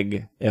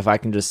Greg, if I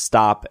can just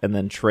stop and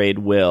then trade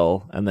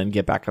Will and then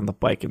get back on the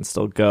bike and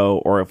still go,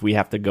 or if we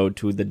have to go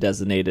to the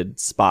designated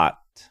spot,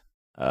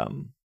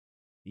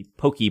 the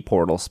Poke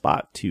Portal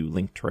spot to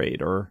link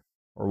trade or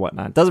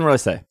whatnot. It doesn't really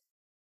say.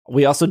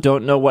 We also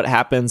don't know what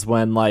happens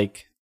when,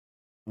 like,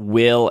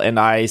 Will and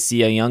I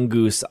see a young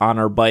goose on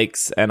our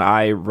bikes and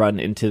I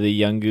run into the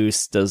young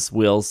goose. Does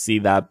Will see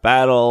that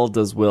battle?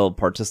 Does Will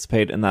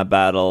participate in that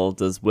battle?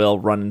 Does Will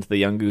run into the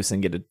young goose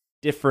and get a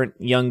different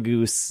young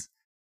goose?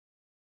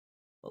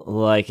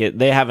 Like,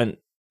 they haven't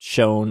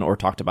shown or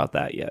talked about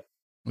that yet.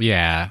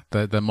 Yeah,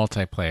 the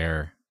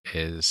multiplayer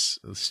is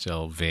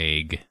still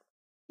vague.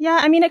 Yeah,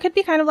 I mean, it could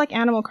be kind of like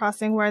Animal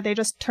Crossing, where they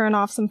just turn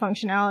off some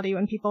functionality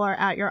when people are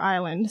at your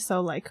island.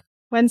 So, like,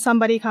 when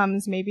somebody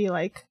comes, maybe,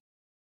 like,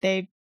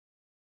 I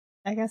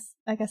guess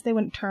they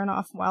wouldn't turn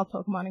off wild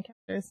Pokemon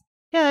encounters.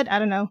 Good, I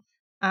don't know.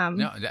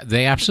 No,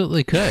 they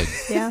absolutely could.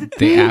 Yeah.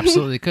 They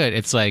absolutely could.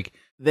 It's like...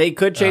 They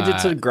could change it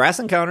to grass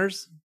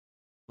encounters,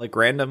 like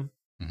random,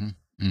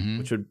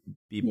 which would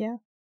be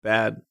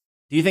bad.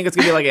 Do you think it's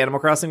going to be like Animal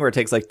Crossing where it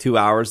takes like 2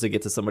 hours to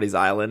get to somebody's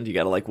island? You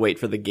got to like wait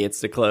for the gates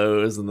to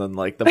close and then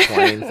like the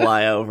plane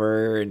fly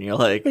over and you're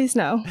like... Please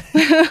no.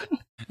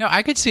 No,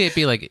 I could see it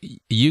be like,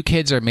 you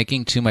kids are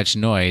making too much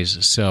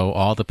noise, so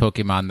all the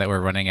Pokemon that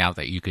were running out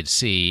that you could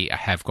see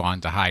have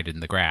gone to hide in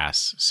the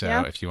grass.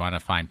 So if you want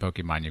to find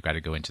Pokemon, you've got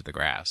to go into the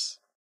grass.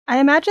 I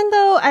imagine,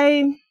 though,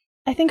 I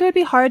think it would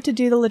be hard to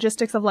do the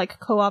logistics of, like,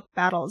 co-op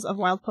battles of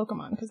wild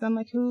Pokemon, because then,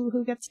 like,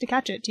 who gets to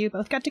catch it? Do you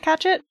both get to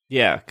catch it?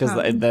 Yeah, because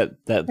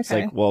that's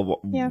okay. Like,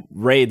 well,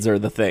 raids are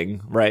the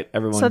thing, right?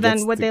 Everyone. So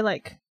then would they,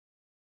 like,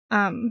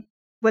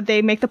 would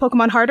they make the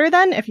Pokemon harder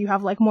then? If you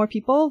have, like, more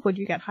people, would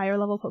you get higher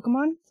level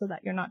Pokemon so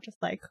that you're not just,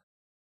 like,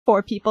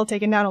 4 people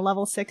taking down a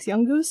level 6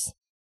 young goose?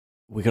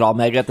 We could all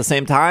Mega at the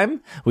same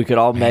time. We could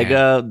all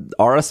Mega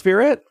Aura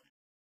Spirit.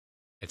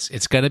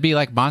 It's going to be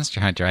like Monster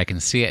Hunter. I can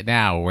see it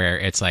now where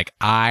it's like,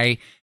 I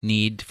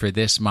need for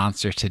this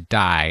monster to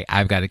die.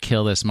 I've got to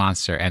kill this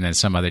monster. And then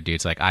some other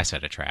dude's like, I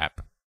set a trap.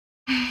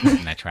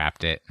 And I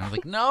trapped it. And I was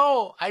like,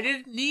 no, I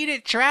didn't need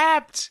it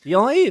trapped. The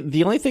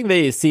only thing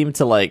they seem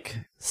to like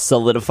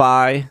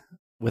solidify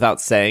without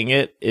saying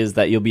it is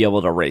that you'll be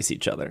able to race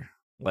each other.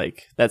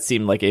 Like that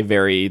seemed like a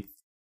very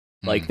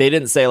like they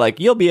didn't say like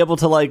you'll be able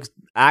to like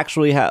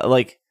actually have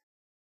like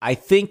I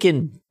think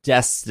in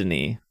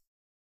Destiny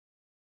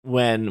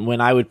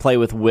when I would play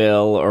with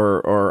Will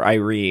or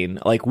Irene,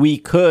 like we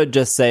could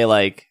just say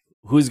like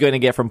who's going to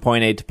get from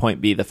point A to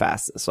point B the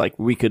fastest. Like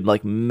we could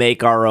like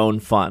make our own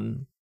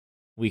fun.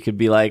 We could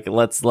be like,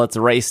 let's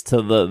race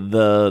to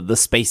the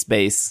space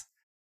base,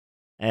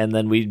 and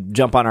then we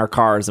jump on our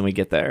cars and we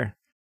get there.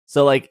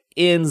 So like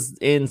in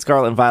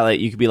Scarlet and Violet,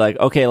 you could be like,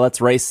 okay,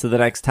 let's race to the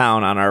next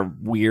town on our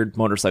weird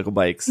motorcycle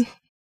bikes.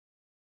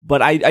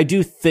 But I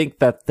do think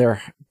that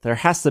there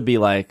has to be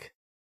like,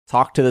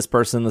 talk to this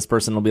person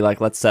will be like,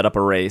 let's set up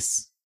a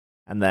race,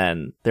 and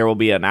then there will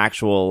be an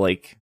actual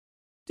like,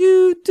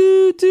 and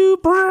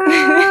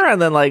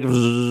then like.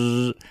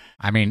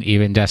 I mean,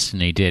 even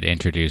Destiny did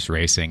introduce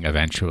racing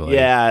eventually.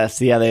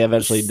 Yes, yeah, they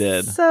eventually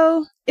did.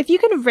 So, if you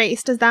can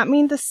race, does that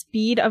mean the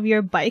speed of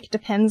your bike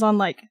depends on,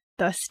 like,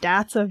 the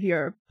stats of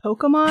your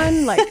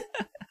Pokemon? Like,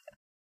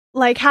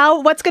 like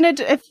what's gonna,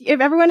 if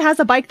everyone has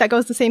a bike that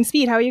goes the same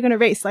speed, how are you gonna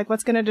race? Like,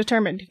 what's gonna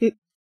determine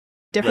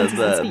differences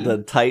in speed?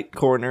 The tight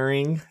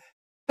cornering?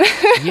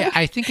 Yeah,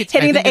 I think it's...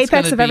 Hitting the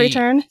apex of every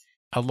turn?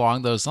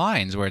 Along those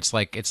lines, where it's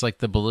like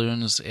the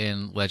balloons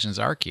in Legends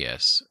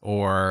Arceus,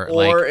 or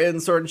in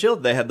Sword and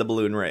Shield, they had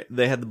the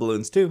they had the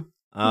balloons too.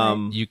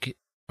 You can,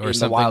 or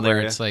something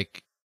where it's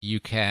like you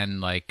can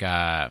like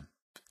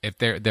if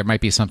there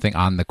might be something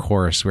on the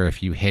course where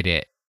if you hit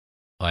it,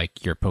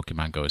 like your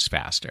Pokemon goes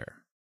faster.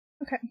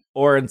 Okay.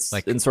 Or in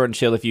Sword and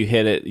Shield, if you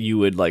hit it, you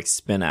would like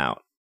spin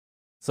out.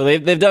 So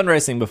they've done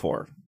racing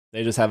before.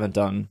 They just haven't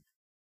done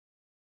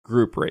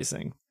group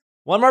racing.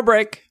 One more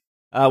break.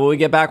 When we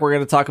get back, we're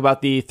going to talk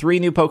about the 3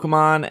 new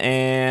Pokemon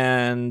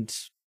and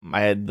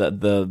I had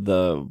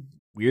the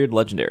weird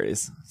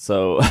legendaries.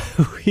 So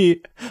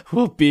we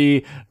will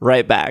be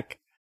right back.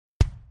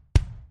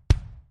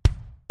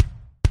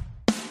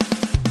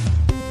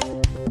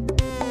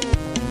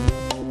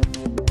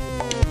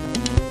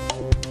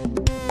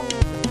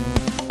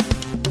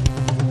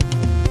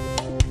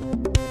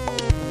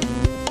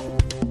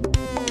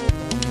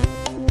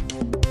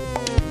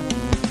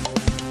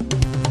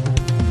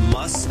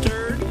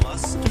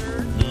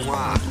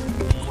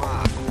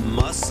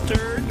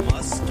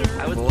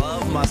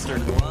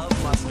 mustard.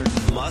 Love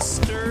mustard.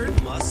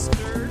 Mustard.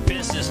 Mustard.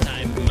 Business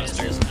time.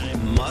 Mustard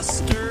time.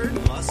 Mustard.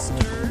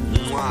 Mustard.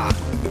 Mwah.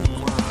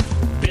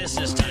 Mwah.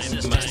 Business time.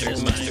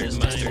 Mustard. Mustard.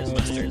 Mustard.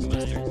 Mustard.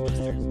 Mustard.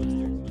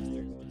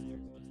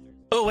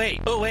 Oh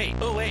wait. Oh wait.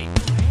 Oh wait.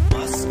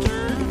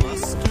 Mustard.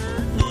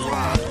 Mustard.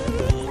 Mwah.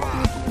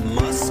 Mwah.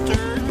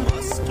 Mustard.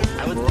 Mustard.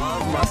 I would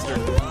love mustard.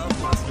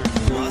 Love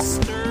mustard.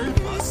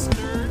 Mustard.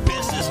 Mustard.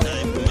 Business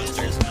time.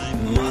 Mustard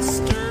time.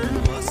 Mustard.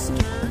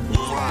 Mustard.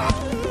 Mwah.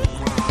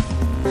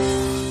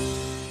 Mwah.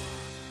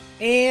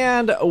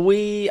 And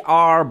we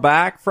are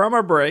back from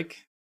our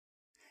break.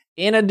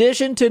 In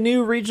addition to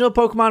new regional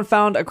Pokemon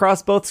found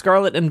across both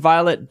Scarlet and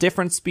Violet,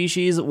 different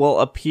species will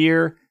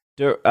appear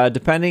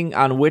depending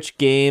on which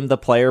game the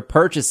player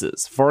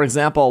purchases. For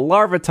example,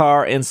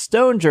 Larvitar and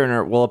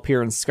Stonejourner will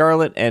appear in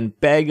Scarlet, and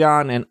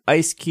Bagon and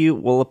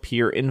Ice-Cube will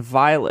appear in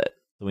Violet.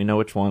 Do we know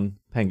which one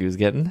Pengu's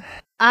getting?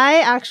 I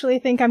actually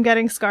think I'm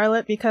getting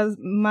Scarlet because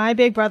my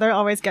big brother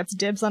always gets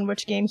dibs on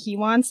which game he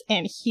wants,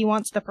 and he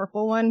wants the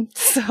purple one,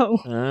 so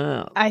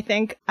I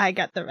think I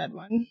get the red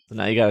one. So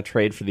now you gotta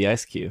trade for the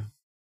Ice-Cube.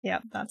 Yeah,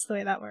 that's the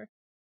way that works.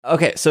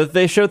 Okay, so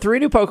they show 3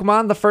 new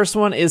Pokemon. The first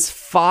one is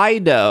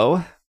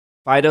Fido.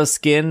 Fido's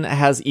skin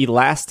has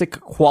elastic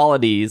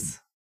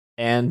qualities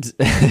and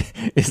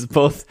is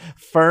both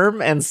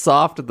firm and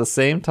soft at the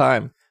same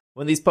time.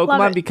 When these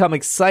Pokemon become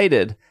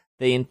excited,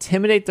 they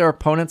intimidate their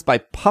opponents by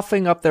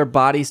puffing up their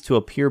bodies to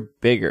appear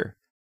bigger.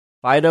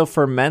 Fido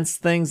ferments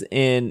things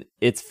in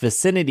its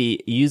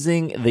vicinity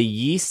using the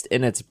yeast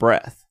in its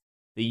breath.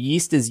 The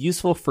yeast is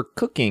useful for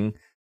cooking.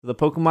 The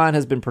Pokemon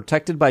has been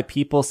protected by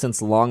people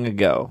since long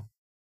ago.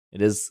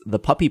 It is the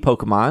puppy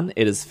Pokemon.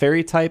 It is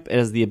fairy type. It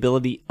has the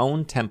ability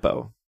Own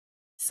Tempo.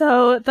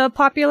 So the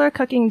popular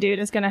cooking dude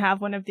is going to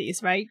have one of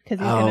these, right? Because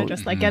he's going to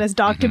just get his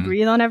dog to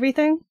breathe on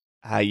everything.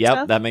 Yep,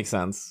 stuff? that makes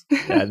sense.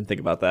 Yeah, I didn't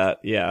think about that.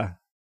 Yeah.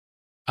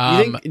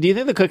 Do you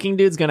think the cooking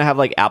dude's going to have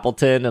like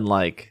Appleton and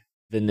like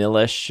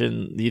Vanillish?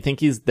 And do you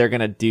think they're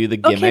going to do the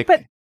gimmick?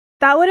 Okay, but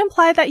that would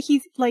imply that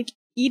he's like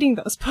eating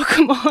those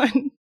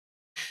Pokemon.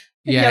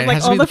 Yeah, it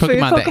has to be the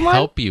Pokemon that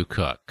help you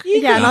cook.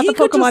 Yeah, not the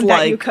Pokemon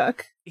that you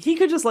cook. He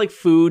could just like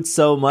food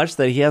so much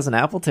that he has an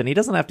Appleton. He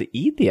doesn't have to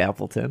eat the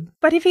Appleton.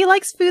 But if he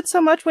likes food so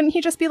much, wouldn't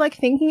he just be like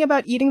thinking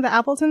about eating the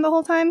Appleton the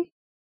whole time?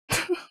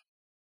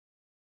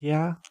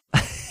 Yeah.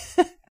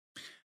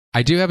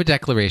 I do have a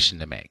declaration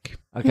to make.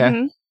 Okay.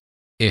 Mm-hmm.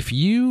 If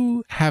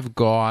you have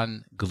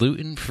gone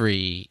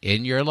gluten-free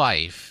in your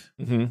life,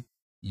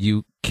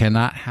 you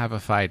cannot have a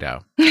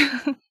Fido.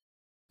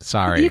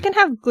 Sorry. You can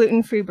have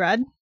gluten-free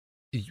bread.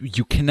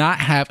 You cannot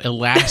have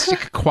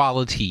elastic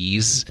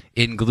qualities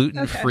in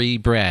gluten-free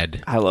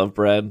bread. I love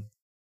bread.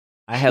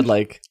 I had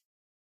like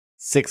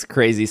 6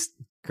 crazy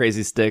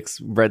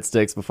sticks,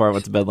 breadsticks before I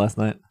went to bed last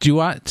night. Do you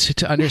want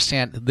to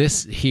understand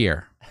this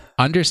here?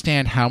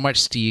 Understand how much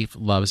Steve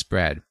loves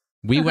bread.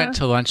 We went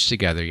to lunch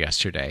together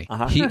yesterday.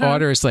 He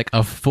orders like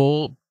a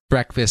full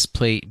breakfast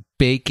plate,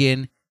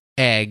 bacon,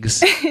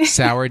 eggs,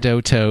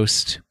 sourdough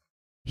toast.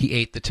 He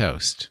ate the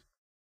toast.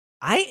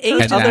 I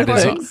ate other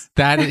things.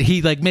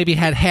 He like maybe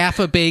had half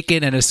a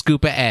bacon and a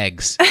scoop of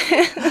eggs.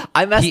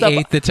 He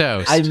ate the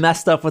toast. I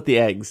messed up with the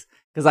eggs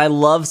because I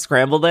love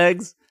scrambled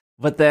eggs,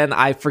 but then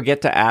I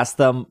forget to ask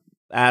them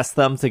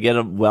to get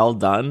them well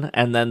done,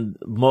 and then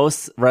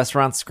most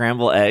restaurants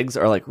scramble eggs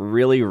are like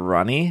really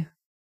runny,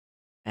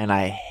 and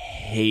I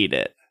hate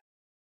it.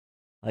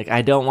 Like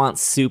I don't want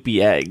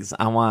soupy eggs.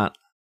 I want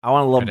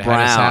a little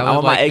brown. I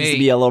want my eggs to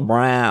be a little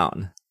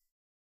brown.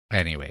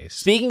 Anyways,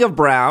 speaking of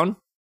brown.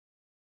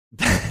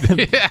 Good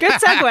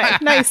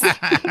segue. Nice.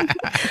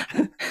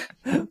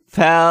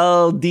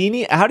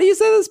 Paldini. How do you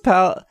say this?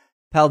 Paldea.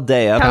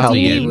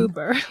 Paldean.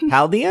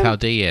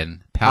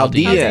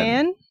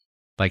 Paldean.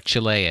 Like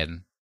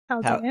Chilean.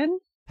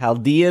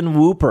 Paldean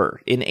Wooper.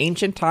 In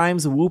ancient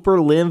times,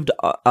 Wooper lived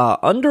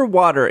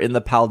underwater in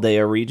the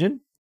Paldea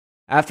region.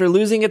 After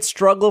losing its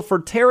struggle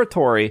for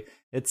territory,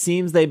 it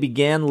seems they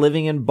began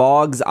living in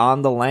bogs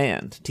on the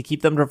land. To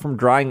keep them from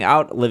drying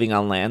out living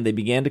on land, they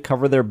began to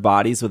cover their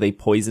bodies with a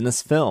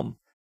poisonous film.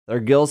 Their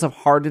gills have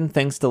hardened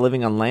thanks to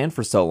living on land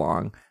for so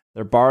long.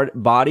 Their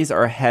bodies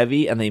are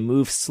heavy and they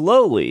move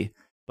slowly,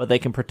 but they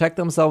can protect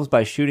themselves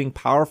by shooting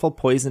powerful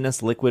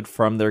poisonous liquid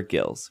from their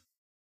gills.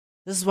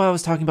 This is what I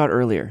was talking about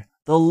earlier.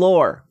 The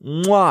lore.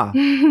 Mwah.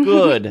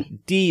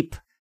 Good. Deep.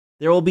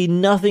 There will be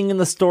nothing in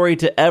the story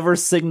to ever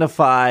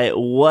signify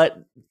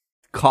what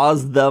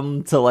caused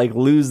them to like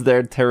lose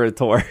their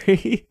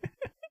territory.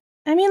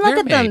 I mean, look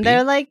at them.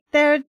 They're like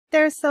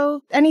they're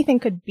so anything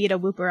could beat a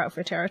Wooper out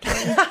for territory.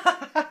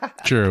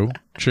 True.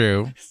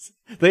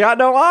 They got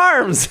no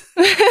arms.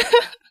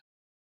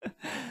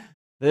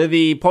 They're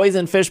the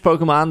poison fish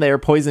Pokemon. They are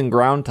poison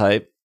ground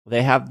type.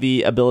 They have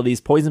the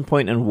abilities Poison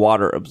Point and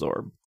Water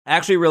Absorb.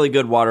 Actually, really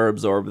good Water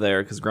Absorb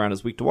there because ground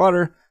is weak to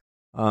water.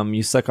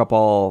 You suck up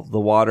all the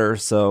water,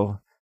 so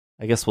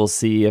I guess we'll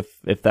see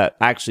if that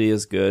actually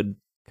is good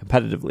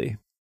competitively.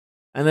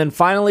 And then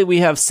finally, we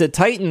have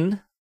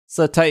Cetitan.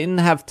 Cetitan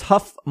have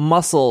tough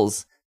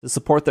muscles To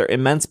support their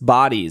immense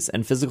bodies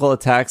and physical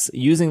attacks,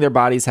 using their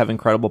bodies have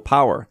incredible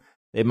power.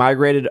 They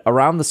migrated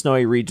around the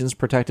snowy regions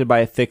protected by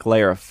a thick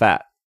layer of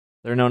fat.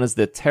 They're known as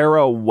the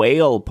Tera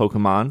whale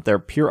Pokemon. They're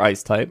pure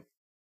ice type.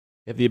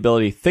 They have the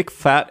ability Thick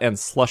Fat and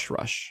Slush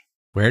Rush.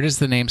 Where does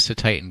the name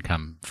Titan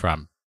come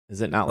from? Is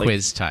it not like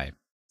Quiz time.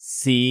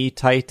 Sea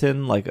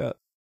Titan, like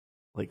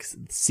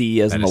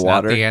sea as in the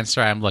water? That is not the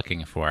answer I'm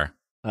looking for.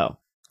 Oh,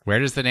 Where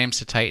does the name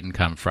Titan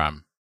come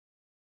from?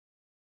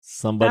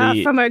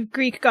 somebody From a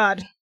Greek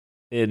god.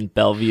 in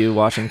Bellevue,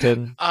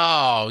 Washington.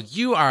 Oh,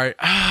 you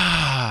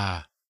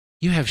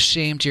have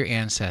shamed your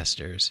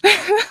ancestors.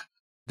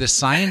 The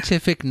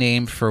scientific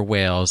name for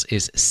whales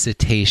is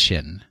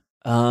cetacean.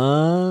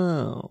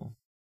 Oh,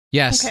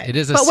 Yes, Okay. it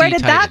is a But sea where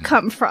did that titan.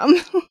 come from?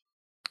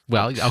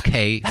 Well,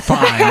 okay,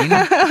 fine.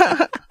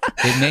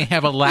 It may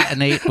have a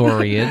Latinate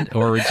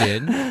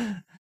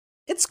origin.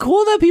 it's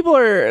cool that people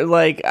are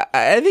like.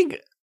 I think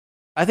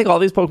all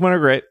these Pokemon are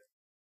great.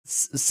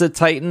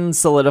 Titan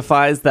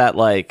solidifies that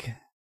like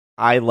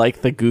I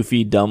like the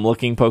goofy,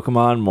 dumb-looking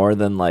Pokemon more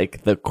than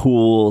like the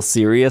cool,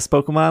 serious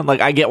Pokemon. Like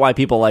I get why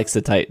people like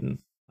Titan.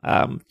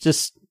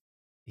 Just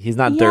he's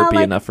not Yeah, derpy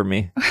like- enough for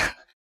me.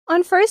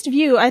 On first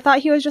view, I thought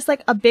he was just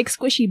like a big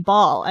squishy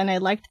ball, and I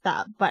liked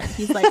that. But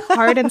he's like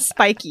hard and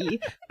spiky,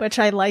 which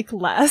I like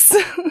less.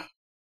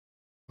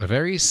 A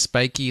very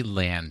spiky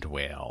land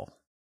whale.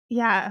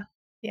 Yeah.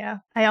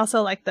 I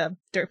also like the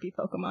derpy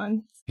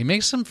Pokemon. He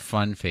makes some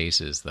fun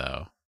faces,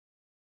 though.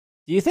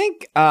 Do you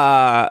think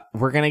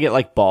we're gonna get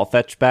like Ball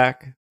Fetch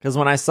back? Because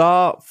when I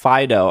saw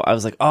Fido, I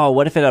was like, oh,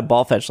 what if it had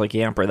Ball Fetch like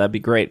Yamper? That'd be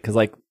great. Because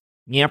like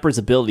Yamper's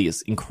ability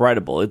is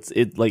incredible. It's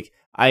like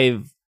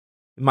I've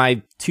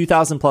my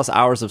 2,000 plus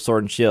hours of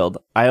Sword and Shield.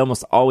 I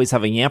almost always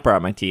have a Yamper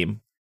on my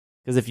team.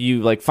 Because if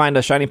you like find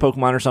a shiny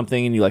Pokemon or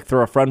something and you like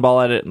throw a friend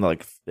ball at it and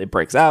like it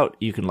breaks out,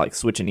 you can like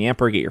switch in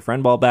Yamper, get your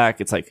friend ball back.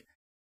 It's like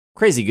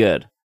crazy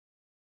good.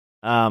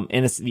 And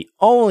it's the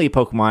only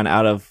Pokemon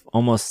out of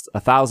almost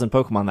 1,000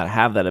 Pokemon that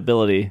have that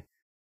ability.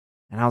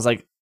 And I was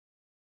like,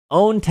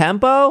 Own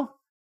Tempo?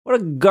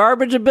 What a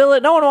garbage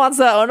ability. No one wants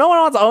that. No one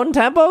wants Own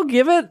Tempo.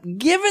 Give it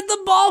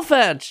the Ball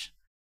Fetch.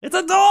 It's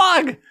a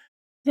dog.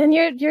 Then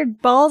your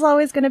ball's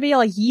always going to be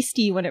all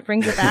yeasty when it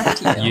brings it back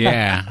to you.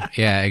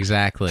 Yeah,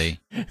 exactly.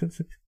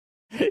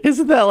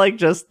 Isn't that like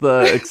just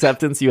the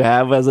acceptance you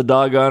have as a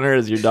dog owner?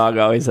 Is your dog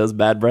always has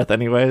bad breath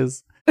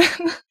anyways?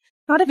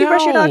 Not if you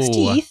brush your dog's No.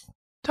 teeth.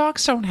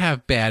 Dogs don't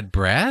have bad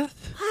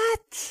breath.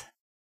 What?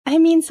 I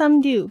mean,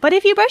 some do. But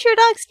if you brush your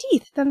dog's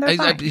teeth, then they're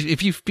fine.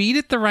 If you feed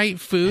it the right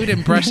food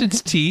and brush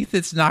its teeth,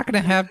 it's not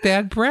going to have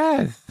bad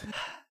breath.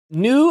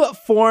 New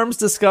forms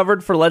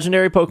discovered for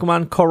legendary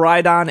Pokemon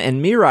Koraidon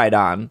and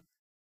Miraidon.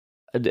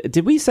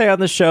 Did we say on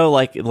the show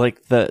like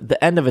the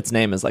end of its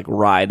name is like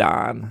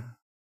Rhydon?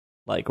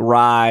 Like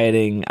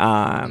riding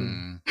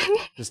on.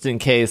 Just in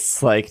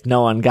case like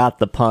no one got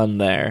the pun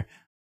there.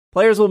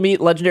 Players will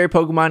meet legendary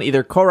Pokemon,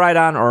 either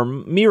Koraidon or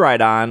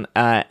Miraidon,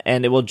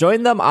 and it will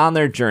join them on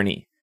their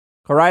journey.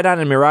 Koraidon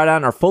and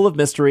Miraidon are full of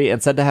mystery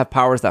and said to have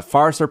powers that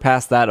far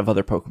surpass that of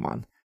other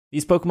Pokemon.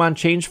 These Pokemon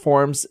change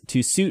forms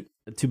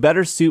to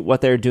better suit what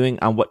they're doing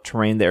on what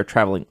terrain they are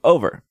traveling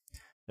over.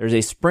 There's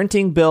a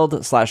sprinting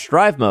build /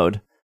 drive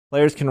mode.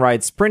 Players can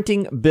ride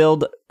sprinting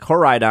build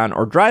Koraidon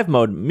or drive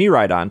mode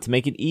Miraidon to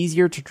make it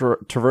easier to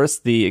traverse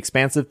the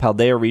expansive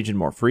Paldea region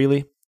more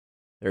freely.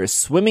 There is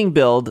swimming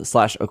build /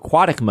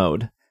 aquatic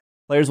mode.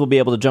 Players will be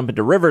able to jump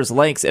into rivers,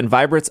 lakes, and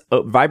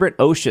vibrant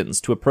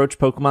oceans to approach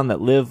Pokemon that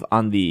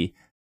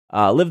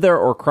live there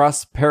or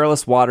cross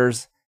perilous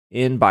waters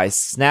by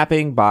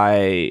snapping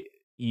by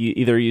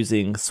either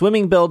using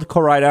swimming build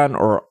Koraidon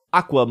or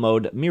aqua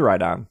mode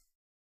Miraidon.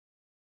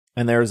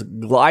 And there's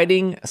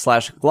gliding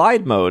 /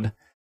 glide mode.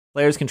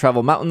 Players can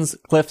travel mountains,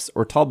 cliffs,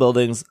 or tall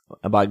buildings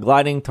by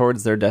gliding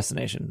towards their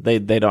destination. They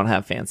don't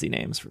have fancy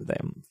names for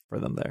them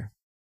there.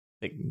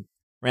 They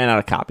ran out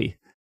of copy.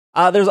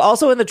 There's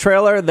also in the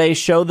trailer, they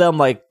show them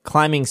like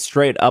climbing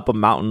straight up a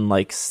mountain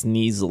like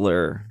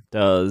Sneasler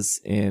does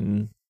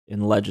in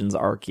Legends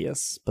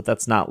Arceus, but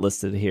that's not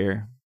listed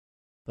here.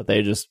 But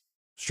they just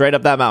straight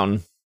up that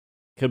mountain.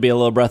 Could be a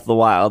little Breath of the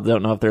Wild.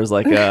 Don't know if there's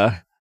like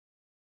a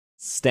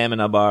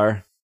stamina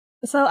bar.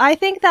 So I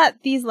think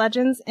that these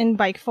legends in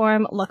bike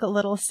form look a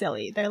little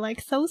silly. They're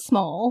like so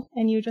small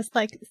and you just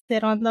like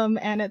sit on them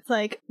and it's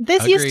like,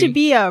 this used to Agreed.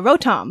 be a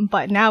Rotom,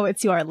 but now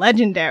it's your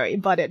legendary,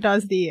 but it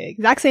does the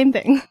exact same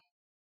thing.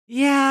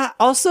 Yeah.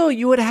 Also,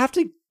 you would have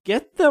to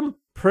get them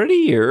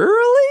pretty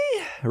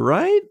early,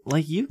 right?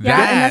 Like you.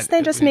 Yeah, unless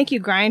they just make you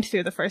grind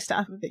through the first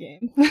half of the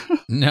game.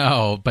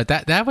 No, but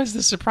that was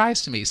the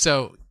surprise to me.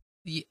 So,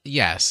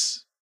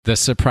 yes, the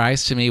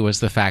surprise to me was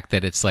the fact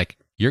that it's like,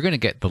 you're going to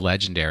get the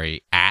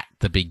legendary at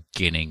the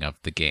beginning of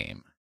the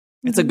game.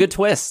 It's a good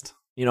twist.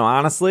 You know,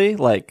 honestly,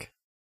 like,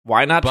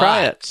 why not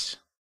try it?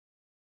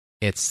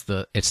 It's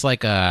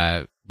like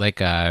a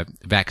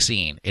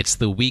vaccine. It's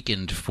the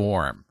weakened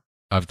form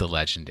of the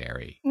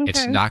legendary. Okay.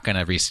 It's not going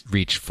to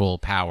reach full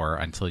power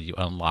until you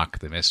unlock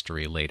the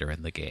mystery later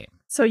in the game.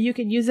 So you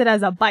can use it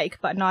as a bike,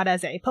 but not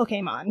as a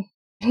Pokemon.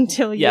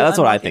 until you Yeah, that's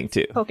what I unlock think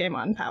its too.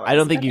 Pokemon powers. I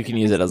don't think you Okay, can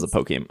that use makes it as a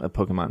sense.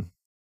 Pokemon.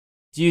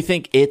 Do you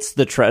think it's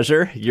the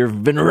treasure?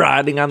 You've been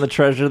riding on the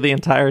treasure the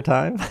entire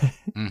time?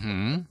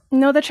 Mm-hmm.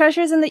 No, the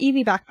treasure's in the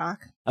Eevee backpack.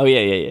 Oh,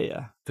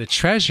 yeah. The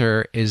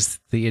treasure is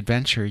the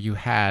adventure you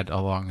had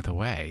along the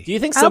way. Do you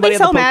think I'll somebody be at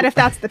the so mad if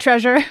that's the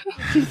treasure.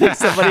 Do you think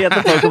somebody at the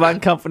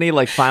Pokemon company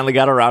like finally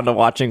got around to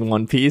watching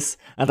One Piece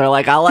and they're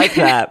like, I like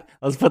that.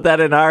 Let's put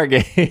that in our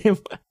game.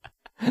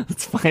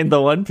 Let's find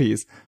the One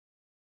Piece.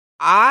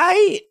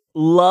 I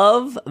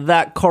love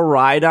that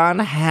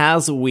Koraidon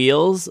has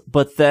wheels,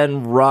 but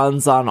then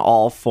runs on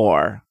all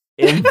four.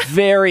 I'm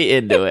very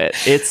into it.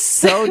 It's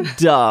so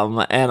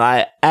dumb, and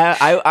I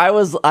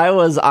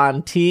was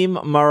on Team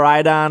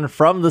Miraidon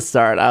from the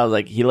start. I was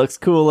like, he looks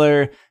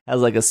cooler,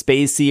 has like a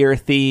spacier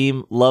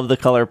theme. Love the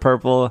color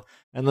purple.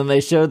 And then they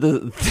just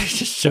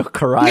show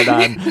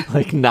Koraidon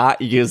like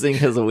not using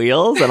his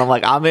wheels, and I'm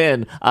like, I'm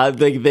in. I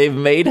think they've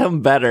made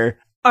him better.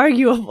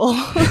 Arguable.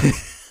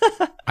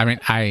 I mean,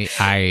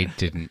 I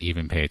didn't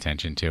even pay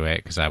attention to it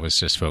because I was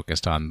just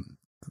focused on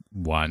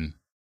the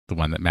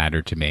one that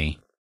mattered to me.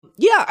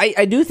 Yeah,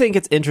 I do think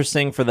it's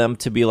interesting for them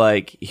to be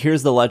like,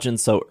 here's the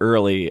legend so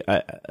early,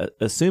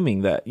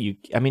 assuming that you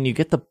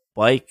get the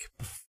bike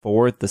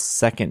before the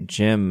second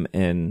gym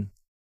in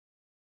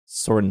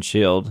Sword and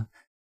Shield.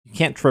 You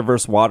can't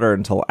traverse water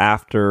until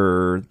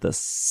after the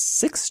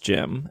sixth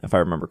gym, if I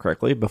remember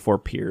correctly, before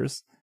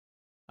Piers.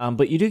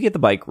 But you do get the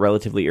bike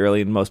relatively early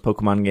in most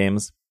Pokemon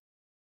games.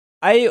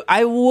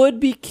 I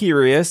would be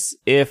curious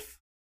if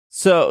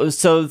so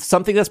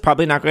something that's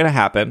probably not going to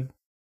happen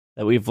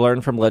that we've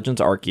learned from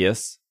Legends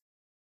Arceus,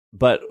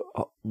 but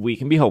we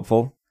can be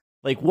hopeful.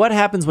 Like, what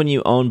happens when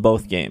you own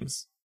both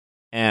games?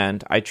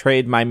 And I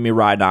trade my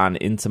Miraidon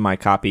into my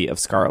copy of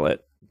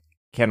Scarlet.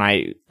 Can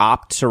I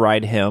opt to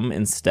ride him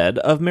instead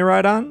of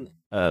Miraidon?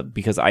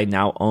 Because I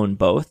now own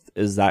both.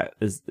 Is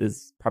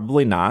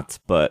probably not,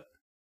 but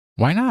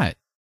why not?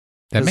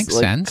 That makes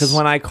sense. Because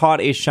when I caught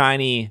a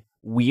shiny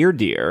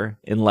Weirdeer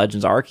in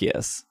Legends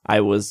Arceus,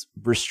 I was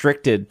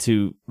restricted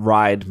to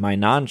ride my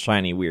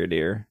non-shiny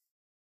Weirdeer.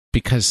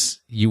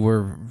 Because you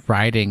were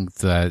riding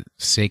the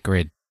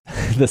sacred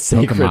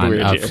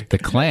Pokemon of the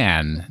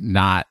clan,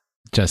 not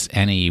just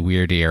any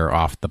Weirdeer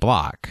off the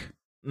block.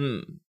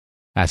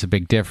 That's a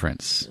big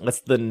difference.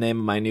 That's the name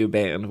of my new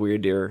band,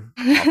 Weirdeer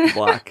off the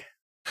block.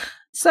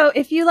 So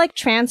if you like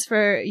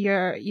transfer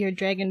your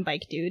dragon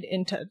bike dude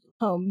into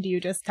home, do you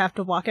just have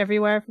to walk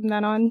everywhere from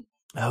then on?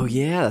 Oh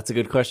yeah, that's a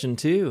good question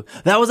too.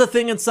 That was a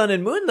thing in Sun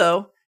and Moon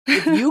though.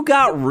 If you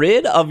got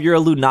rid of your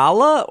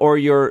Lunala or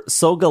your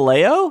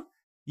Solgaleo,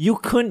 you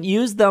couldn't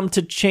use them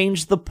to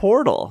change the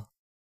portal.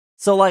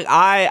 So like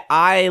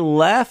I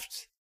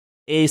left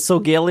a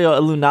Solgaleo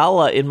and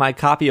Lunala in my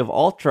copy of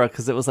Ultra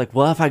because it was like,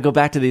 well, if I go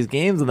back to these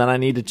games and then I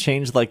need to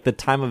change like the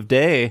time of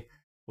day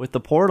with the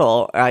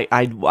portal,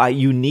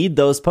 you need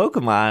those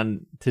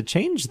Pokemon to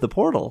change the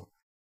portal.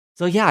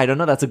 So yeah, I don't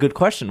know. That's a good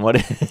question. What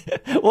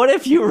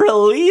if you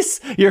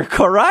release your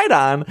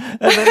Koraidon and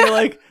then you're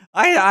like,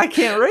 I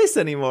can't race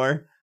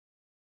anymore.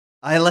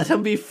 I let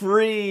him be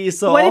free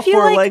so all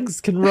four legs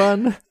can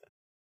run.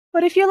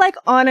 What if you're like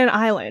on an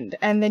island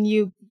and then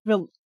you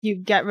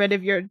get rid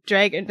of your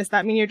dragon? Does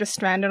that mean you're just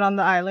stranded on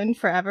the island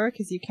forever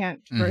because you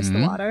can't traverse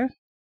the water?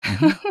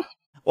 Mm-hmm.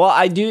 Well,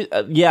 I do.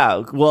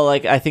 Yeah. Well,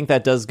 like I think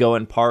that does go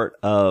in part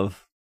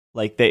of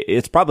like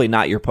it's probably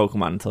not your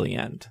Pokemon until the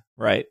end,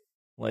 right?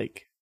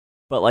 Like,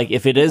 but like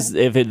if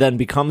it then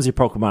becomes your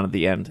Pokemon at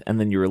the end and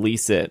then you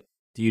release it,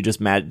 do you just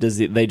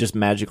they just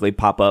magically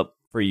pop up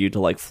for you to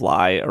like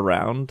fly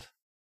around?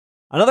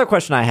 Another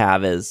question I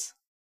have is,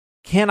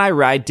 can I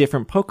ride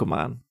different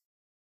Pokemon?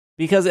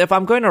 Because if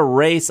I'm going to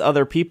race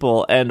other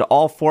people and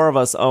all four of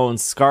us own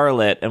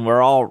Scarlet and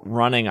we're all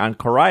running on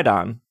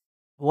Koraidon,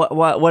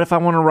 what if I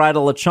want to ride a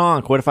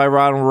Lechonk? What if I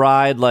want to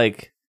ride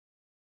like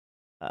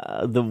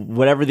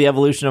whatever the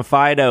evolution of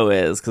Fido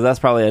is? Because that's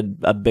probably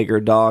a bigger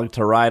dog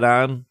to ride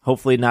on.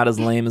 Hopefully not as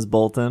lame as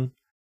Bolton.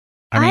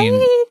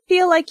 I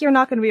feel like you're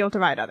not going to be able to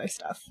ride other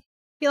stuff. I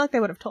feel like they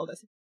would have told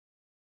us.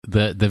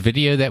 The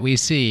video that we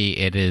see,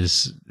 it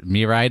is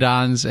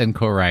Miraidons and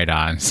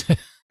Koraidons.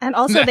 And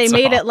also they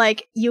made it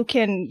like you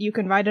can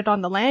ride it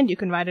on the land, you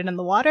can ride it in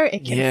the water,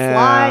 it can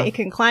fly, it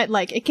can climb,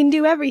 like it can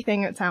do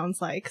everything, it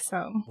sounds like.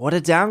 So what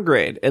a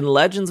downgrade. In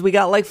Legends we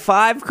got like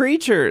 5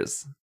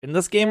 creatures. In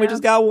this game we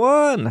just got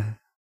 1.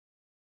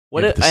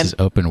 This is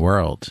open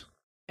world.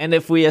 And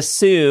if we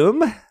assume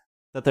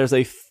that there's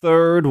a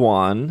third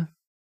one,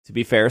 to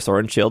be fair,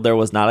 Sword and Shield, there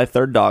was not a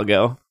third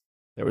doggo.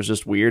 There was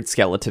just weird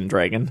skeleton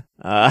dragon.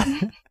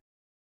 But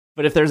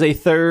if there's a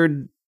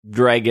third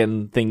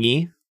dragon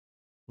thingy,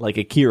 like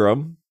a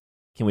Kyurem,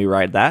 can we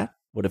ride that?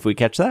 What if we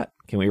catch that?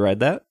 Can we ride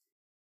that?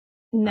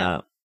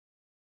 No.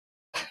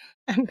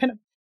 I'm going to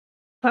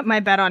put my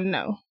bet on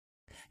no.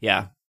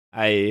 Yeah.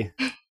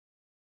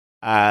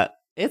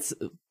 It's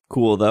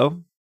cool,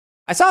 though.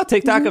 I saw a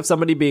TikTok of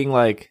somebody being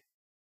like,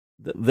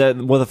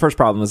 the first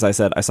problem is I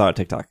said I saw a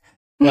TikTok.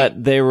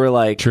 But they were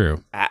like,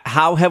 True.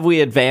 How have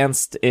we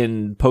advanced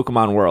in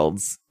Pokemon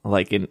worlds?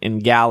 Like in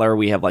Galar,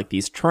 we have like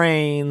these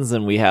trains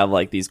and we have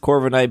like these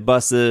Corviknight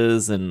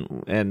buses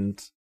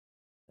and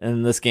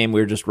in this game,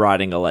 we were just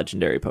riding a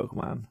legendary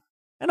Pokemon.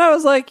 And I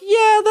was like,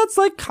 yeah, that's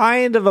like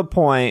kind of a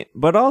point,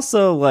 but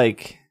also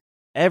like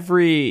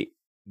every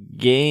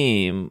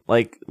game,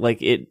 like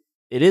it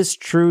is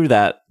true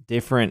that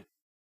different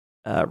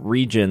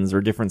regions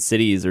or different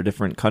cities or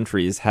different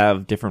countries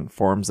have different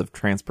forms of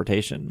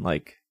transportation.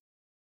 Like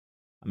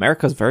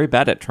America's very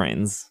bad at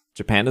trains.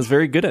 Japan is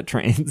very good at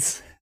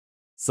trains.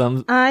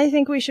 I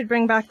think we should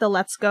bring back the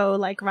let's go,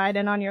 like ride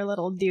in on your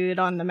little dude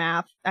on the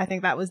map. I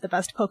think that was the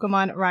best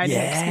Pokemon riding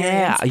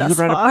experience you thus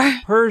could ride far.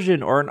 a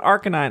Persian or an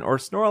Arcanine or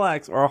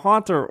Snorlax or a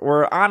Haunter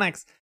or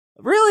Onyx.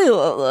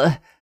 Really,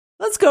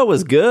 let's go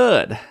was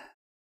good.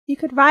 You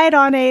could ride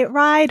on a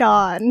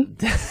ride-on.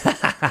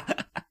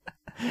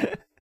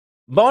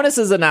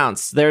 Bonuses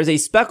announced. There's a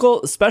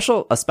special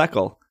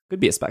Pikachu.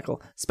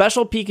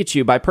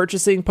 By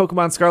purchasing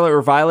Pokemon Scarlet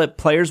or Violet,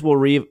 players will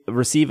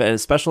receive a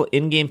special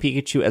in-game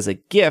Pikachu as a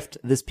gift.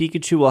 This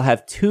Pikachu will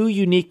have 2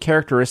 unique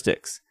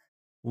characteristics.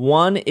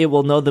 1, it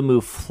will know the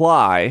move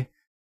Fly.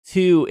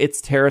 2,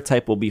 its Tera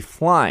type will be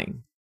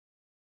Flying.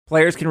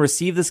 Players can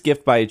receive this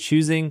gift by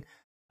choosing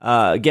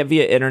get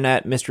via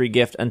internet mystery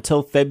gift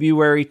until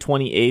February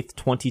 28th,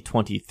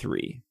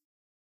 2023.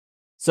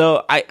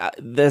 So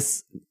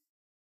this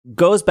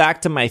goes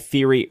back to my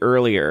theory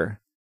earlier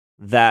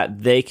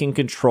that they can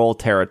control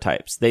Tera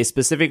types. They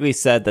specifically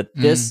said that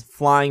this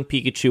flying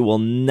Pikachu will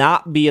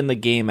not be in the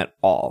game at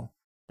all.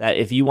 That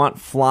if you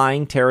want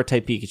flying Tera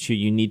type Pikachu,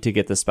 you need to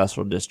get the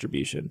special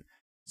distribution.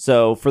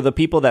 So for the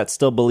people that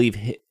still believe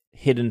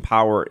hidden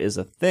power is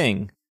a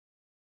thing,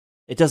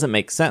 it doesn't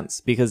make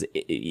sense, because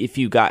if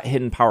you got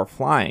hidden power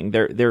flying,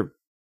 they're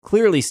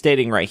clearly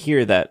stating right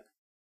here that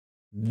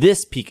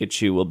this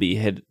Pikachu will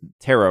be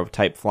Tera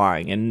type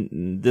flying,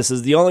 and this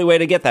is the only way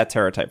to get that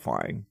Tera type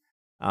flying.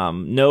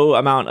 No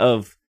amount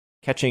of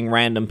catching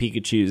random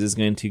Pikachus is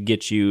going to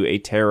get you a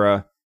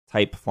Tera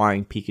type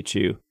flying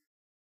Pikachu,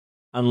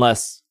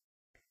 unless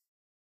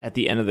at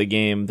the end of the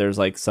game there's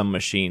like some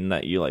machine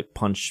that you like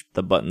punch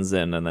the buttons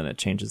in and then it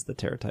changes the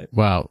Tera type.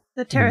 Well,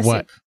 The Tera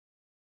soup.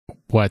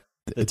 what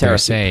The they're Tera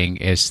saying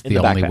is in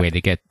the the only backpack. way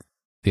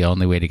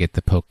to get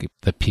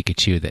the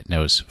Pikachu that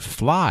knows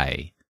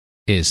Fly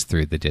is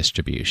through the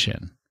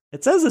distribution.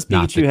 It says this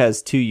Not Pikachu the-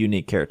 has 2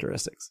 unique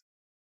characteristics.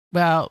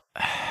 Well,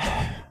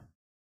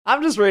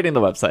 I'm just reading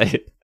the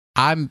website.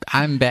 I'm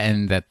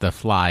betting that the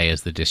Fly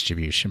is the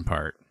distribution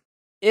part.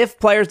 If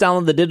players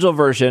download the digital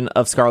version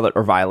of Scarlet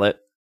or Violet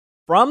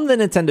from the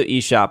Nintendo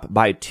eShop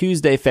by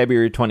Tuesday,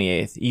 February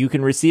 28th, you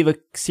can receive a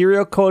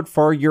serial code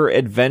for your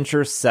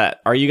adventure set.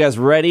 Are you guys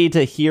ready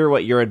to hear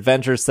what your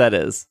adventure set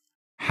is?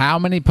 How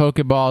many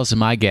Pokeballs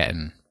am I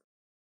getting?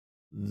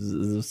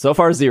 So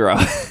far, 0.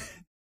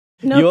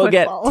 No You'll quick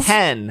get balls.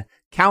 10,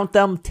 count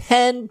them,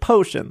 10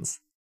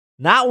 potions.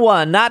 Not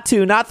 1, not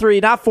 2, not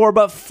 3, not 4,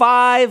 but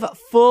 5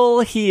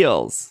 full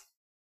heals.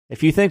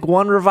 If you think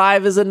 1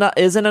 revive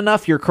isn't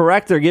enough, you're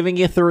correct. They're giving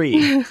you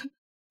 3.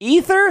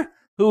 Ether?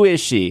 Who is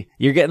she?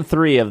 You're getting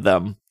 3 of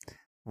them.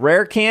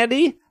 Rare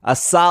candy? A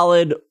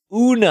solid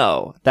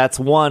uno. That's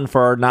 1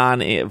 for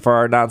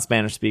our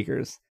non-Spanish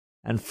speakers.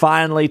 And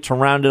finally, to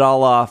round it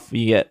all off,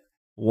 you get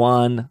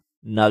 1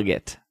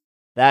 nugget.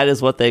 That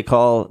is what they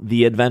call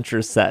the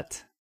adventure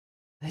set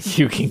that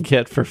you can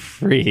get for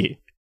free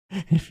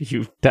if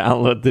you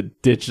download the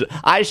digital.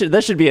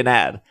 This should be an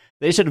ad.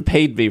 They should have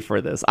paid me for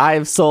this. I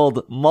have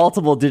sold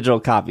multiple digital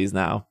copies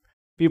now.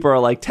 People are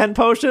like, 10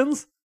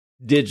 potions?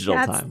 Digital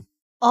That's time.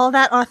 all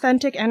that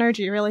authentic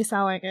energy really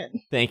selling it.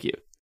 Thank you.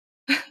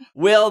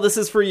 Will, this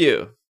is for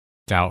you.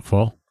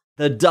 Doubtful.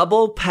 The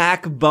double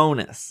pack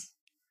bonus.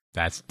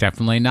 That's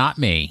definitely not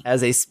me.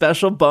 As a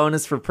special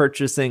bonus for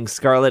purchasing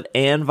Scarlet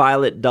and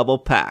Violet double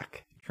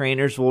pack,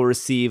 trainers will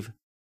receive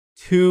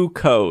 2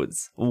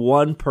 codes,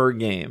 1 per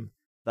game,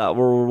 that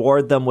will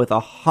reward them with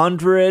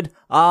 100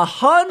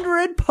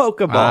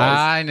 Pokeballs.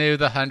 I knew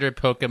the 100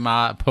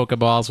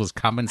 Pokeballs was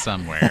coming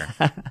somewhere.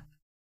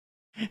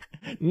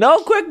 No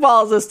quick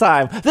balls this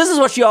time. This is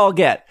what y'all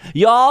get.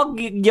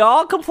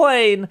 Y'all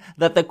complain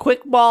that the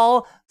quick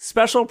ball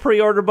special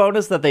pre-order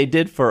bonus that they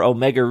did for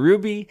Omega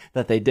Ruby,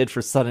 that they did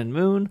for Sun and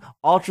Moon,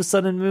 Ultra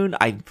Sun and Moon,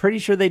 I'm pretty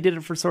sure they did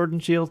it for Sword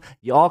and Shield.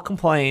 Y'all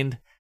complained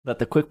that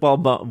the quick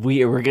ball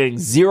we were getting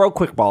 0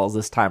 quick balls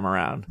this time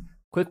around.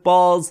 Quick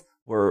balls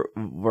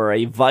were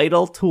a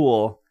vital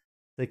tool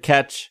to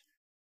catch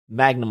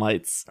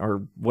Magnemites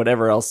or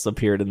whatever else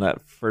appeared in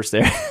that first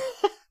area.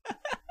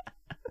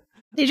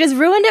 They just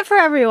ruined it for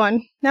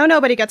everyone. Now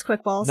nobody gets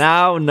quick balls.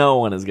 Now no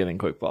one is getting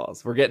quick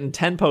balls. We're getting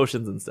 10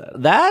 potions instead.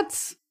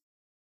 That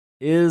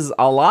is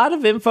a lot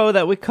of info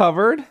that we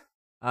covered.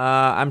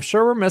 I'm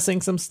sure we're missing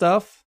some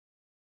stuff.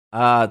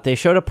 They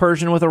showed a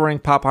Persian with a ring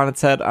pop on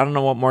its head. I don't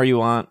know what more you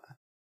want.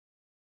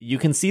 You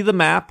can see the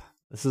map.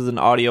 This is an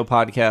audio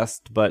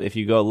podcast, but if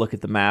you go look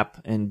at the map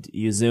and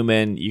you zoom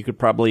in, you could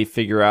probably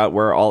figure out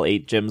where all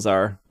 8 gyms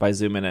are by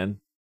zooming in.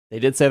 They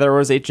did say there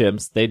was 8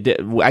 gyms. They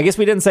did. I guess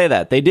we didn't say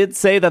that. They did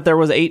say that there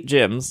was 8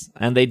 gyms,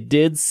 and they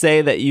did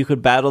say that you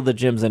could battle the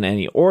gyms in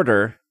any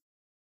order.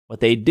 What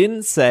they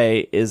didn't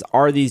say is,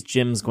 are these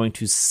gyms going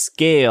to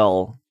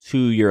scale to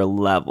your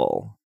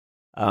level?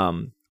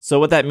 So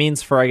what that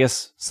means for, I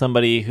guess,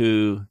 somebody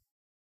who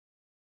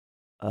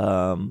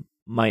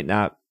might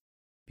not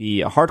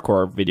be a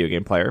hardcore video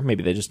game player,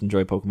 maybe they just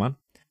enjoy Pokemon.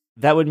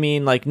 That would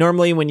mean, like,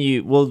 normally when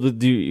we'll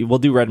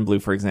do Red and Blue,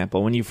 for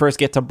example. When you first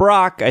get to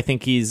Brock, I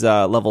think he's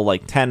level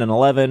like 10 and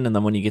 11, and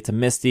then when you get to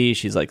Misty,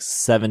 she's like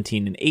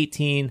 17 and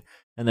 18,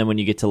 and then when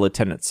you get to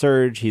Lieutenant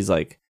Surge, he's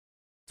like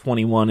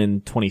 21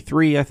 and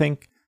 23, I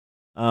think.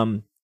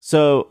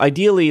 So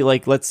ideally,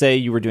 like, let's say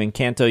you were doing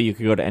Kanto, you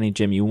could go to any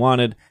gym you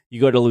wanted. You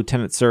go to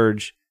Lieutenant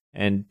Surge,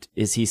 and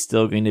is he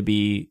still going to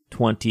be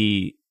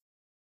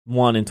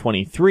 21 and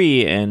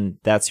 23, and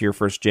that's your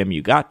first gym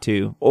you got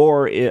to?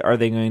 Or are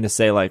they going to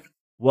say, like,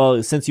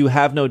 well, since you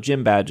have no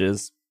gym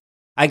badges,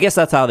 I guess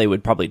that's how they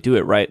would probably do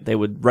it, right? They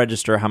would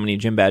register how many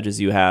gym badges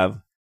you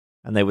have,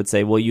 and they would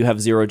say, well, you have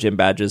 0 gym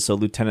badges, so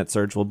Lieutenant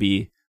Surge will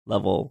be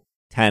level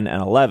 10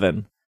 and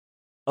 11.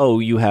 Oh,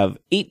 you have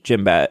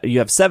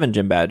 7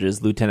 gym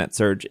badges. Lieutenant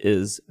Surge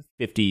is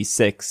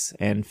 56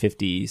 and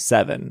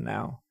 57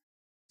 now.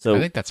 So I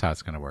think that's how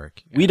it's going to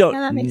work. We don't. Yeah,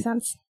 that makes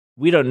sense.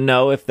 We don't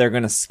know if they're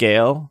going to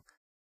scale,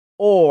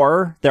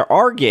 or there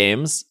are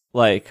games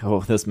like,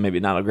 this may be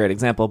not a great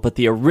example, but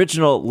the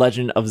original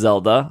Legend of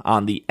Zelda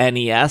on the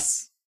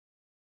NES.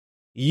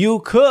 You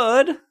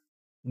could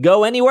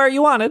go anywhere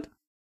you wanted.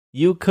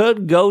 You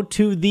could go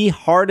to the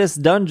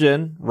hardest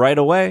dungeon right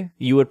away.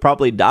 You would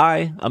probably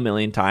die a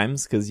million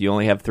times because you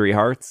only have 3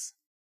 hearts.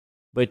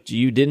 But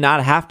you did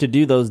not have to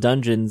do those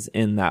dungeons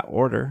in that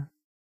order.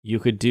 You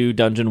could do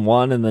Dungeon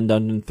 1 and then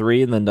Dungeon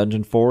 3 and then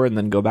Dungeon 4 and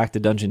then go back to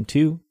Dungeon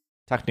 2,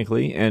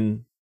 technically,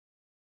 in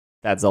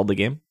that Zelda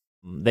game.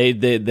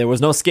 There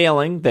was no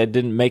scaling. That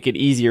didn't make it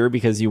easier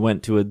because you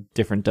went to a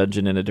different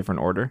dungeon in a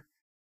different order.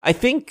 I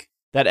think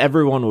that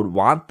everyone would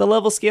want the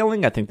level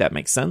scaling. I think that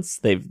makes sense.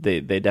 They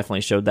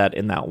definitely showed that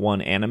in that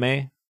one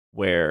anime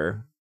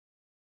where,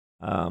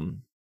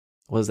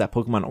 was that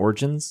Pokemon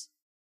Origins?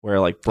 Where,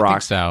 like, Brock, I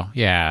think so,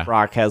 yeah.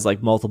 Brock has,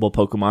 like, multiple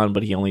Pokemon,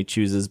 but he only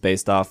chooses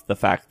based off the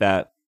fact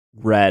that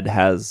Red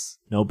has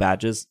no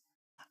badges.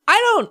 I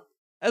don't,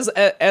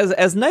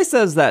 as nice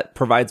as that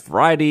provides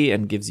variety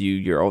and gives you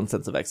your own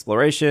sense of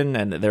exploration,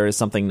 and there is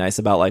something nice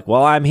about, like,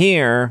 well, I'm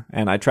here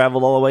and I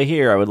traveled all the way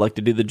here, I would like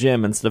to do the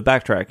gym instead of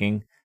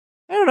backtracking.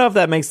 I don't know if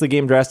that makes the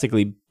game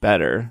drastically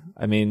better.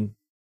 I mean,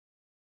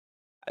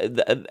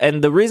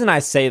 and the reason I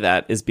say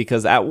that is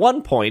because at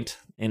one point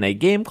in a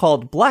game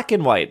called Black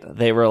and White,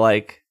 they were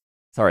like,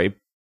 sorry,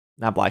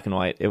 not Black and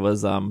White, it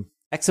was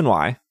X and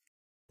Y.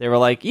 They were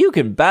like, you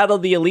can battle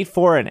the Elite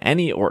Four in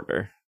any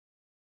order.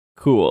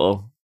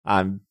 Cool.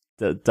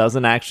 That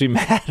doesn't actually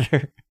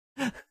matter.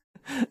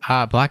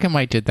 Black and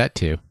White did that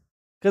too.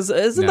 Because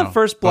isn't the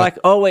first Black...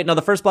 Oh, wait, no,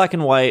 the first Black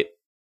and White,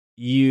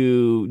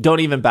 you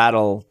don't even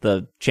battle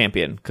the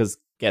champion because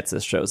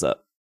Getsus shows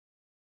up.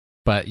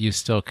 But you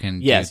still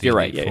can yes, do the you're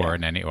right. Elite Yeah, Four yeah.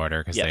 in any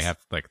order because Yes. they have,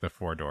 like, the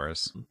 4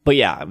 doors. But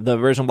yeah, the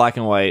original Black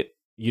and White,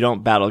 you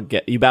don't battle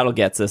you battle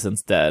Getsus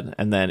instead,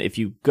 and then if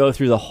you go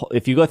through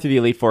the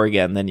Elite Four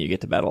again, then you get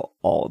to battle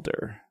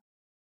Alder.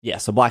 Yeah,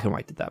 so Black and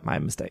White did that. My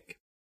mistake.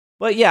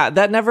 But yeah,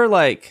 that never,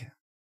 like,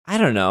 I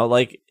don't know,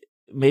 like,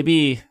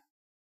 maybe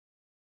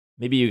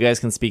you guys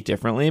can speak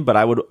differently, but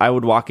I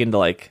would walk into,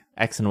 like,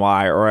 X and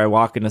Y, or I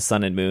walk into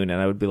Sun and Moon,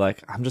 and I would be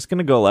like, I'm just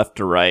gonna go left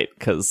to right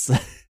because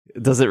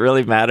does it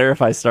really matter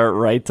if I start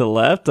right to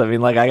left? I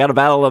mean, like, I gotta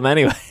battle them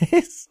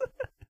anyways.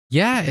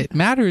 Yeah, it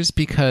matters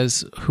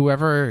because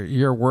whoever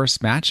your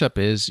worst matchup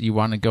is, you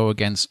want to go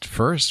against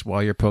first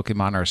while your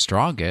Pokemon are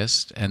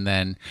strongest. And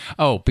then,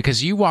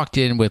 because you walked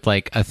in with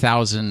like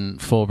 1,000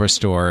 full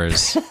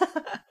restores.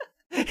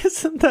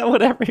 Isn't that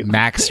what everyone...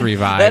 Max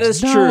revives. That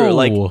is true.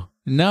 Like,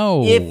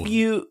 no.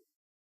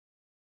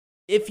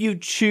 If you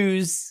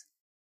choose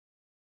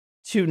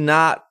to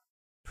not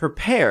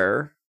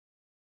prepare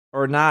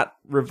or not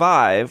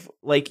revive,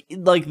 like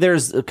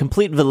there's a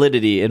complete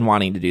validity in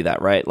wanting to do that,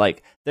 right?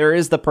 Like, there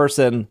is the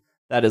person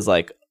that is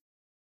like,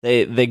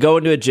 they go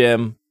into a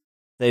gym,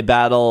 they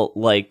battle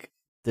like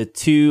the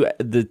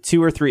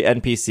two or three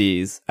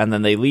NPCs, and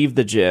then they leave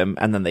the gym,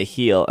 and then they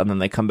heal, and then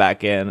they come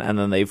back in, and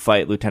then they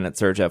fight Lieutenant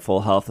Surge at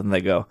full health, and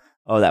they go,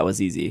 oh, that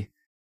was easy.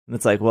 And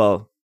it's like,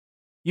 well,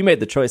 you made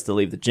the choice to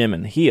leave the gym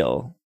and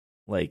heal.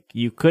 Like,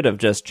 you could have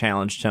just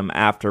challenged him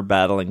after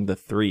battling the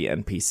 3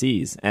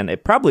 NPCs, and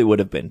it probably would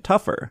have been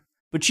tougher.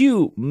 But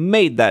you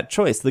made that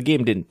choice. The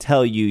game didn't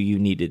tell you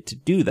needed to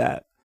do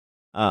that.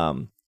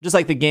 Just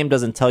like the game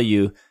doesn't tell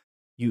you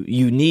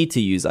need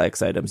to use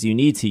X items, you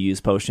need to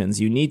use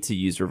potions, you need to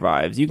use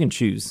revives. You can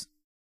choose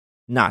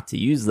not to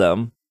use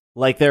them.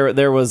 Like,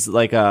 there was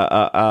like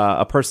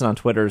a person on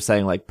Twitter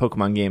saying, like,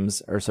 Pokemon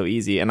games are so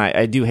easy, and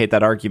I do hate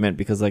that argument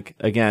because, like,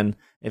 again,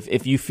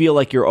 if you feel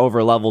like you're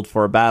over leveled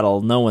for a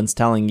battle, no one's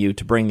telling you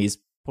to bring these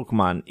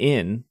Pokemon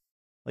in.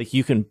 Like,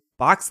 you can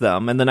box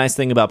them, and the nice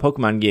thing about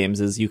Pokemon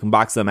games is you can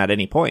box them at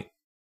any point.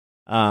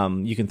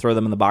 You can throw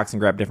them in the box and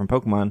grab different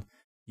Pokemon.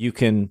 You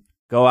can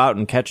go out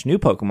and catch new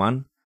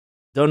Pokemon.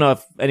 Don't know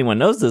if anyone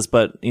knows this,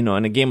 but in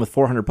a game with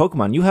 400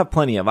 Pokemon, you have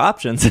plenty of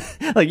options.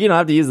 Like, you don't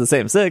have to use the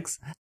same 6.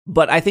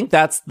 But I think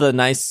that's the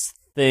nice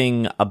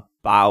thing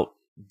about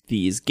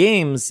these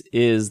games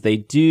is they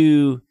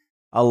do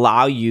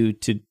allow you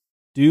to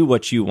do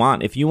what you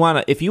want. If you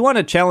want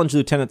to challenge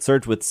Lieutenant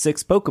Surge with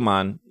 6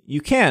 Pokemon,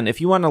 you can. If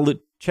you want to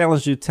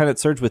challenge Lieutenant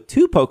Surge with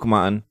 2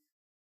 Pokemon,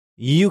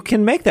 you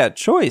can make that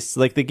choice.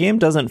 Like, the game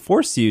doesn't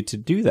force you to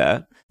do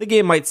that. The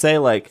game might say,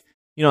 like,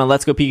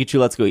 Let's Go Pikachu,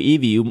 Let's Go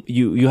Eevee,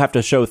 you have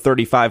to show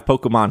 35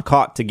 Pokemon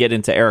caught to get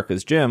into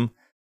Erica's gym.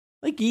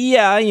 Like,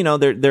 yeah,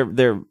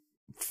 they're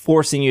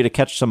forcing you to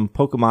catch some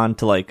Pokemon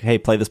to, like, hey,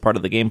 play this part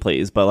of the game,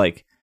 please. But,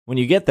 like, when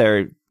you get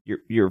there,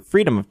 your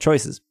freedom of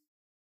choice is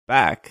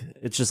back.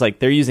 It's just like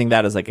they're using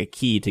that as like a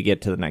key to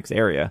get to the next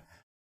area.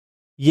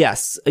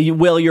 Yes,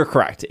 Will, you're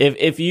correct.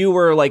 If you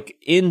were like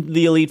in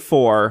the Elite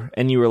Four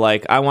and you were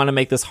like, I want to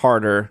make this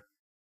harder,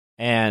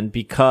 and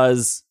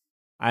because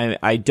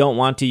I don't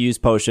want to use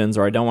potions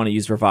or I don't want to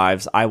use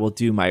revives, I will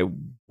do my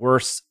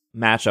worst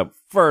matchup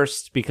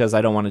first because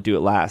I don't want to do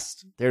it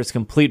last. There's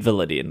complete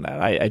validity in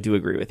that. I do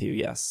agree with you,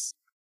 yes.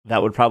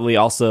 That would probably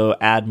also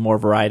add more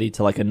variety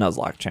to like a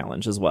Nuzlocke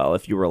challenge as well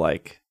if you were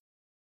like...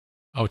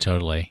 Oh,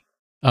 totally.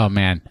 Oh,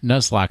 man.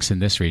 Nuzlocks in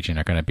this region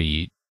are going to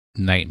be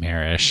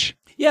nightmarish.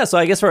 Yeah, so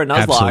I guess for a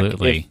Nuzlocke,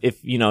 Absolutely.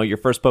 if your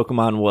first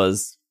Pokemon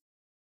was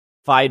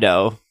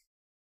Fido,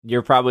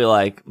 you're probably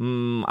like,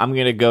 I'm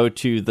going to go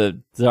to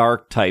the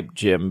Dark-type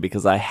gym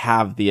because I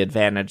have the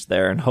advantage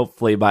there, and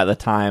hopefully by the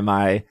time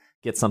I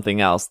get something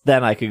else,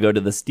 then I could go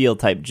to the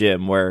Steel-type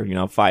gym where,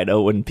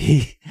 Fido wouldn't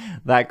be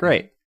that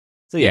great.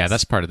 So yes. Yeah,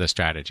 that's part of the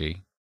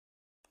strategy.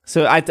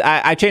 So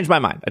I changed my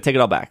mind. I take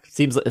it all back.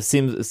 Seems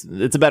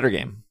it's a better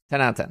game. 10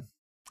 out of 10.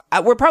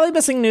 We're probably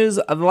missing news.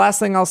 The last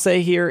thing I'll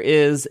say here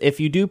is if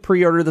you do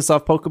pre-order this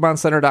off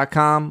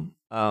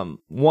PokemonCenter.com,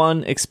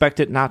 one, expect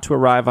it not to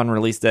arrive on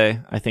release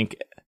day. I think,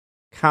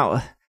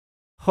 oh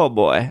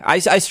boy. I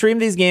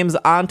streamed these games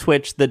on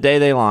Twitch the day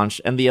they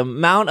launched, and the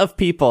amount of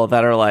people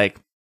that are like,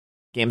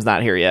 game's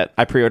not here yet.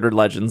 I pre-ordered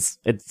Legends.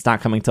 It's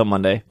not coming till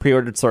Monday.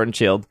 Pre-ordered Sword and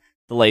Shield.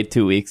 Delayed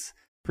 2 weeks.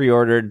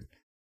 Pre-ordered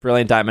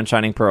Brilliant Diamond,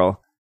 Shining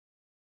Pearl.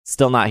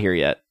 Still not here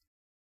yet.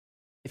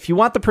 If you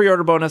want the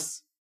pre-order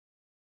bonus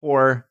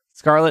for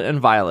Scarlet and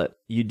Violet,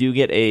 you do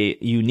get a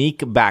unique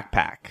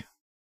backpack.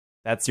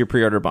 That's your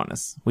pre-order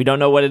bonus. We don't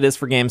know what it is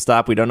for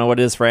GameStop. We don't know what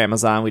it is for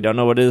Amazon. We don't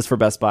know what it is for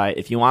Best Buy.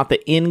 If you want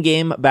the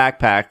in-game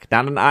backpack,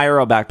 not an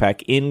IRL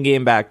backpack,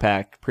 in-game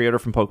backpack, pre-order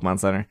from Pokemon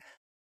Center.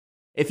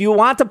 If you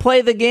want to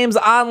play the games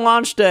on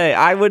launch day,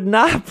 I would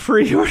not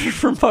pre-order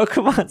from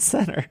Pokemon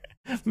Center.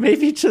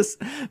 Maybe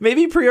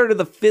pre-order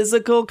the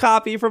physical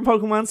copy from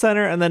Pokemon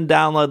Center and then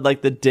download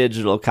like the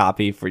digital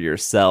copy for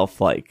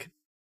yourself. Like,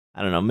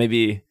 I don't know,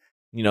 maybe,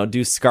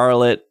 do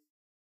Scarlet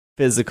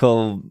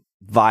physical,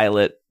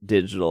 Violet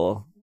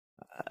digital.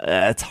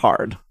 It's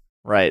hard,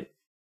 right?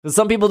 Because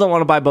some people don't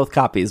want to buy both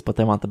copies, but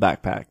they want the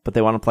backpack, but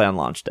they want to play on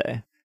launch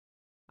day.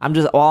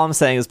 All I'm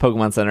saying is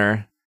Pokemon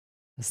Center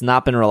has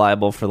not been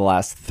reliable for the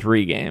last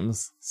 3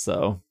 games.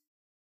 So,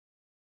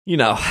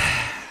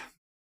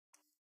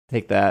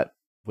 take that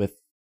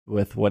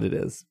with what it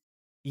is.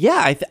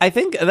 Yeah, I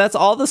think that's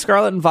all the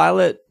Scarlet and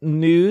Violet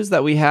news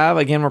that we have.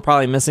 Again, we're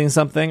probably missing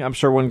something. I'm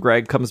sure when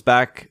Greg comes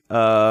back,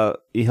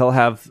 he'll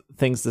have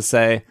things to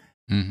say.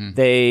 Mm-hmm.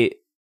 They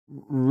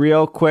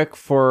real quick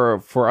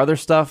for other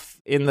stuff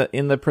in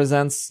the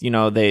presents.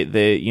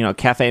 They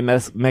Cafe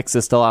Mix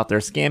is still out there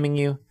scamming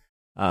you.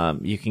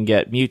 You can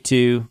get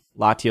Mewtwo,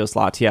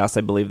 Latios,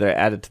 I believe they're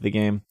added to the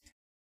game.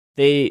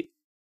 They,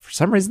 for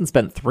some reason,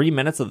 spent 3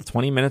 minutes of the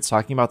 20 minutes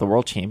talking about the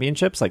World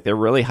Championships. Like, they're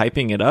really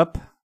hyping it up.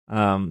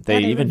 They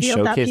even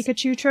showcased that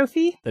Pikachu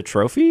trophy. The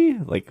trophy.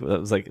 Like, it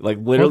was like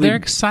literally. Well, they're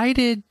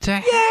excited to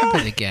have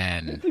it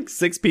again. Like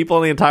 6 people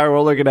in the entire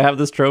world are going to have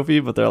this trophy,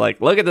 but they're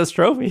like, look at this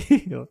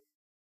trophy.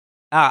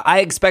 I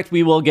expect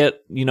we will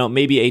get,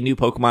 maybe a new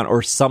Pokemon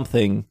or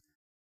something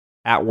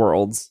at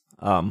Worlds,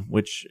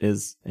 which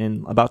is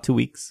in about 2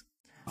 weeks.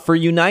 For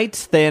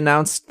Unite, they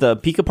announced the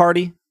Pika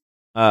Party,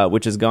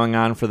 which is going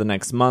on for the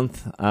next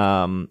month.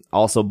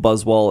 Also,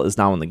 Buzzwole is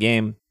now in the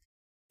game.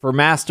 For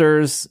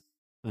Masters,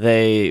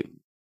 they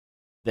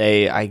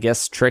I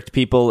guess tricked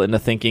people into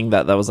thinking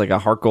that was like a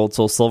Heart Gold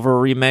Soul Silver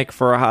remake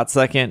for a hot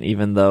second,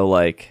 even though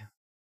like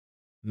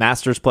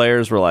Masters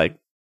players were like,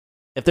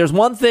 if there's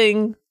one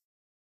thing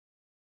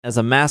as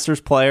a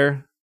Masters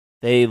player,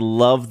 they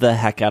love the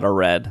heck out of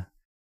Red.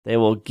 They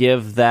will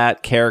give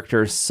that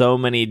character so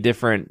many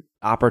different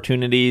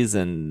opportunities,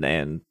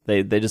 and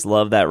they just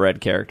love that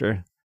Red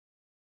character.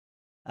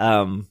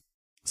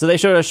 So they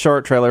showed a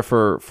short trailer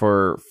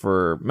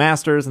for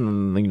Masters,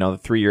 and then, the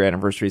 3-year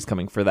anniversary is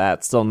coming for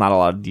that. Still not a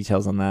lot of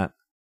details on that.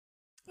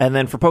 And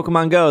then for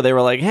Pokemon Go, they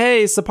were like,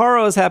 hey,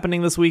 Sapporo is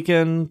happening this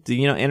weekend.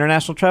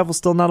 International travel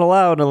still not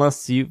allowed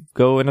unless you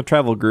go in a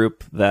travel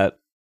group that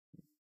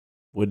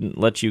wouldn't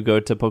let you go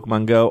to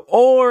Pokemon Go,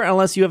 or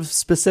unless you have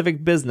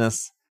specific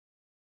business,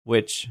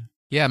 which...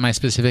 Yeah, my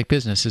specific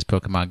business is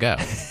Pokemon Go.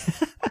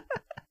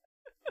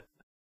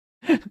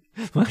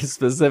 My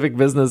specific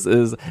business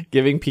is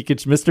giving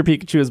Mr.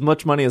 Pikachu as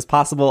much money as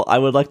possible. I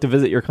would like to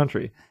visit your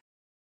country.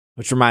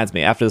 Which reminds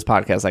me, after this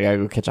podcast, I gotta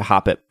go catch a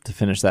Hoppip to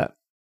finish that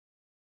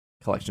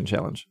collection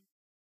challenge.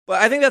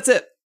 But I think that's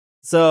it.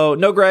 So,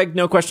 no Greg,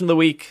 no question of the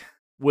week.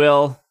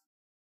 Will,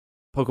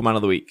 Pokemon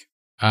of the week.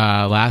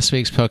 Last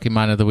week's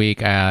Pokemon of the week,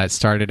 it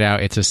started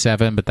out, it's a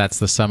 7, but that's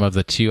the sum of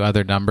the 2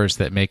 other numbers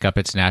that make up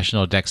its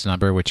national dex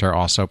number, which are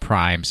also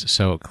primes.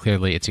 So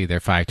clearly it's either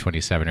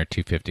 527 or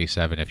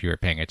 257 if you were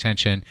paying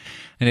attention.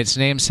 And its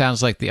name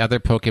sounds like the other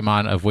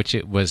Pokemon of which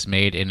it was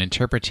made in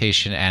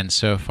interpretation, and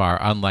so far,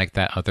 unlike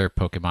that other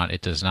Pokemon,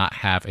 it does not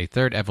have a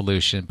third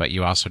evolution, but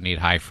you also need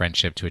high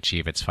friendship to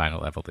achieve its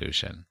final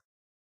evolution.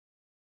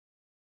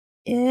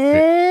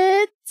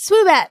 It's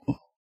Swoobat.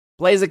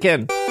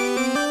 Blaziken.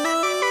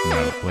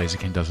 No,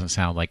 Blaziken doesn't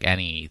sound like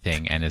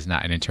anything and is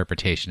not an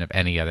interpretation of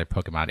any other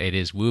Pokemon. It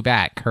is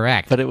Woobat,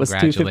 correct. But it was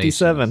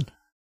 257.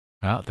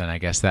 Well, then I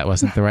guess that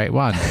wasn't the right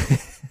one.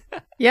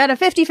 You had a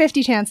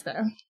 50-50 chance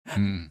there.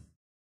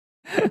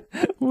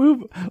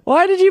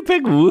 Why did you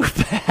pick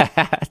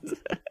Woobat?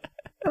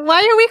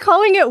 Why are we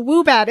calling it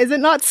Woobat? Is it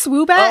not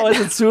Swoobat? Oh, is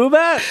it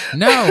Swoobat?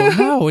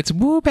 No, it's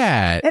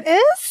Woobat. It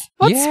is?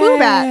 What's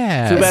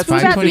Swoobat? Swoobat's Is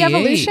Swoobat the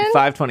evolution?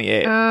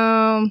 528.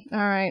 All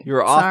right. You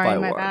were off Sorry, by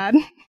my one. bad.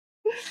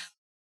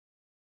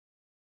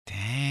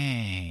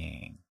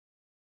 Dang.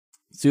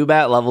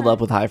 Zubat leveled up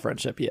with high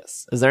friendship,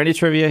 yes. Is there any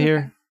trivia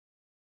here?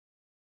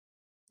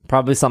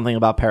 Probably something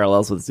about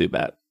parallels with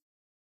Zubat.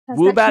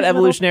 Woobat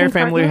evolutionary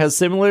family has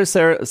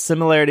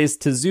similarities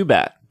to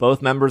Zubat.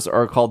 Both members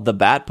are called the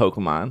Bat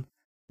Pokemon.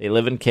 They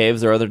live in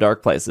caves or other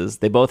dark places.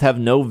 They both have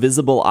no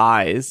visible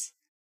eyes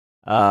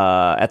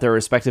at their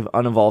respective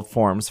unevolved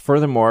forms.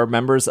 Furthermore,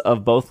 members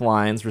of both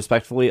lines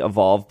respectively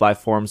evolved by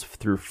forms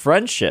through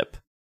friendship.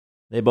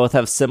 They both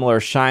have similar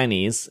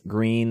shinies,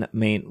 green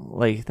main.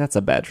 Like, that's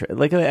a bad trait.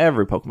 Like,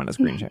 every Pokemon has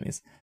green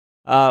shinies.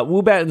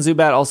 Woobat and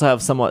Zubat also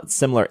have somewhat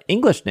similar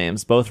English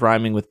names, both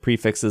rhyming with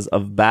prefixes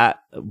of bat,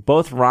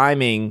 both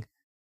rhyming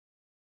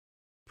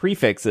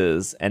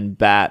prefixes and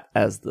bat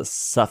as the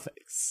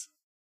suffix.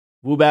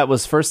 Woobat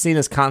was first seen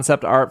as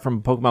concept art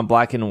from Pokemon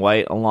Black and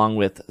White, along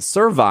with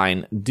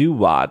Servine,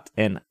 Dewott,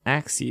 and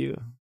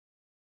Axew.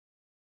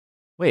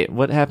 Wait,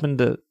 what happened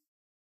to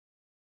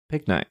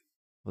Pignite?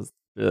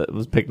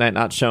 Was Pignite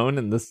not shown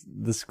in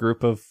this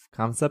group of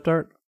concept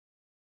art?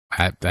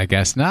 I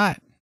guess not.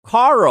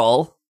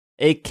 Carl,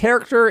 a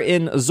character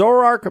in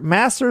Zoroark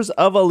Masters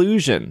of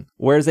Illusion,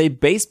 wears a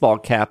baseball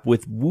cap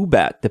with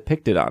Woobat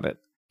depicted on it.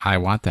 I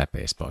want that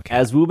baseball cap.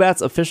 As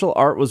Woobat's official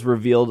art was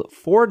revealed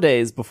 4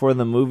 days before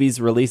the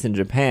movie's release in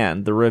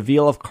Japan, the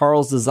reveal of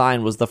Carl's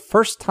design was the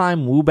first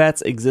time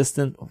Woobat's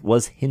existence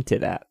was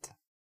hinted at.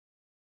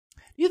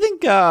 Do you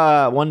think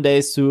one day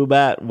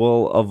Zubat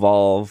will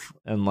evolve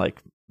and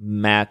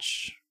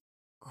match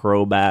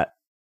Crobat?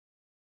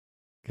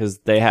 Because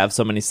they have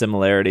so many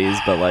similarities,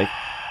 but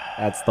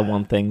that's the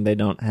one thing they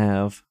don't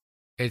have.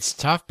 It's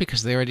tough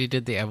because they already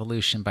did the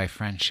evolution by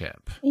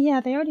friendship. Yeah,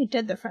 they already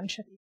did the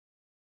friendship.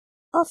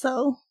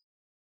 Also,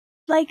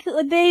 they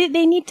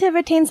need to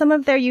retain some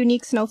of their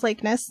unique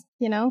snowflakeness,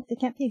 you know? They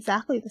can't be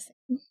exactly the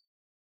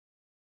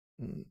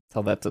same.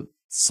 Tell that to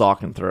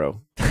Sock and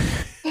Throw. Are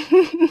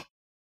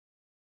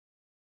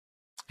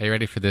you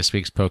ready for this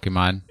week's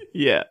Pokemon?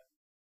 Yeah.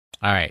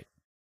 All right.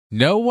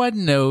 No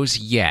one knows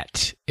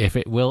yet if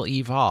it will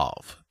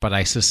evolve, but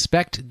I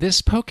suspect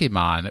this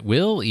Pokemon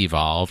will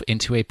evolve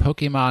into a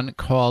Pokemon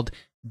called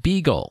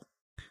Beagle,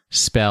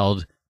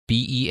 spelled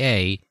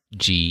Beagel.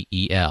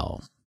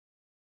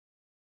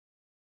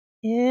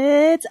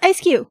 It's Ice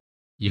Cube.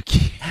 You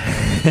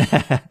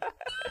can't.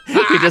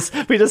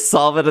 we just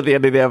solve it at the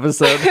end of the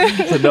episode,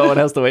 so no one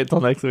has to wait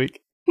till next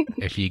week.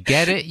 If you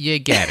get it, you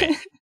get it.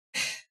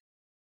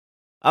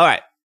 All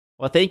right.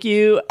 Well, thank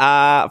you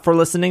for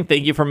listening.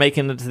 Thank you for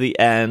making it to the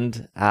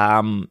end.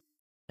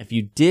 If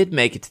you did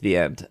make it to the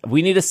end,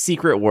 we need a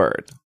secret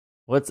word.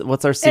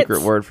 What's our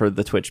secret word for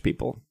the Twitch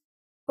people?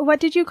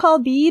 What did you call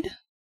bead?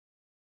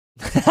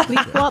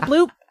 Bleep, flop,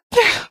 bloop.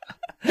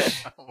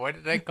 What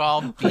did I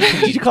call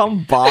Beeb? Did you call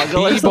him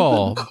Boggle or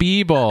something?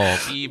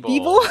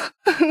 Beeble.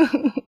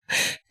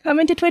 Come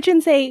into Twitch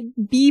and say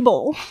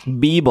Beeble.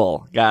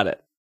 Beeble. Got it.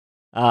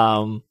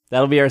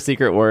 That'll be our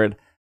secret word.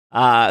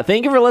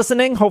 Thank you for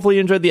listening. Hopefully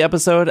you enjoyed the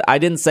episode. I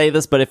didn't say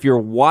this, but if you're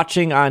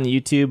watching on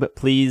YouTube,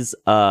 please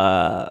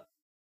smash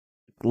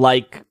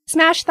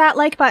that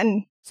like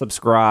button.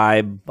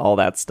 Subscribe, all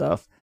that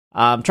stuff.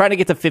 Trying to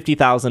get to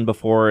 50,000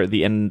 before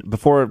the end of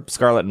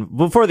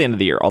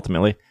the year,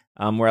 ultimately.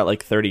 We're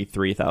at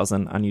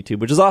 33,000 on YouTube,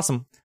 which is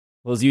awesome.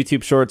 Those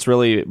YouTube shorts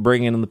really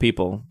bring in the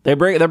people. They're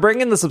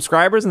bringing in the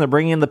subscribers, and they're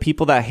bringing in the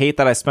people that hate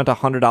that I spent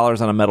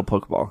 $100 on a metal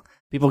Pokeball.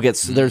 People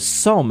they're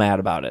so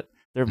mad about it.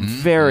 They're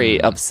very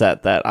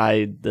upset that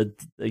I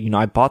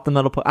bought the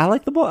metal. I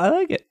like the ball. I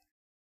like it.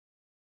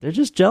 They're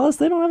just jealous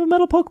they don't have a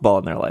metal Pokeball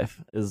in their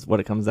life, is what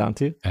it comes down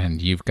to.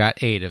 And you've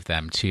got 8 of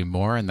them, 2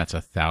 more, and that's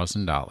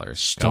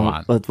 $1,000. Go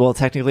on. Well,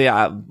 technically,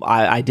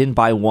 I didn't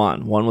buy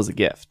one. One was a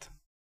gift.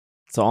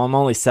 So I'm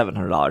only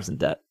 $700 in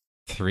debt.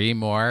 3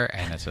 more,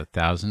 and it's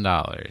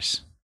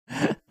 $1,000.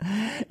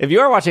 If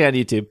you are watching on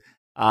YouTube,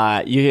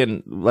 you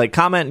can like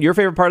comment your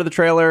favorite part of the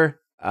trailer.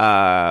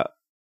 I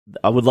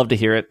would love to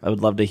hear it. I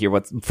would love to hear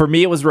what's for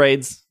me. It was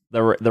raids.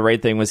 The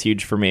raid thing was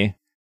huge for me.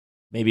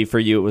 Maybe for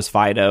you it was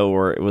Fido,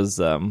 or it was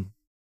I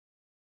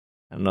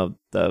don't know,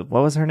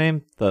 what was her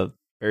name? The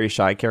very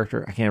shy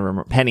character. I can't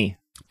remember. Penny.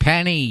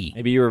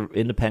 Maybe you were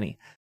into Penny.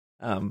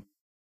 I'm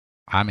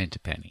into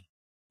Penny.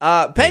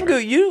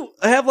 Pengu, you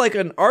have like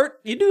an art.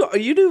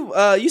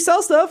 You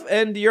sell stuff,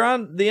 and you're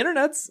on the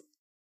internets.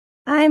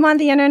 I'm on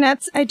the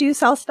internets. I do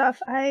sell stuff.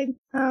 I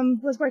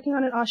was working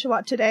on an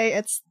Oshawott today.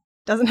 It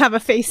doesn't have a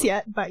face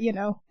yet, but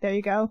there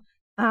you go.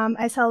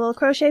 I sell little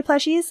crochet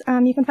plushies.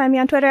 You can find me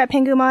on Twitter at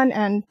Pingumon,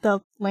 and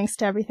the links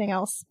to everything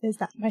else is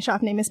that my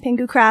shop name is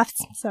Pingu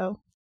Crafts. So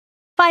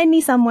find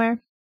me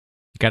somewhere.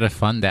 You got to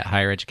fund that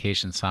higher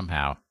education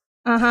somehow.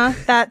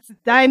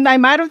 I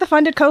might have the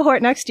funded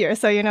cohort next year,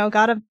 so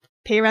gotta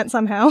pay rent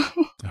somehow.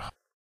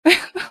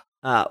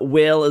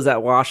 Will is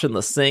at Wash in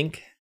the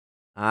Sink.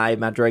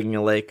 I'm at Dragging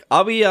a Lake.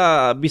 I'll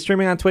be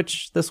streaming on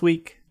Twitch this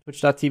week.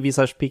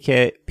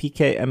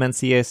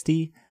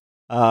 Twitch.tv/PKMNCAST.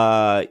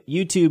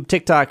 YouTube,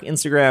 TikTok,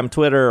 Instagram,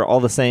 Twitter, all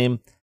the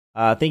same.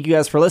 Thank you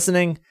guys for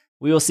listening.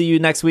 We will see you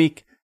next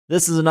week.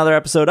 This is another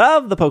episode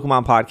of the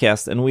Pokemon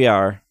Podcast, and we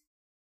are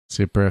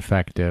super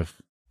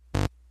effective.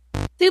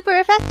 Super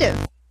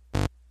effective.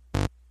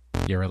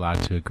 You're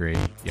allowed to agree.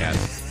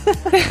 Yes.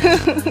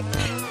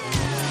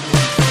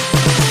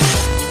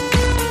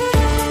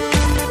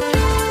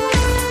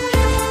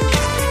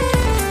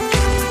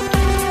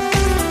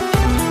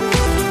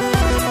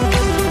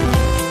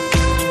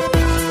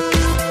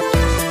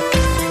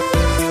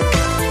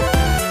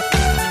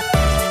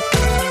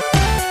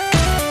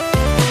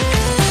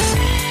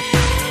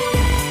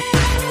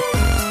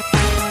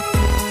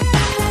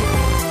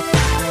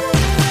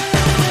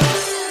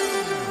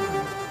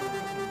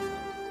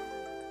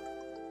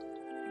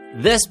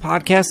 This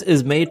podcast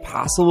is made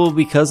possible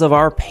because of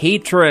our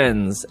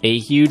patrons. A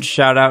huge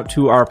shout out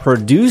to our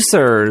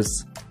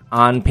producers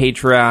on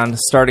Patreon,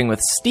 starting with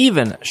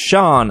Steven,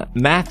 Sean,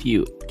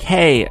 Matthew,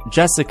 Kay,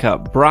 Jessica,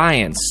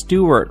 Brian,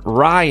 Stuart,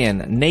 Ryan,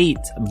 Nate,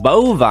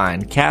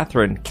 Bovine,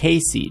 Catherine,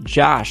 Casey,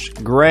 Josh,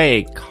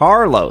 Gray,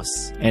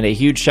 Carlos. And a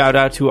huge shout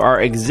out to our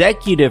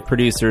executive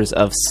producers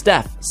of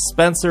Steph,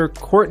 Spencer,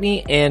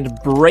 Courtney, and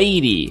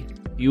Brady.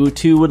 You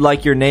too would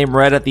like your name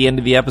read at the end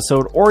of the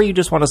episode, or you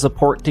just want to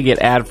support to get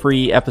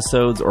ad-free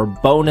episodes or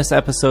bonus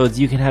episodes,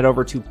 you can head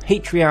over to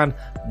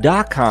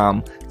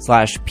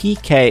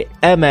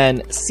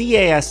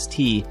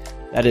patreon.com/PKMNCAST.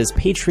 That is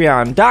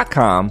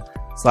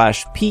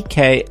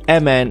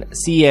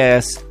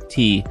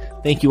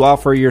patreon.com/PKMNCAST. Thank you all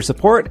for your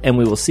support, and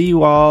we will see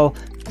you all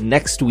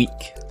next week.